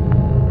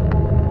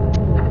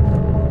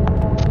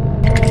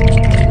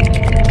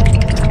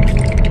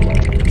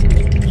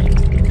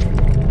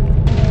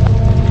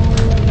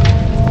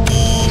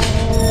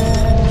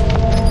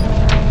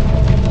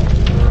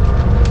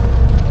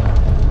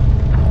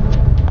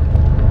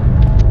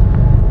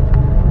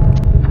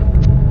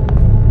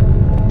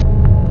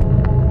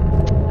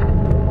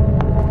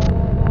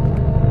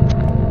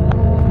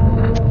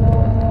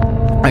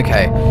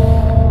 Okay.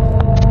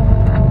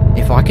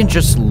 If I can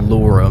just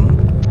lure him.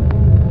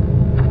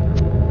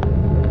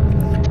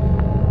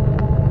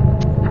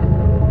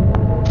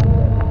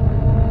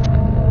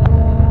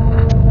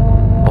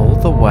 All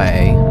the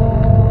way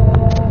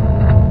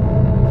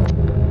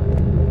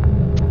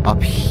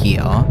up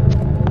here.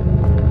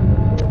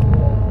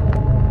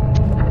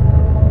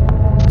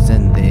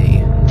 Then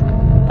the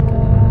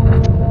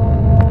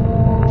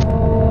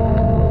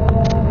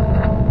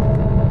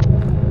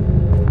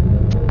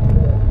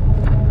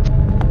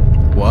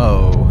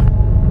whoa.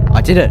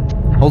 I did it!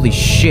 Holy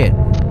shit!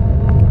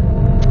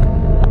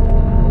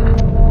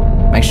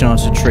 Make sure not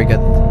to trigger.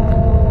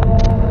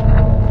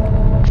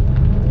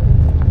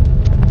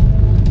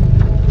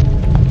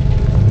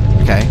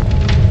 Okay,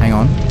 hang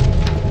on.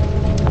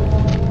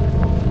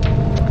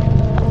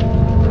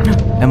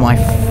 Am I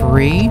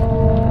free?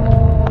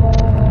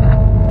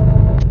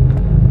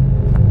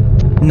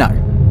 No.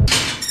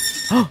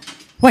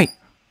 Wait!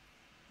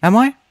 Am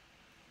I?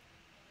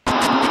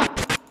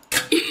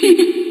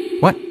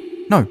 What?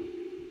 No.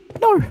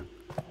 No!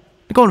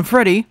 The Golden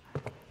Freddy!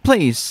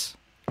 Please!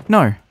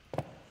 No.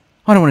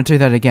 I don't want to do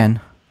that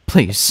again.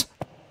 Please.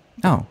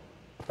 Oh.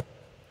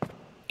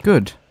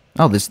 Good.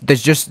 Oh,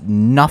 there's just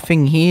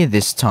nothing here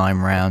this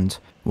time round.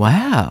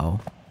 Wow.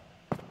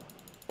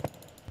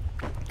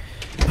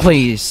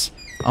 Please.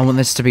 I want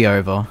this to be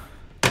over.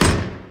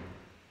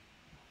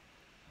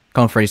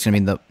 Golden Freddy's gonna be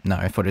in the... No,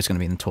 I thought he was gonna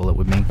be in the toilet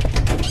with me.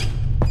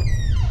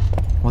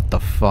 What the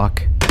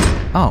fuck?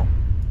 Oh.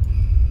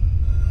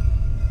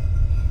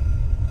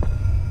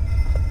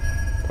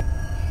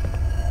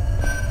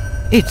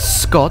 It's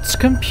Scott's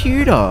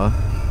computer!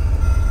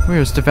 Where he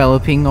was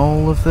developing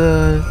all of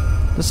the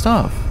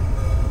stuff.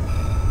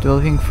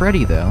 Developing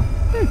Freddy there.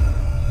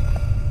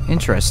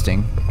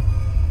 Interesting.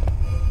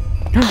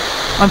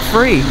 I'm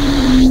free!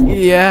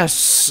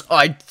 Yes!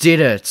 I did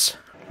it!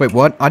 Wait,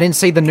 what? I didn't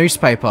see the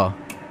newspaper.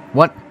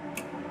 What?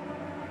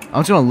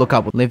 I'm just gonna look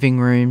up living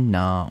room,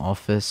 nah,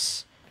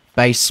 office,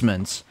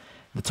 basement.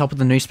 The top of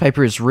the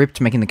newspaper is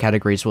ripped, making the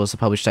category as well as the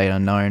published date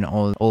unknown.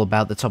 All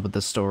about the top of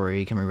the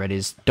story can be read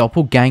is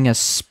doppelganger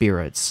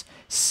spirits.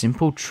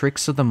 Simple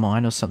tricks of the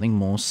mind or something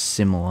more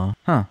similar.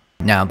 Huh.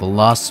 Now the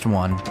last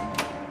one.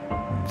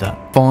 The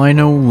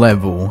final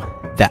level.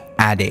 The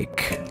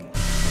attic.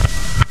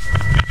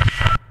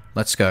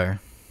 Let's go.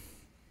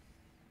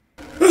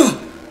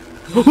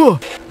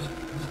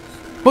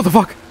 What the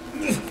fuck?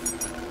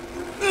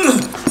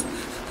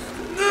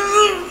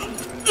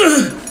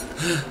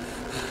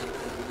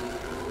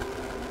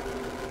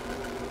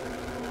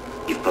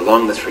 You've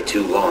prolonged this for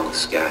too long,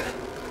 Scott.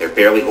 They're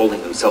barely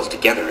holding themselves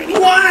together anymore.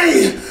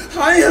 Why?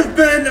 I have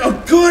been a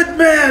good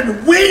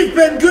man. We've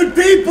been good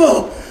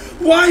people.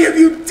 Why have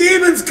you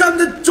demons come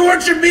to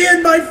torture me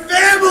and my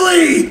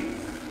family?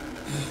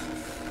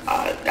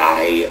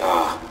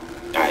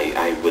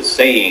 I was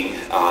saying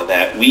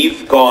that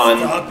we've gone...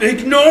 Stop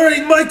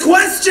ignoring my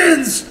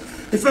questions!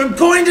 If I'm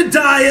going to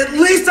die, at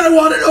least I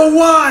want to know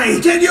why!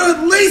 Can you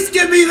at least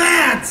give me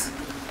that?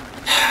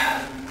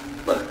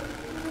 Look,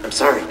 I'm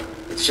sorry.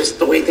 It's just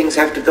the way things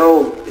have to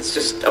go. It's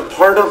just a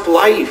part of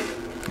life.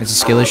 It's a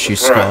skill issue,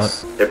 for Scott.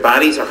 us, their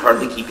bodies are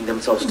hardly keeping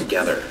themselves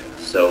together,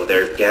 so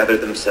they've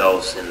gathered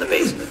themselves in the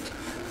basement.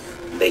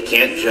 They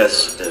can't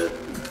just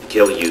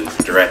kill you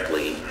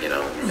directly, you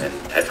know, and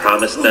I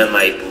promised them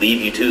I'd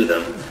leave you to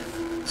them.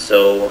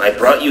 So I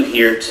brought you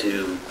here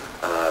to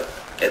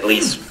at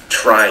least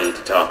try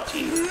to talk to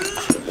you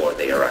before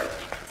they arrive.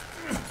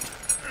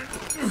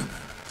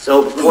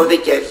 So before they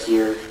get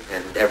here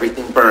and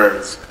everything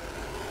burns,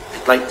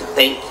 I'd like to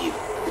thank you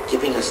for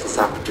giving us this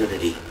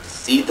opportunity to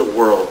see the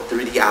world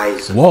through the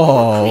eyes of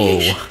our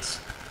creations.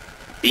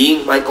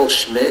 Being Michael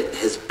Schmidt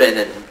has been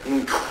an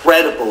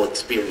incredible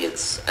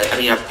experience. I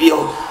mean, I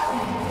feel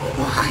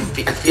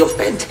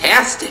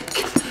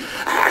fantastic.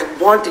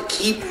 want to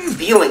keep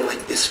feeling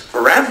like this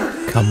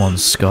forever. Come on,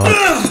 Scott.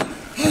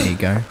 There you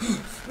go.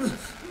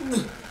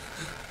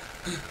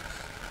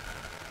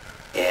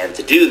 And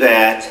to do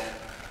that,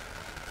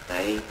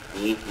 I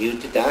need you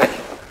to die.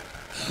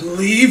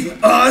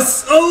 Leave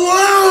us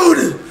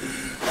alone!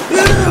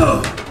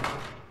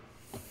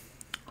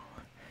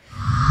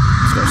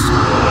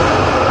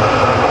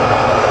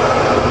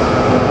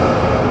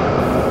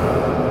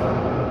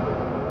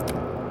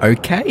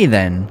 Okay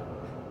then.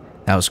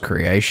 That was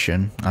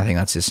Creation. I think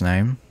that's his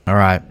name.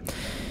 Alright.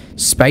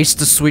 Space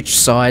to switch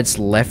sides,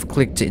 left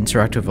click to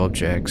interact with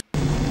objects.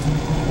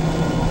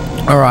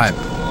 Alright.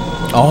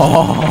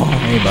 Oh,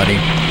 hey buddy.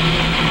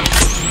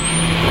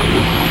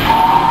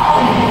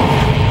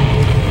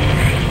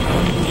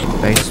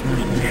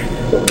 Basement,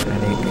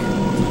 attic,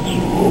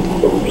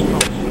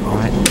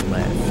 right,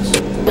 left.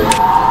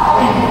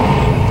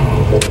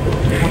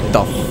 What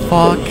the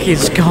fuck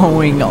is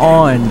going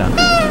on?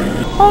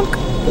 Honk.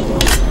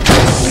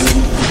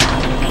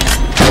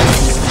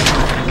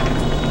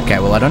 Okay,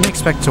 well I don't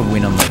expect to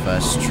win on the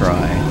first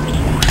try.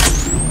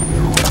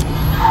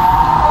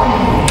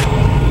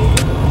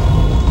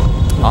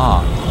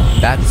 Ah,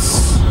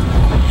 that's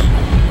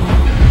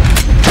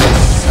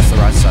the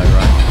right side,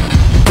 right?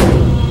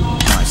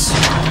 Nice.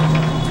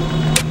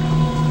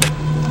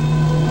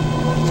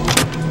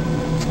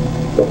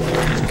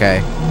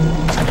 Okay.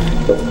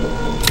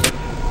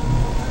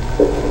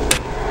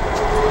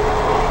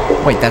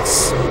 Wait,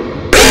 that's...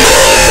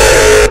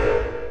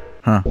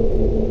 Huh.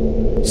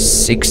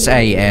 6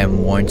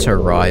 AM won't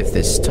arrive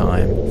this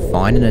time.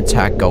 Find and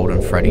attack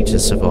Golden Freddy to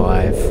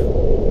survive.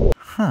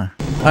 Huh.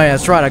 Oh yeah,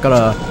 that's right, I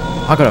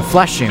gotta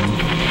flash him.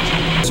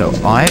 So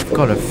I've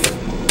gotta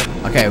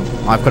okay,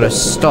 I've gotta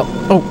stop.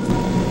 Oh!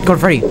 Golden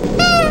Freddy!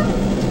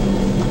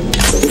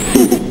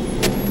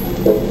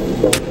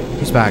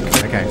 He's back,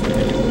 okay.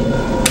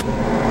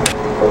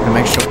 Gonna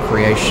make sure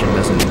Creation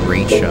doesn't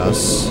reach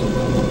us.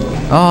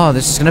 Oh,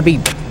 this is gonna be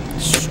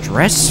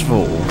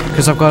stressful.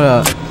 Because I've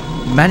gotta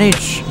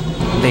manage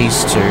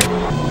these two.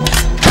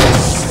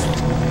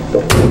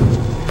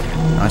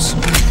 Nice.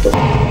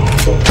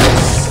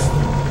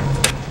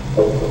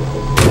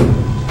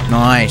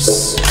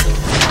 Nice.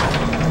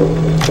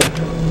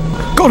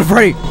 Golden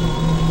Freddy!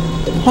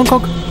 Honk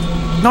honk.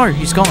 No,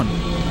 he's gone.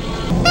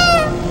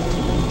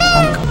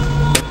 Honk.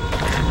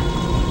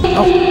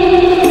 Oh.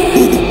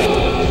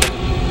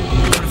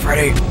 Golden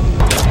Freddy.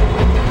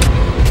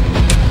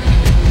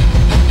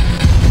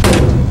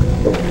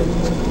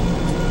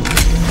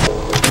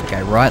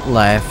 Okay, right,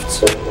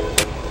 left.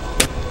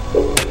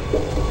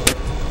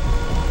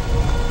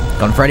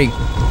 Golden Freddy.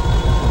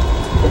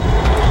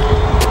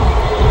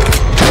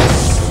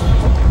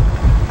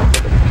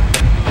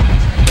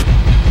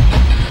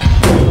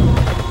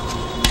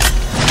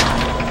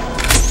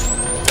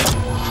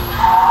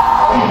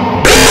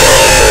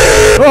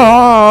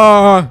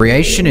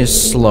 Creation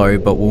is slow,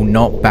 but will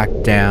not back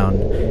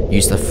down.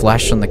 Use the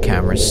flash on the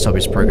camera to stop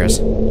his progress.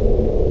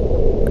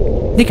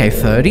 Nick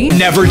 30?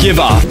 Never give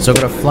up. So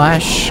I've got a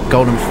flash,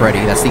 Golden Freddy.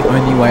 That's the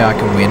only way I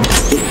can win.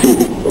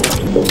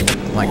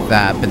 Like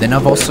that. But then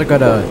I've also got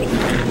to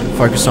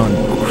focus on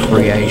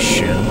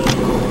Creation.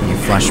 You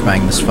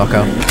flashbang this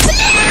fucker.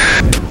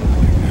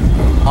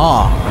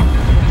 Ah.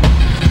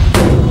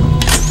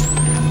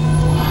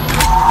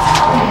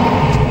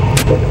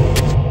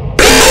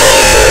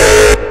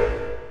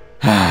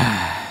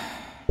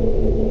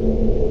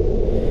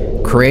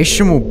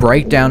 Creation will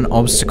break down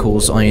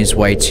obstacles on his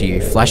way to you.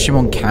 Flash him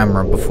on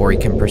camera before he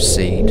can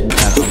proceed. Go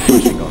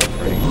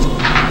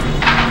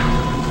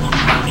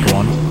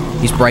on.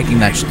 He's breaking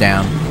that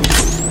down.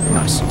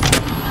 Nice.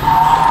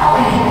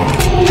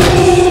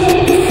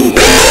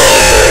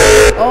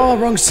 Oh,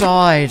 wrong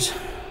side.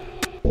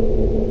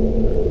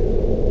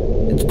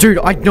 Dude,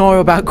 I know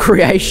about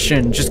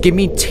Creation. Just give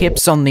me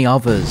tips on the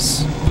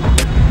others.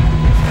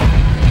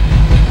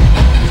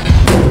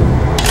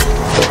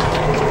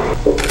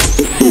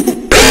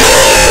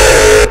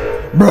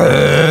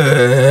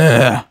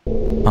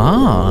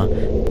 Ah,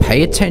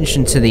 pay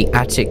attention to the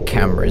attic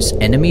cameras.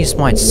 Enemies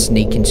might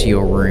sneak into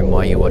your room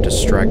while you are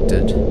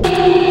distracted.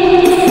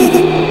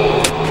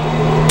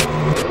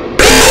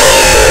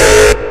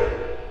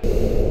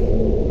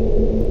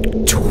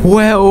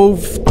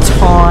 12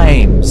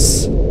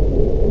 times.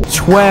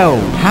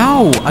 12.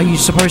 How are you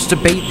supposed to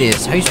beat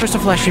this? How are you supposed to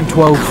flash him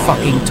 12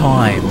 fucking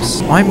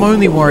times? I'm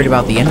only worried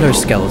about the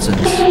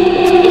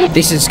endoskeletons.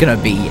 This is gonna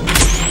be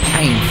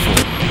painful.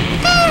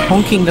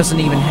 Honking doesn't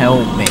even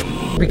help me.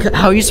 Because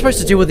how are you supposed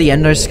to deal with the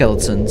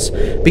endoskeletons?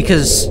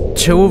 Because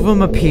 2 of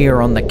them appear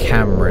on the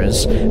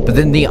cameras, but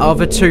then the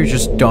other 2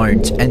 just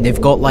don't, and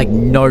they've got like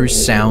no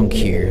sound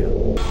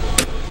cue.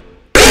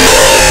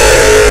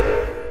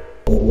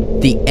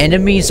 The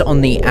enemies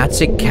on the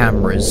attic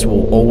cameras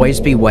will always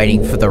be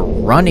waiting for the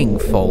running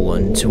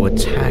fallen to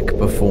attack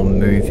before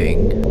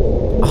moving.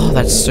 Oh,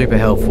 that's super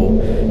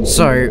helpful.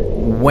 So,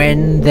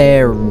 when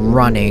they're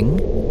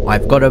running,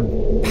 I've got to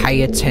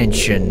pay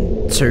attention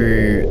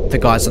to the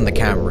guys on the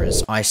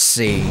cameras. I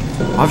see.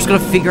 I've just got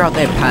to figure out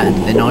their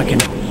pattern, then I can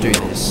do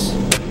this.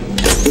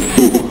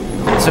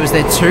 So is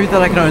there 2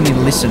 that I can only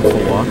listen for,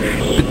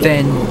 but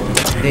then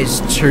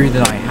there's 2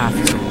 that I have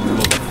to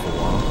look for?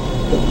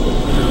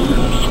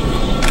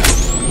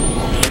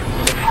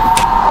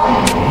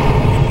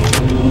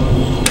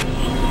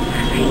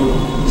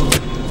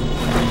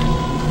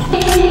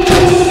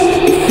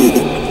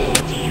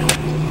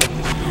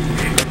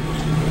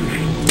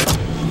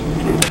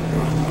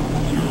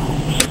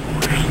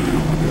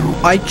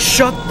 I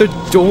shut the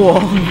door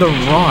on the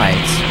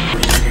right.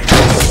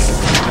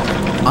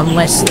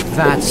 Unless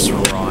that's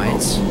right.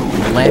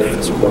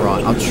 Left,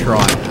 right. I'll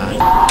try that.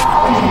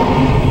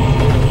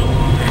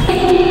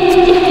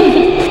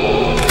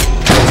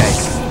 Okay.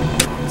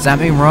 Does that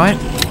mean right?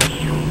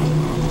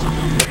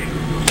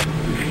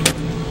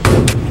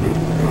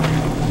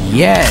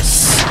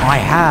 Yes, I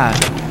have.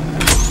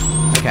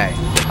 Okay,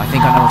 I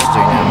think I know what to do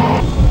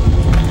now.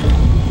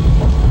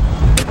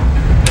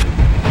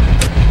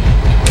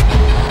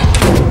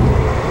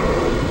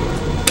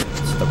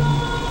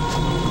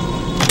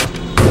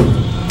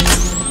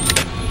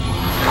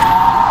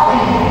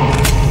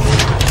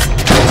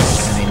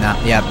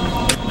 Yep,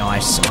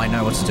 nice. I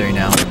know what to do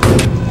now.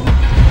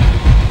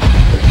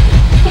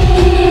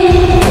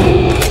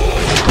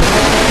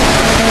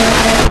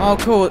 Oh,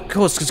 cool, of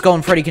course, because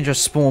Golden Freddy can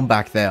just spawn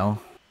back there.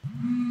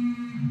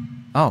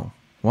 Oh,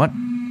 what?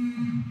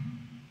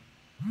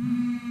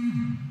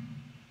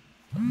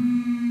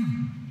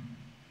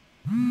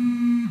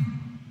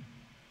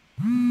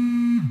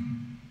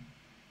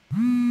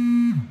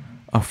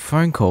 A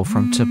phone call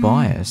from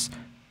Tobias.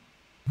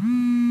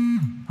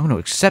 I'm going to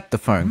accept the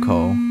phone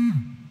call.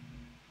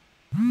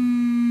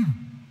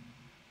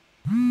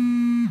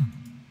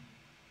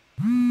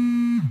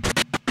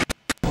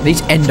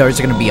 These endos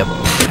are going to be a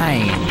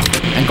pain,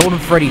 and Golden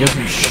Freddy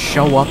doesn't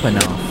show up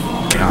enough.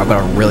 I've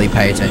got to really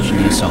pay attention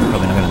to this, so I'm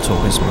probably not going to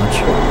talk as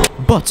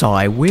much. But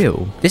I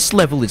will. This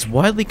level is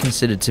widely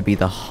considered to be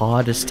the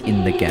hardest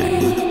in the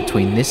game,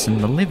 between this and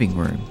the living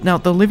room. Now,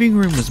 the living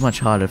room was much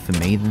harder for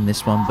me than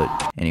this one,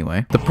 but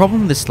anyway. The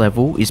problem with this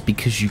level is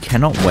because you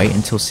cannot wait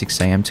until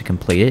 6 AM to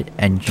complete it,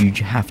 and you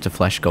have to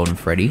flash Golden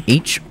Freddy.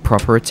 Each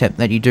proper attempt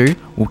that you do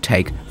will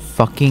take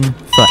fucking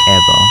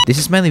forever. This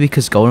is mainly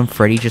because Golden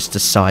Freddy just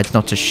decides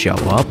not to show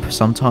up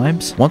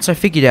sometimes. Once I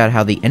figured out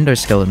how the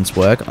endoskeletons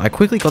work, I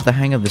quickly got the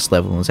hang of this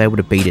level and was able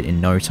to beat it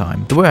in no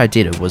time. The way I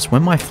did it was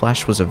when my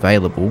flash was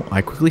available,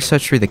 I quickly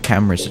searched through the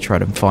cameras to try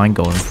to find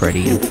Golden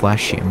Freddy and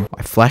flash him.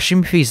 I flash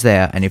him if he's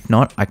there, and if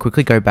not, I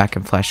quickly go back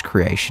and flash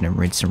creation and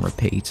rinse and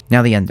repeat.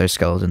 Now the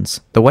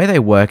endoskeletons. The way they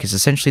work is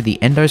essentially the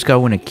endos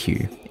go in a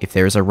queue. If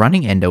there is a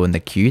running endo in the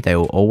queue, they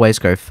will always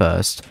go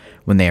first.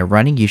 When they are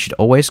running, you should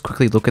always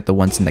quickly look at the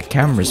ones in the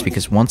cameras,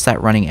 because once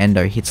that running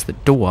endo hits the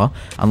door,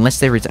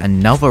 unless there is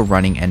another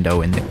running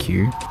endo in the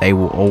queue, they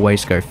will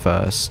always go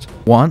first.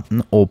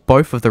 One or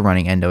both of the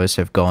running endos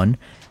have gone,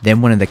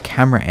 then one of the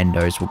camera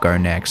endos will go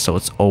next, so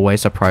it's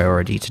always a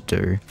priority to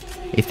do.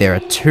 If there are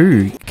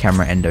 2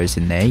 camera endos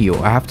in there,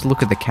 you'll have to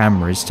look at the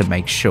cameras to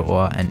make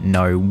sure and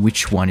know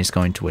which one is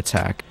going to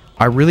attack.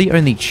 I really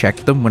only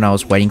checked them when I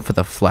was waiting for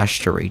the flash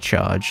to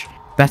recharge.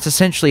 That's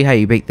essentially how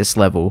you beat this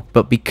level,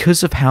 but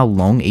because of how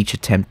long each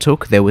attempt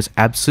took, there was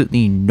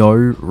absolutely no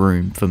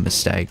room for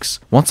mistakes.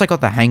 Once I got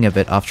the hang of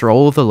it, after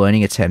all of the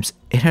learning attempts,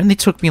 it only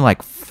took me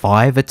like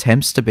 5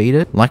 attempts to beat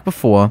it. Like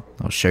before,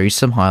 I'll show you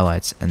some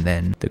highlights and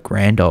then the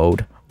grand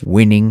old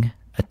winning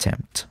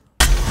attempt.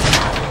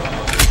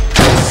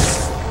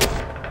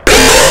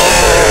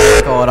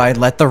 God, I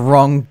let the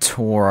wrong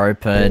door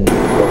open.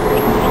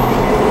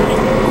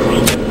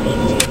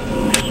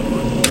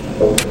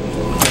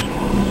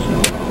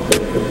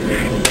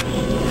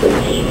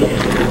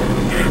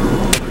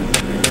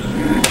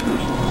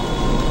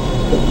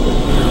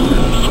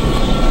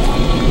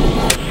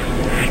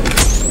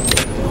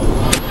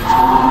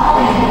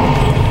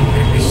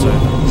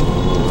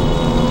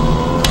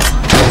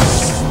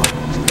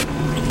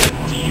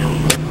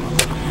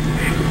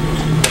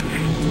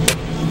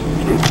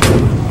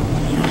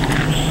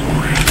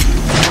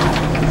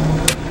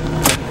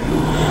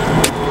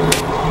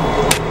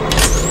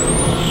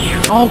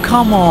 Oh,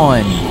 come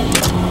on!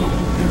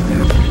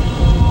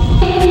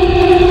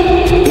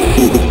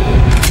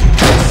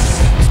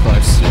 It's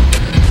close.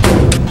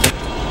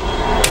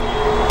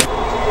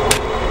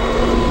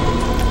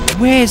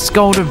 Where's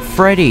Golden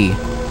Freddy?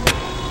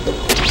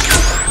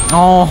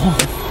 Oh.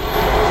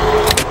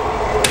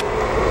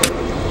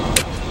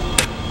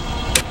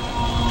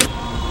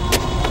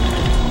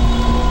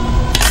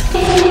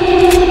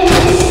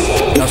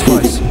 That was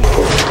close.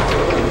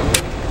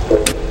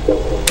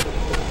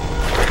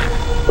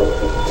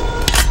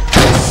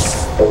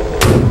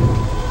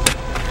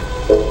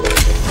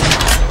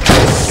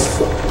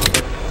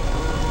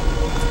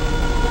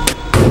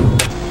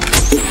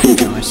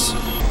 Nice.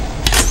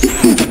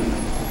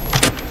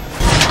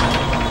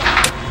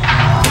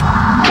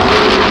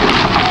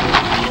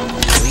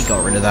 We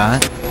got rid of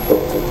that.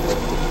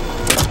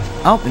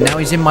 Oh, now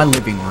he's in my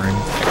living room.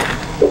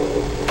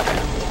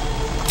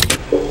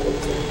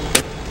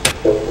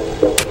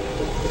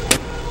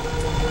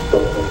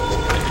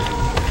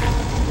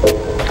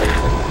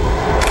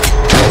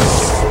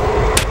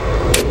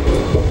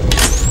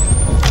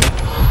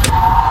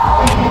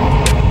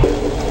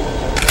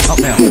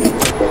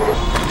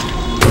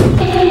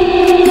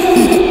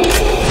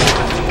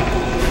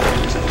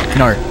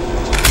 No.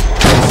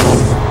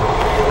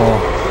 Oh.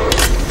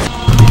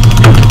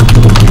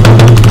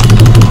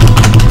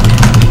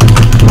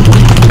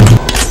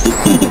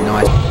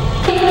 Nice.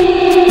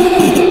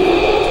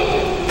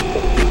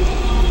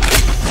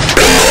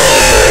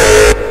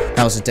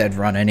 That was a dead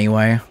run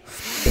anyway.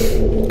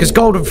 Because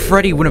Golden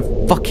Freddy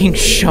wouldn't fucking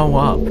show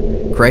up.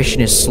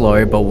 Creation is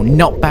slow, but will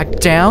not back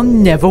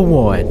down, never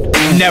would.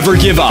 Never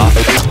give up.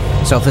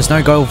 So if there's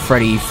no Golden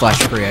Freddy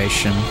flash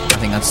creation, I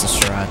think that's the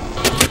strat.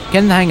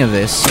 Getting the hang of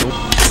this.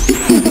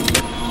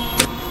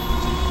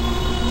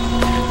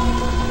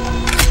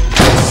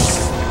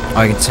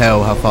 I can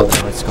tell how far the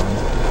light's gone.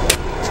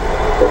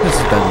 This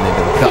is better than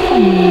the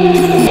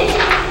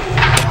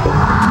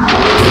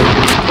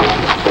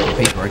cut.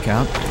 Pete broke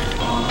out.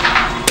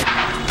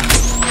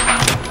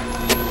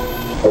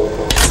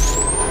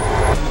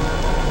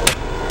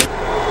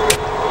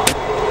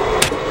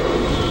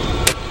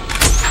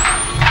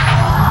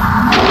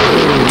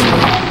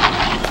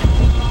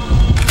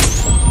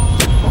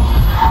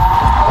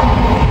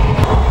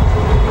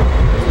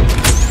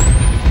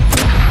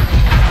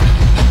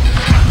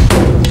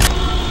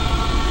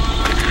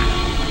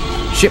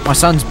 Shit, my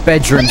son's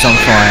bedroom's on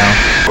fire.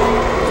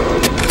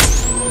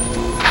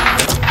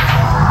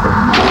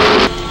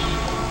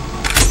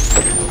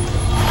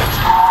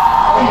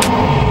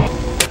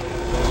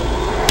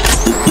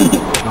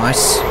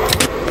 Nice.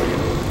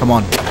 Come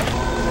on.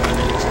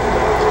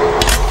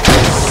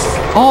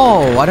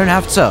 Oh, I don't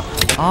have to.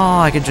 Oh,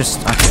 I can just...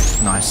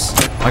 Okay, nice.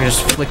 I can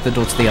just flick the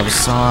door to the other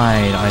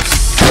side. I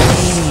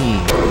see.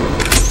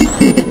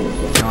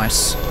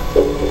 Nice.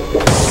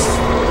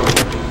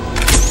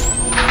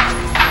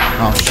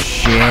 Oh,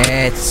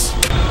 shit.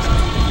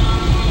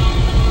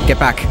 Get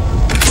back.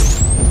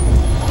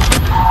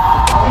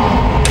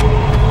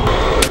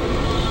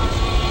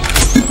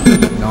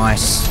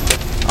 Nice.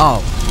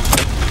 Oh.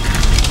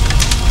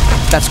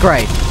 That's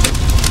great.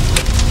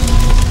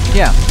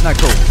 Yeah, no,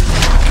 cool.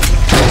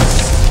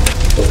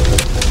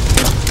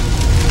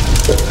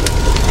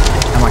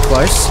 Am I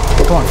close?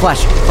 Come on,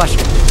 flash, flash.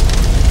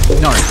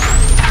 No.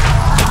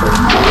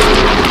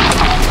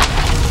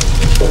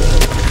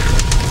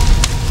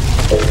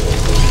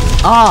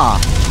 Ah,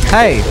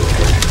 hey.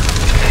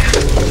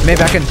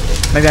 Maybe I can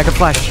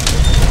flash.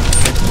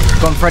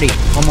 Go on, Freddy,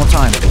 one more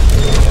time.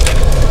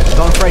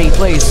 Go on, Freddy,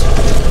 please.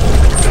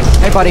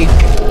 Hey, buddy.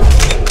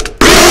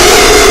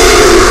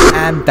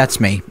 And that's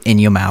me, in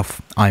your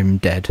mouth. I'm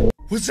dead.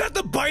 Was that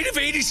the bite of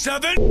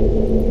 87?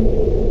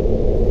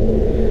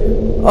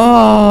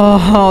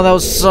 Oh, that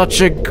was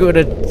such a good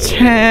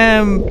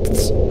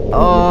attempt.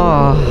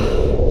 Oh.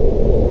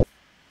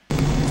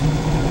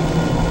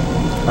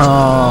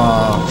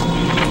 Oh.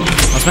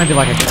 That's maybe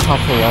like a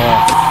couple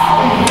off.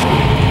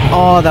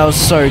 Oh, that was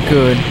so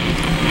good.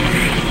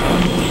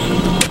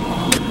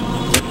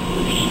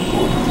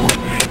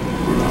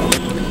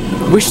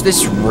 Wish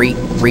this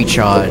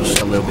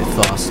recharged a little bit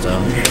faster.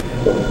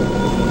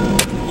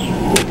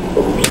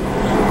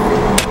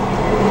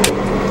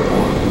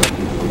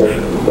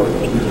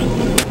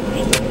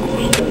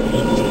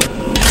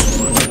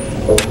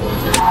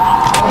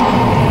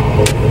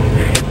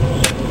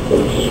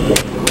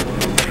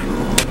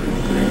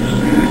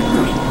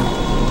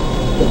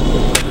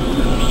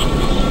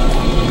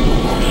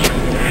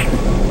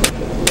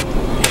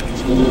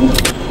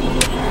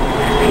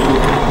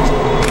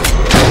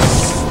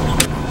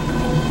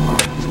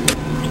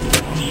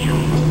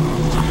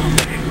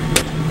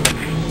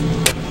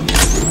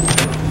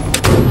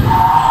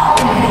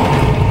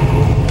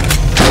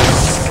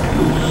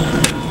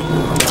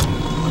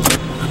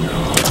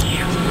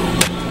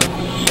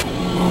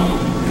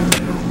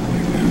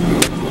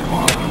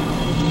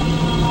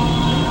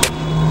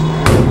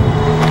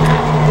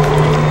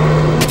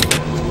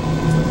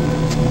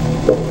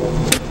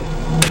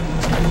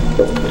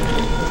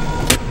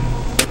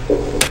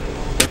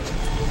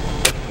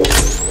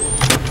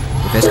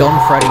 If there's Golden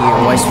Freddy, you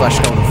always flash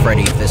Golden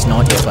Freddy. If there's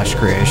not, you flash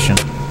Creation.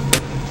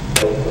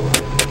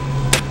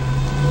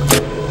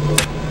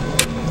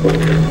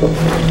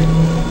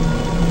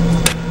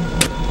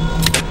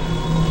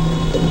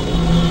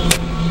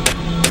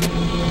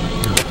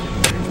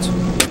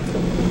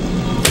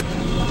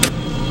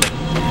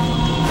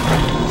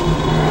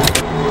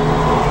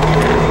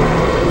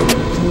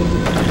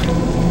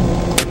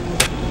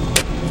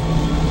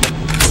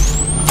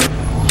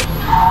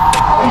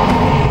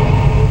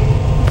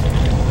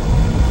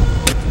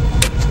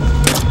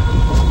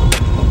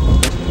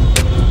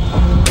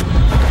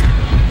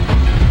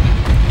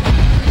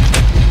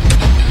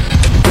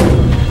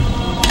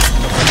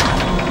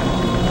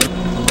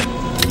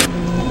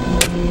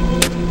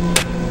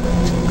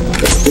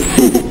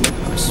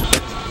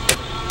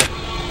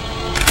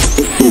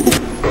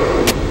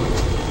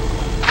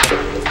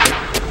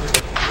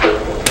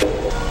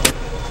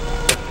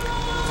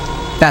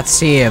 That's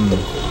him.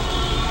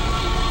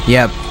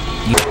 Yep.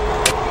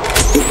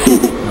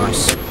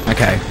 Nice.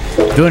 Okay.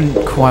 Doing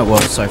quite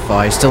well so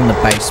far. He's still in the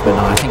basement.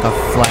 I think I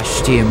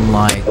flashed him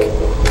like... I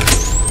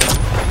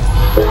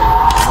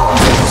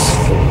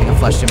think I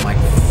flashed him like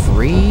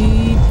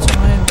 3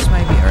 times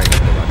maybe? Alright,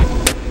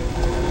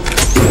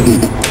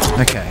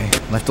 Okay,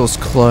 left door's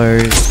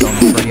closed.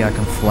 I'm ready, I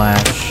can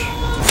flash.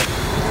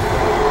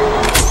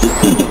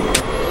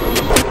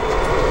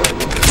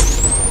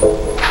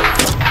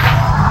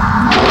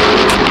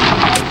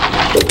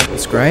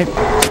 That's great.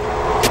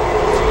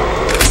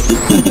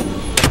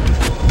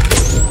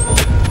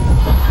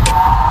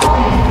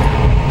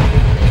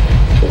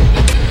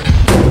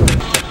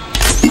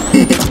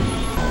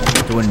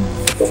 Doing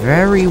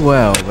very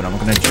well, but I'm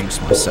gonna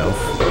jinx myself.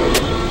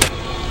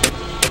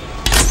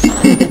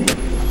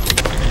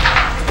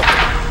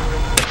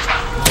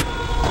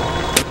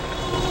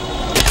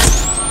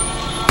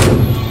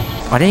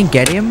 I didn't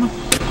get him?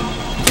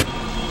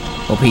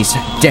 Well, he's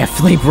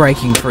definitely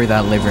breaking through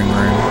that living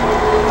room.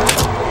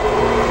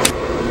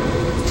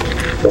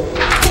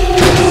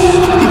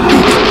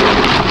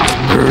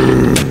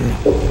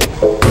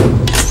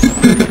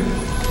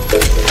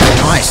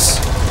 Nice.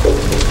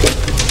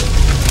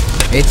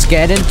 It's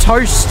getting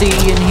toasty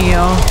in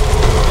here.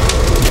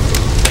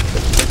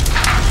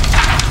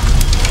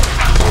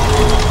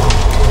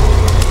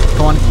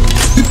 Come on.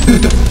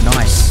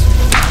 Nice.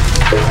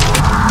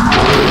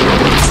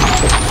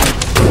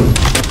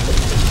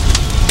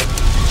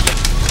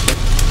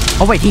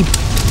 Oh wait, he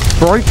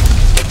broke.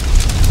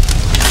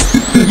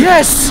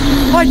 Yes!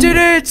 I did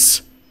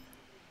it!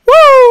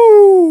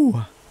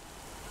 Woo!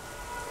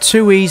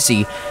 Too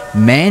easy.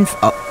 Man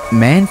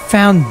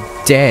found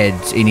dead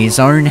in his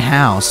own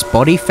house.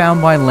 Body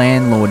found by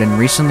landlord in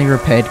recently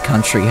repaired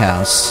country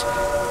house.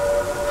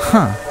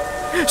 Huh.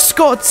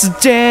 Scott's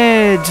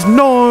dead!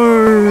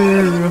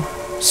 No!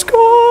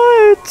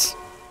 Scott!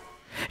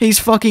 He's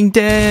fucking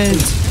dead!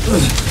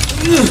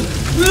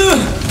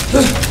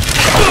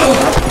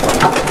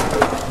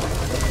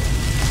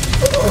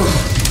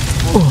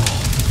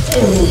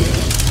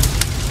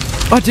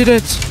 I did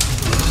it!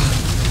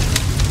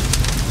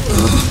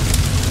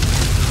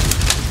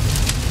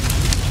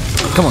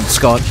 Come on,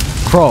 Scott.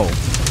 Crawl.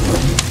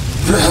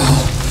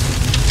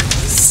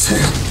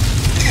 Sam,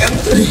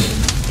 Anthony.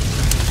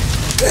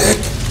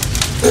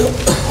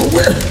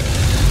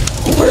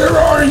 Where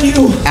are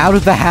you? Out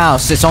of the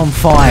house. It's on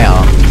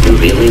fire. You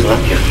really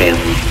love your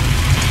family,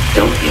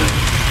 don't you?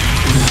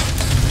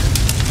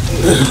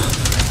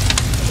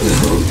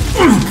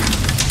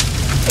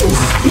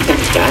 You can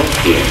die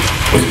here,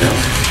 you know.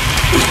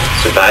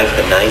 Survive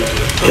the night,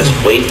 just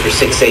wait for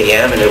 6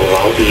 a.m. and it will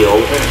all be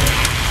over.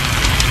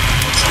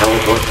 That's how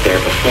it worked there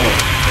before,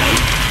 right?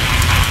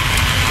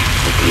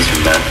 But these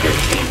are not your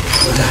things.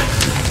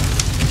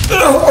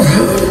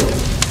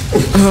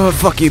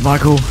 Fuck you,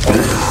 Michael.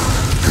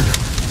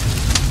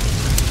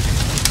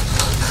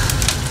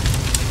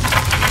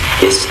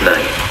 This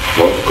night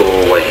won't go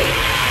away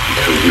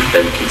until you've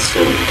been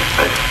consumed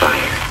by the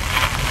fire.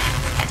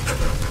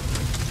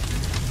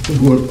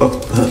 What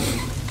about them?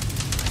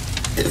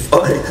 If I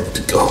have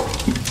to go,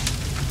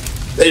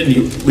 then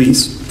you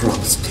please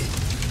promise me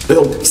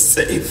they'll be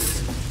safe.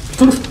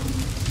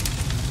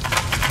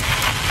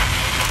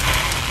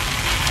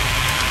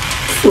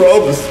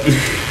 Promise me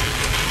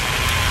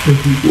that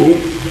you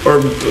won't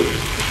harm them.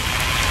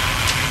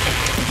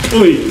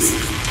 Please.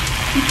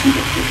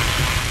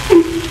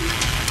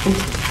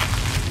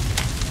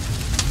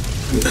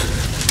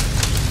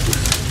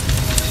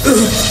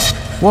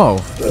 Whoa.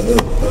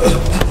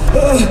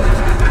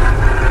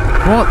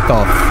 What the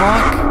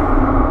fuck?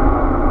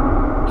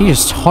 He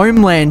just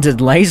homelanded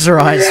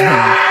laserized me.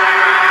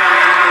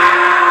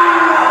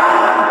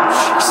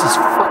 Jesus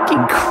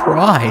fucking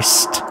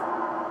Christ.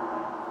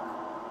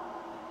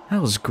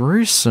 That was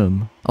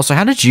gruesome. Also,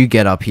 how did you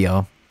get up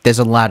here? There's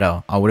a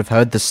ladder. I would have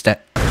heard the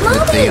step.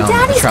 Mommy,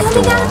 Daddy's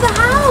coming out of the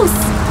house!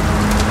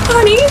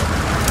 Honey?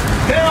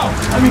 Dale,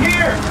 I'm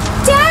here!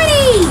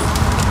 Daddy!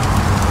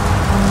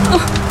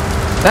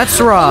 That's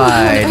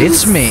right,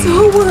 it's me.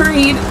 So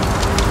worried.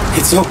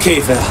 It's okay,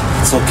 Val.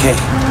 It's okay.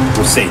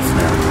 We're safe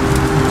now.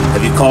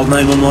 Have you called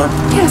 911?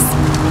 Yes.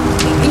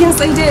 Yes,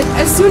 I did.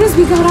 As soon as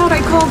we got out,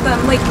 I called them,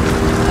 like,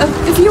 a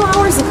few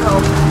hours ago.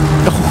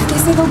 They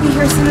said they'll be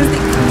here as soon as they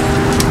can.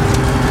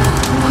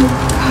 Oh,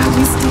 God,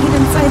 we stayed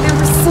inside there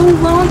for so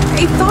long.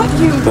 I thought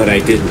you... But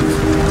I didn't.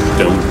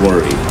 Don't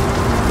worry.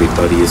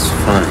 Everybody is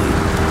fine.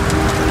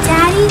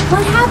 Daddy,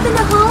 what happened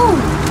to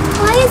home?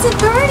 Why is it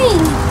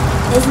burning?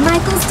 Is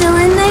Michael still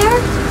in there?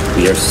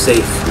 We are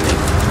safe, Nick.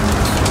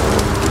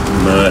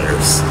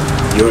 Matters.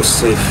 You're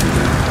safe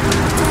now.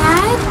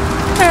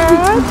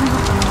 Dad?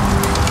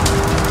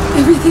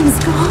 Everything's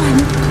gone.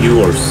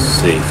 You are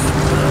safe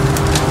now.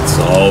 It's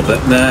all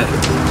that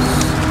matters.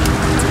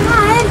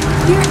 Dad,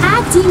 you're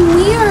acting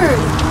weird.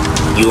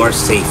 You are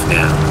safe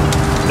now.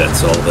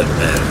 That's all that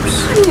matters.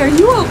 Honey, are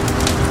you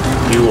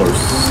You are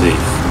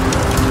safe.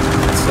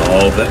 That's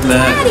all that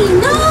matters. Daddy,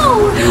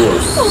 no! You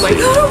are safe. Oh my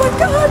God, oh my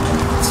God!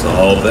 That's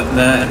all that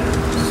matters.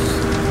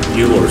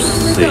 You are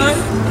safe.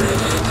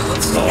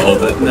 That's all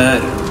that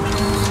matters.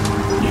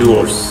 You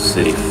are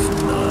safe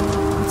now.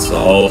 That's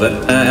all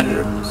that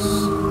matters.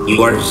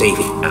 You are safe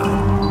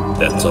now.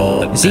 That's all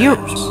that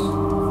matters.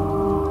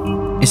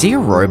 Is he a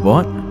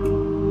robot?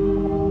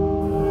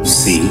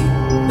 See?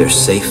 They're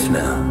safe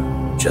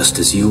now. Just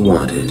as you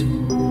wanted.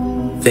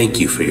 Thank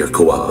you for your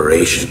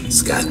cooperation,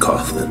 Scott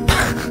Coughlin.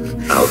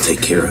 I'll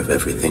take care of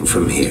everything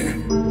from here.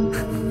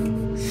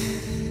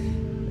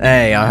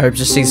 Hey, I hope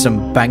to see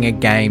some banger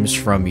games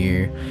from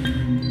you,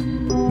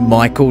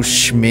 Michael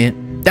Schmidt.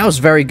 That was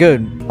very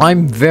good.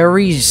 I'm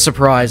very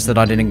surprised that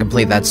I didn't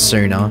complete that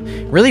sooner.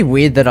 Really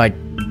weird that I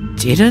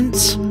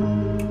didn't,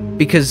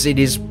 because it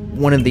is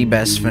one of the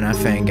best FNAF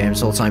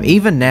Fangames of all time.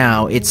 Even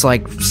now, it's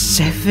like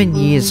 7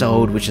 years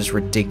old, which is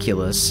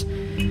ridiculous.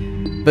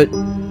 But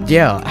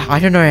yeah, I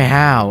don't know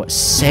how.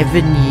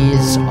 7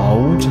 years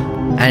old,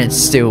 and it's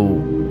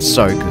still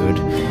so good.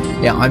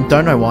 Yeah, I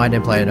don't know why I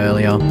didn't play it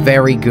earlier.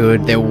 Very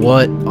good. I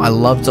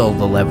loved all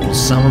the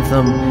levels. Some of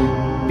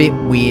them, bit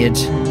weird,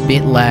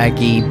 bit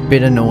laggy,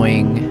 bit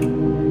annoying.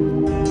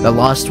 The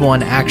last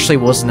one actually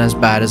wasn't as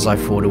bad as I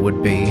thought it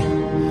would be.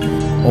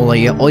 All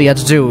you had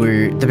to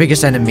do, the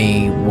biggest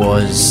enemy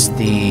was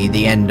the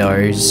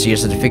endos. You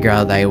just had to figure out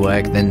how they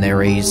work, then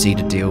they're easy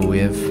to deal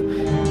with.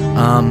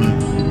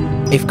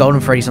 If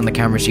Golden Freddy's on the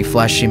cameras, you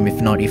flash him.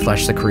 If not, you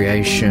flash the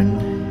creation.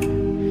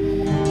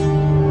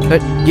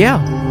 But yeah,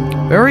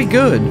 very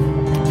good.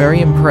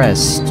 Very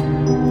impressed.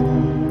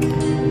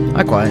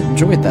 I quite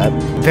enjoyed that.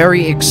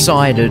 Very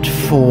excited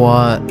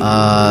for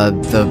the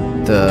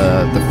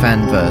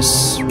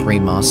Fanverse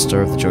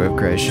remaster of The Joy of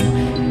Creation.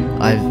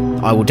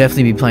 I will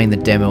definitely be playing the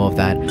demo of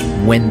that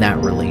when that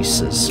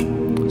releases.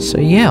 So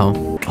yeah.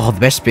 Oh, the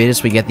best bit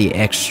is we get the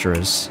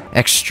extras.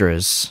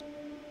 Extras.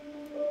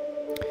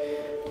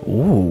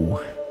 Ooh.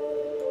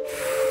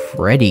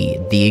 Freddy,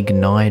 the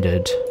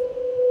Ignited.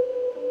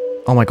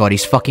 Oh my god,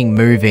 he's fucking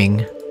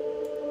moving.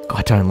 God,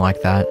 I don't like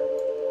that.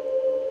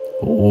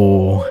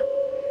 Ooh.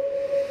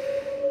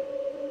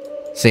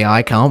 See,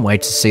 I can't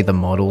wait to see the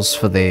models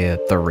for the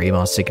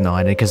remaster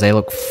Ignited, because they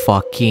look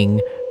fucking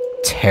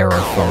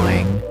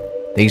terrifying.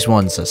 These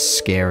ones are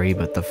scary,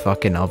 but the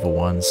fucking other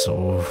ones,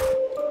 oof.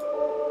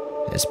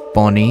 There's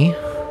Bonnie.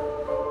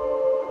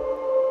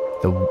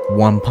 The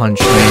One Punch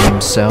Man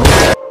himself.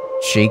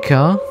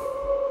 Chica.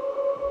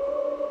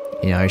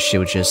 You know,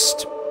 she'll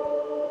just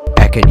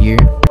peck at you.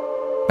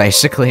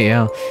 Basically,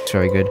 yeah. It's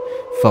very good.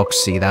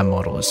 Foxy, that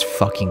model is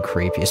fucking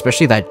creepy.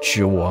 Especially that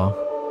jaw.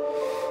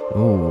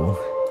 Ooh.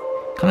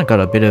 Kinda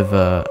got a bit of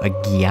a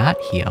gyat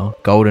here.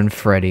 Golden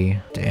Freddy.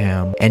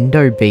 Damn.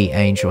 Endo B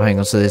Angel. Hang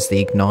on, so there's the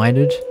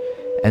Ignited.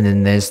 And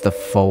then there's the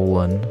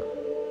Fallen.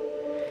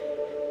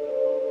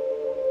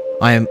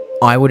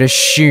 I would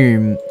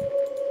assume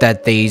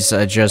that these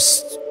are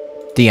just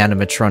the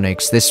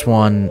animatronics. This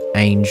one,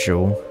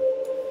 Angel.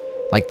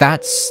 Like,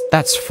 that's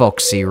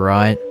Foxy,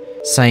 right?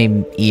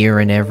 Same ear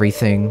and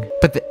everything.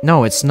 But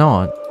no, it's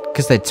not.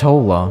 Because they're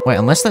taller. Wait,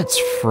 unless that's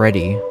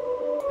Freddy.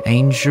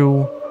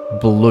 Angel,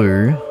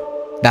 Blue.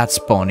 That's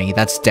Bonnie.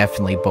 That's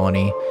definitely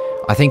Bonnie.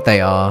 I think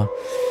they are.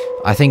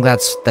 I think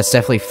that's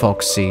definitely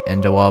Foxy.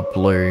 Endo R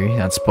Blue.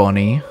 That's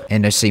Bonnie.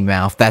 Endo C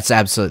Mouth. That's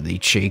absolutely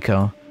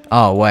Chica.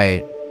 Oh,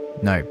 wait.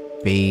 No.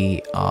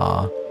 B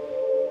R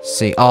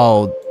C.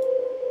 Oh.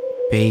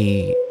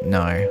 B.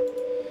 No.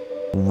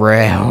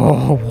 Red.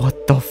 Oh,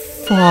 what the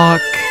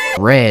fuck?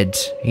 Red.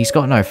 He's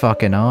got no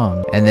fucking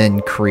arm. And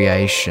then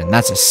Creation.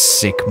 That's a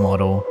sick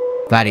model.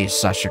 That is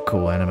such a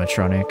cool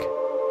animatronic.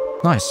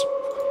 Nice.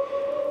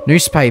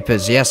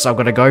 Newspapers. Yes, I've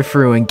got to go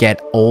through and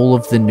get all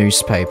of the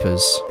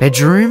newspapers.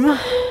 Bedroom.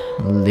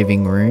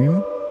 Living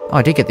room. Oh,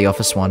 I did get the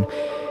office one.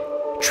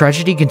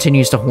 Tragedy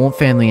continues to haunt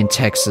family in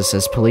Texas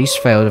as police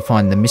fail to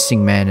find the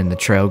missing man and the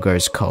trail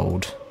goes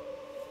cold.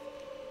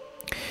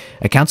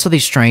 Accounts of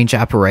these strange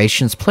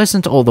apparitions,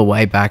 pleasant all the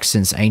way back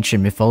since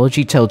ancient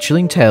mythology, tell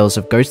chilling tales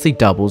of ghostly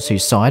doubles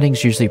whose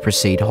sightings usually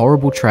precede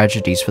horrible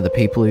tragedies for the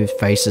people whose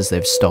faces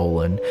they've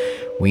stolen.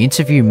 We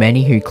interview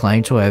many who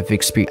claim to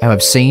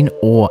have seen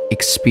or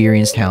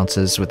experienced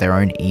encounters with their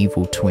own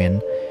evil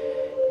twin.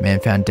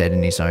 Man found dead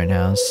in his own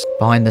house.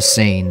 Behind the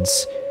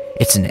scenes,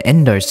 it's an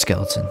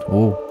endoskeleton.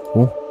 Ooh,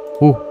 ooh,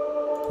 ooh,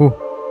 ooh.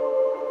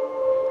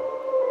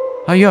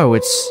 Oh, yo,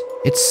 it's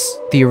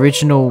the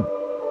original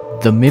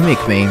The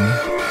Mimic meme.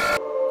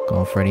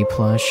 Golden Freddy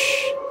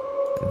plush.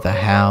 The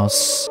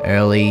house.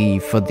 Early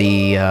for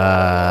the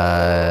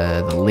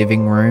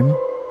living room.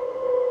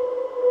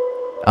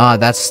 Ah,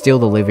 that's still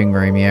the living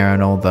room, yeah,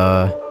 and all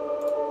the...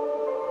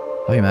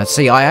 Oh, man.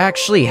 See, I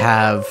actually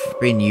have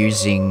been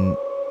using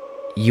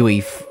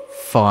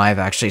UE5,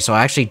 actually, so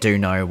I actually do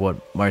know what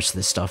most of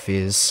this stuff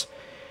is.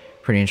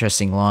 Pretty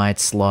interesting.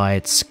 Lights,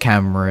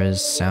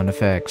 cameras, sound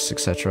effects,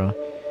 etc.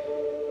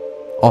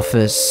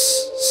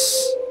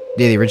 Office...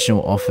 Yeah, the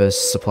original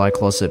office, supply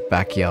closet,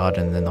 backyard,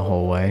 and then the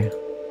hallway.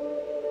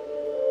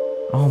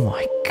 Oh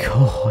my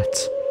god.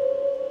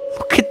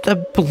 Look at the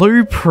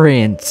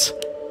blueprint!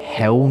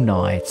 Hell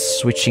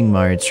Knights, switching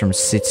modes from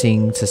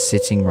sitting to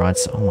sitting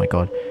rights. Oh my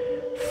god.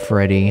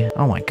 Freddy.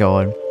 Oh my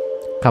god.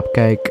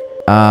 Cupcake.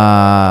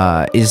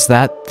 Is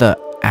that the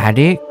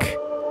attic?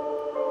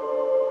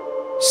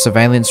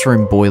 Surveillance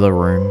room, boiler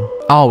room.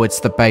 Oh,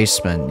 it's the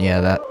basement.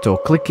 Yeah, that door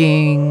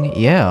clicking.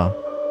 Yeah.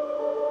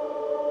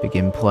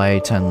 Begin play,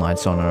 turn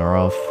lights on or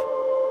off.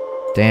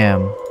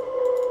 Damn.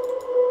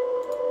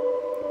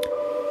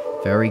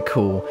 Very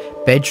cool.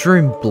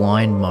 Bedroom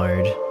blind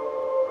mode.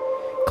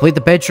 Complete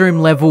the bedroom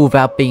level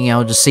without being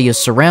able to see your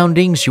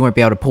surroundings. You won't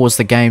be able to pause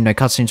the game. No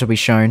cutscenes will be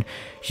shown.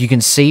 You can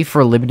see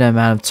for a limited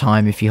amount of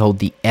time if you hold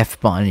the F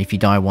button if you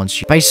die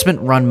once. Basement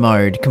run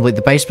mode. Complete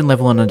the basement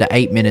level in under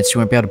 8 minutes. You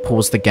won't be able to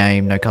pause the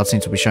game. No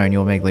cutscenes will be shown.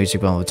 You'll make lose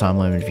your the time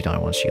limit. If you die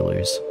once, you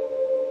lose.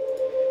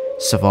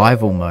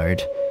 Survival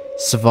mode.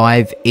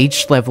 Survive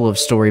each level of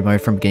story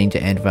mode from beginning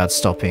to end without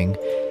stopping.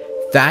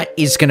 That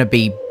is going to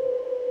be...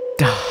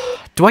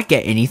 Do I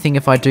get anything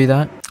if I do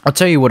that? I'll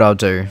tell you what I'll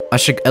do. I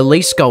should at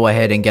least go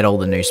ahead and get all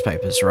the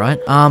newspapers, right?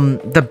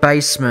 The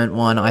basement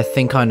one, I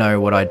think I know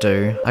what I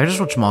do. I just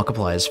watch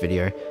Markiplier's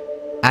video.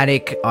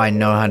 Attic, I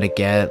know how to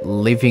get.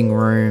 Living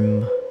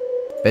room.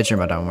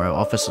 Bedroom, I don't know.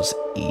 Office was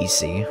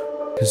easy.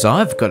 Because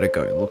I've got to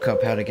go look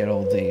up how to get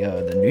all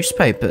the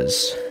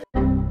newspapers.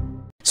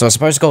 So I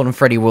suppose Golden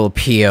Freddy will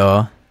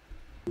appear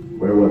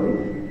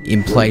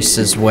in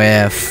places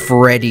where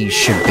Freddy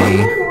should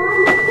be.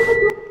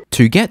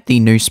 To get the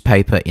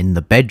newspaper in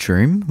the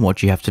bedroom,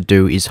 what you have to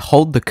do is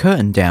hold the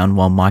curtain down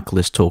while Michael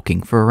is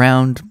talking for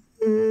around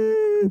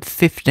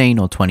 15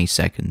 or 20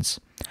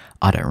 seconds.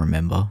 I don't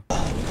remember.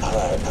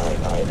 Alright.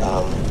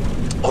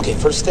 Okay,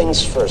 first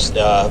things first.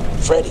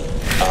 Freddy.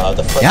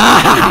 The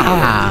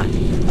front.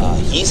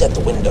 He's at the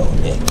window,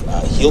 Nick.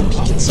 He'll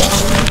peek inside.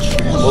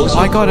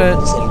 I got it.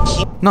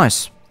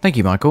 Nice. Thank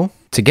you, Michael.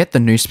 To get the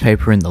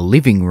newspaper in the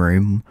living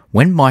room,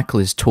 when Michael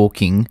is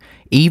talking,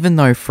 even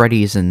though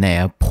Freddy isn't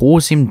there,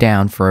 pause him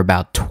down for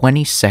about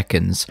 20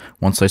 seconds.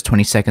 Once those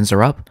 20 seconds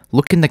are up,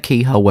 look in the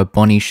keyhole where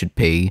Bonnie should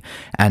be,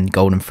 and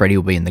Golden Freddy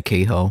will be in the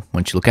keyhole.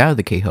 Once you look out of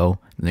the keyhole,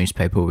 the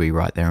newspaper will be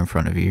right there in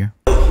front of you.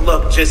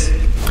 Look, just...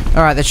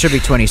 Alright, that should be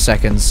 20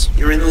 seconds.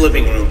 You're in the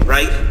living room,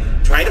 right?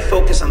 Try to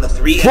focus on the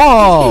 3 exits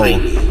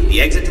behind you.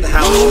 The exit to the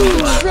house will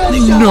be left.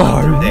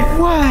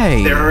 No way!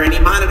 If there are any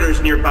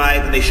monitors nearby,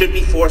 then they should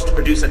be forced to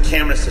produce a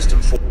camera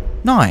system for...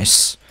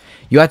 Nice.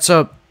 You had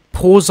to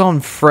pause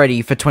on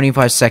Freddy for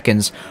 25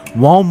 seconds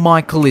while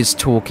Michael is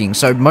talking.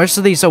 So most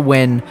of these are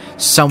when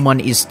someone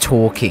is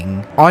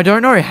talking. I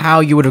don't know how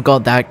you would have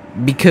got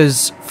that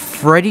because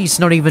Freddy's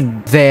not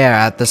even there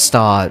at the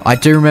start. I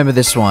do remember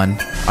this one.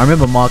 I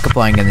remember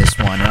Markiplier in this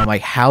one and I'm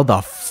like, how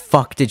the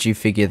fuck did you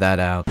figure that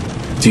out?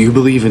 Do you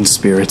believe in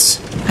spirits?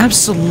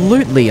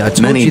 Absolutely, I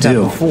told Many you that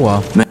do.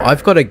 before.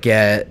 I've got to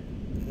get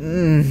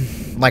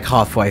like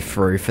halfway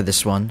through for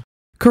this one.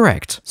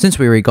 Correct. Since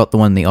we already got the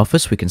one in the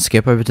office, we can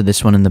skip over to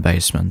this one in the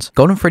basement.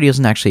 Golden Freddy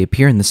doesn't actually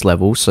appear in this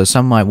level, so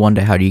some might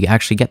wonder how do you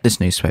actually get this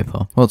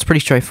newspaper. Well, it's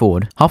pretty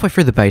straightforward. Halfway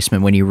through the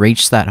basement, when you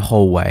reach that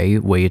hallway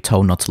where you're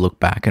told not to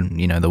look back,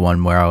 and you know, the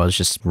one where I was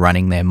just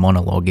running there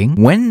monologuing,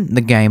 when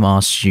the game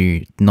asks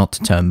you not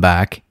to turn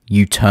back,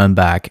 you turn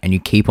back and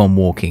you keep on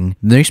walking.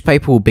 The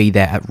newspaper will be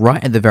there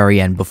right at the very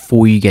end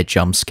before you get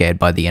jump scared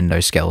by the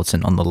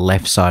endoskeleton on the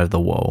left side of the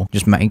wall.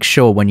 Just make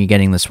sure when you're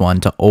getting this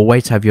one to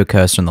always have your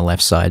cursor on the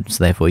left side,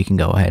 so therefore you can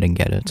go ahead and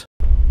get it.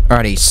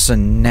 Alrighty, so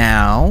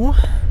now,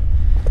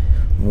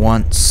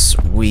 once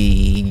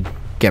we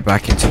get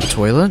back into the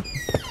toilet,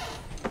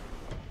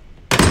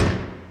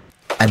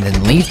 and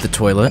then leave the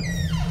toilet,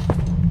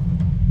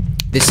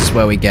 this is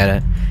where we get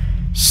it.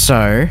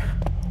 So,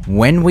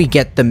 when we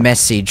get the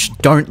message,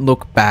 don't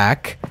look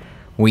back,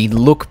 we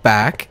look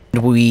back,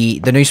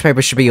 the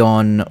newspaper should be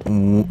on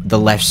the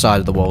left side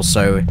of the wall,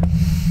 so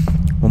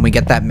when we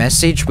get that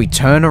message, we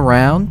turn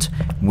around,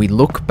 we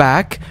look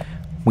back,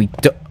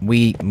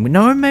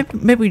 no,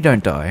 maybe we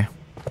don't die.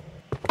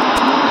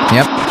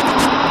 Yep.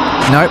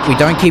 Nope, we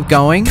don't keep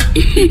going,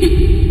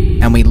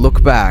 and we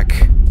look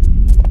back,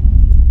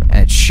 and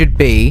it should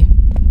be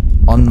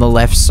on the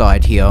left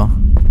side here.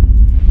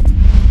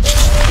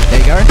 There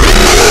you go.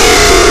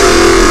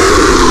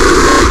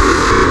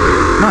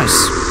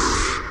 Nice.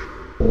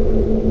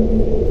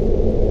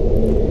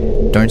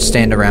 Don't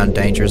stand around,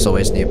 danger is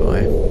always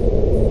nearby.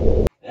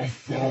 I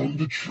found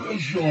the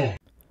treasure.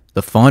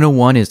 The final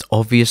one is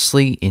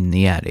obviously in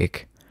the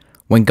attic.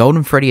 When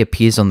Golden Freddy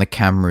appears on the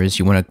cameras,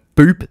 you want to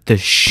boop the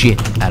shit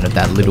out of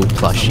that little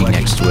plushie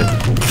next to it,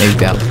 maybe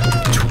about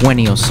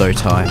 20 or so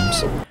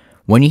times.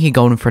 When you hear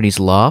Golden Freddy's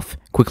laugh,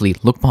 quickly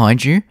look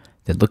behind you,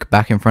 then look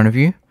back in front of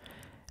you,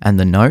 and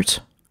the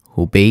note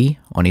will be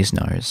on his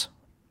nose.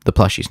 The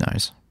plushie's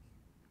nose.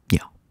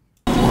 Yeah.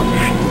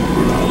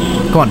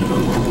 Come on.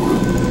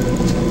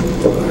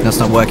 That's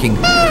not working.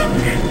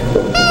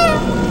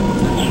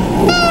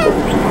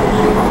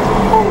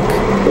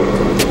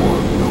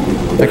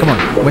 Oh, come on.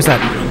 Where's that?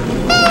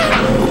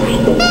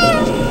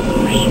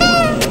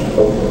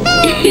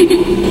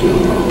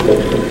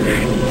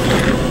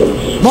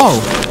 Whoa!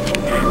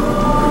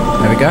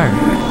 There we go.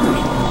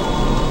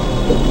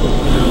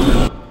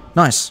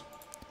 Nice.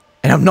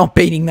 And I'm not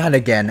beating that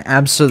again.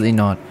 Absolutely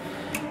not.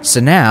 So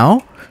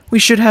now, we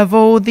should have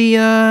all the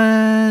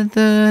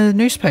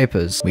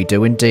newspapers. We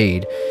do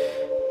indeed.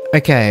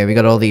 Okay, we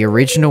got all the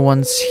original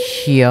ones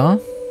here.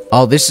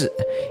 Oh, this is...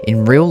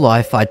 In real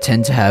life, I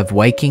tend to have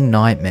waking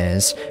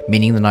nightmares,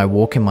 meaning that I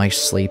walk in my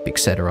sleep,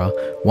 etc.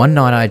 One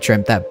night I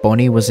dreamt that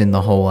Bonnie was in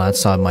the hall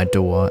outside my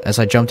door. As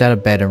I jumped out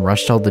of bed and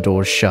rushed to hold the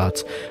door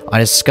shut, I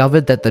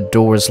discovered that the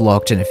door was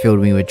locked and it filled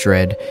me with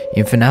dread.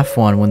 In FNAF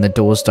 1, when the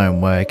doors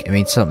don't work, it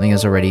means something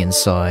is already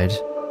inside.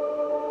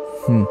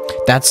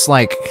 That's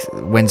like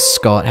when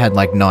Scott had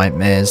like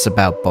nightmares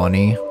about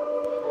Bonnie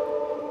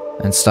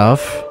and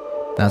stuff.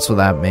 That's what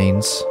that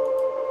means.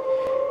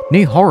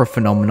 New horror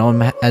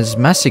phenomenon has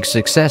massive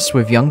success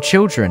with young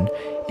children.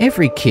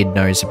 Every kid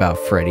knows about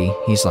Freddy.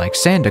 He's like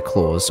Santa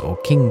Claus or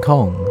King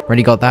Kong.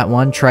 Already got that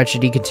one.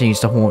 Tragedy continues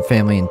to haunt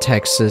family in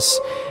Texas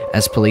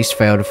as police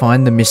fail to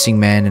find the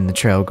missing man and the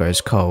trail goes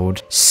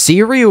cold.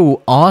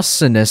 Serial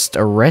arsonist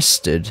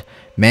arrested.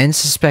 Man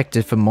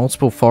suspected for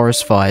multiple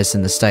forest fires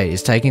in the state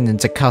is taken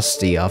into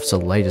custody after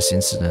the latest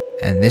incident.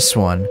 And this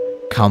one,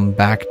 come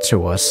back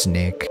to us,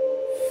 Nick.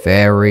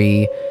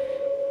 Very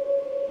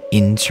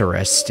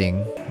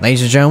interesting.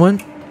 Ladies and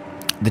gentlemen,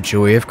 the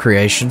joy of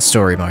creation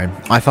story mode.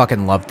 I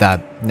fucking love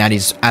that. That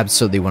is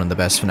absolutely one of the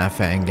best FNAF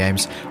fan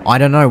games. I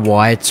don't know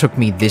why it took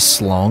me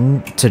this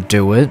long to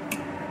do it,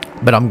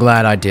 but I'm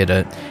glad I did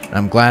it. And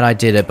I'm glad I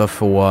did it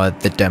before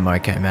the demo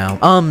came out.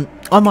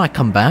 I might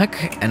come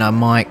back, and I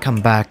might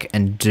come back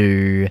and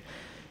do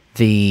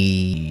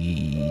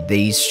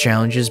these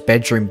challenges.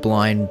 Bedroom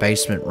blind,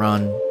 basement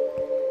run,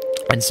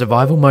 and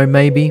survival mode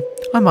maybe.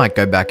 I might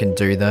go back and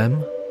do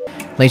them.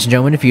 Ladies and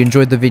gentlemen, if you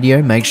enjoyed the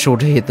video, make sure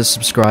to hit the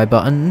subscribe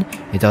button.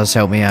 It does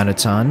help me out a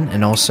ton.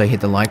 And also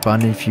hit the like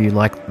button if you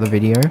like the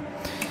video.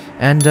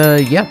 And,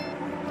 yeah.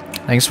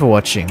 Thanks for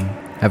watching.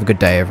 Have a good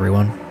day,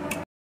 everyone.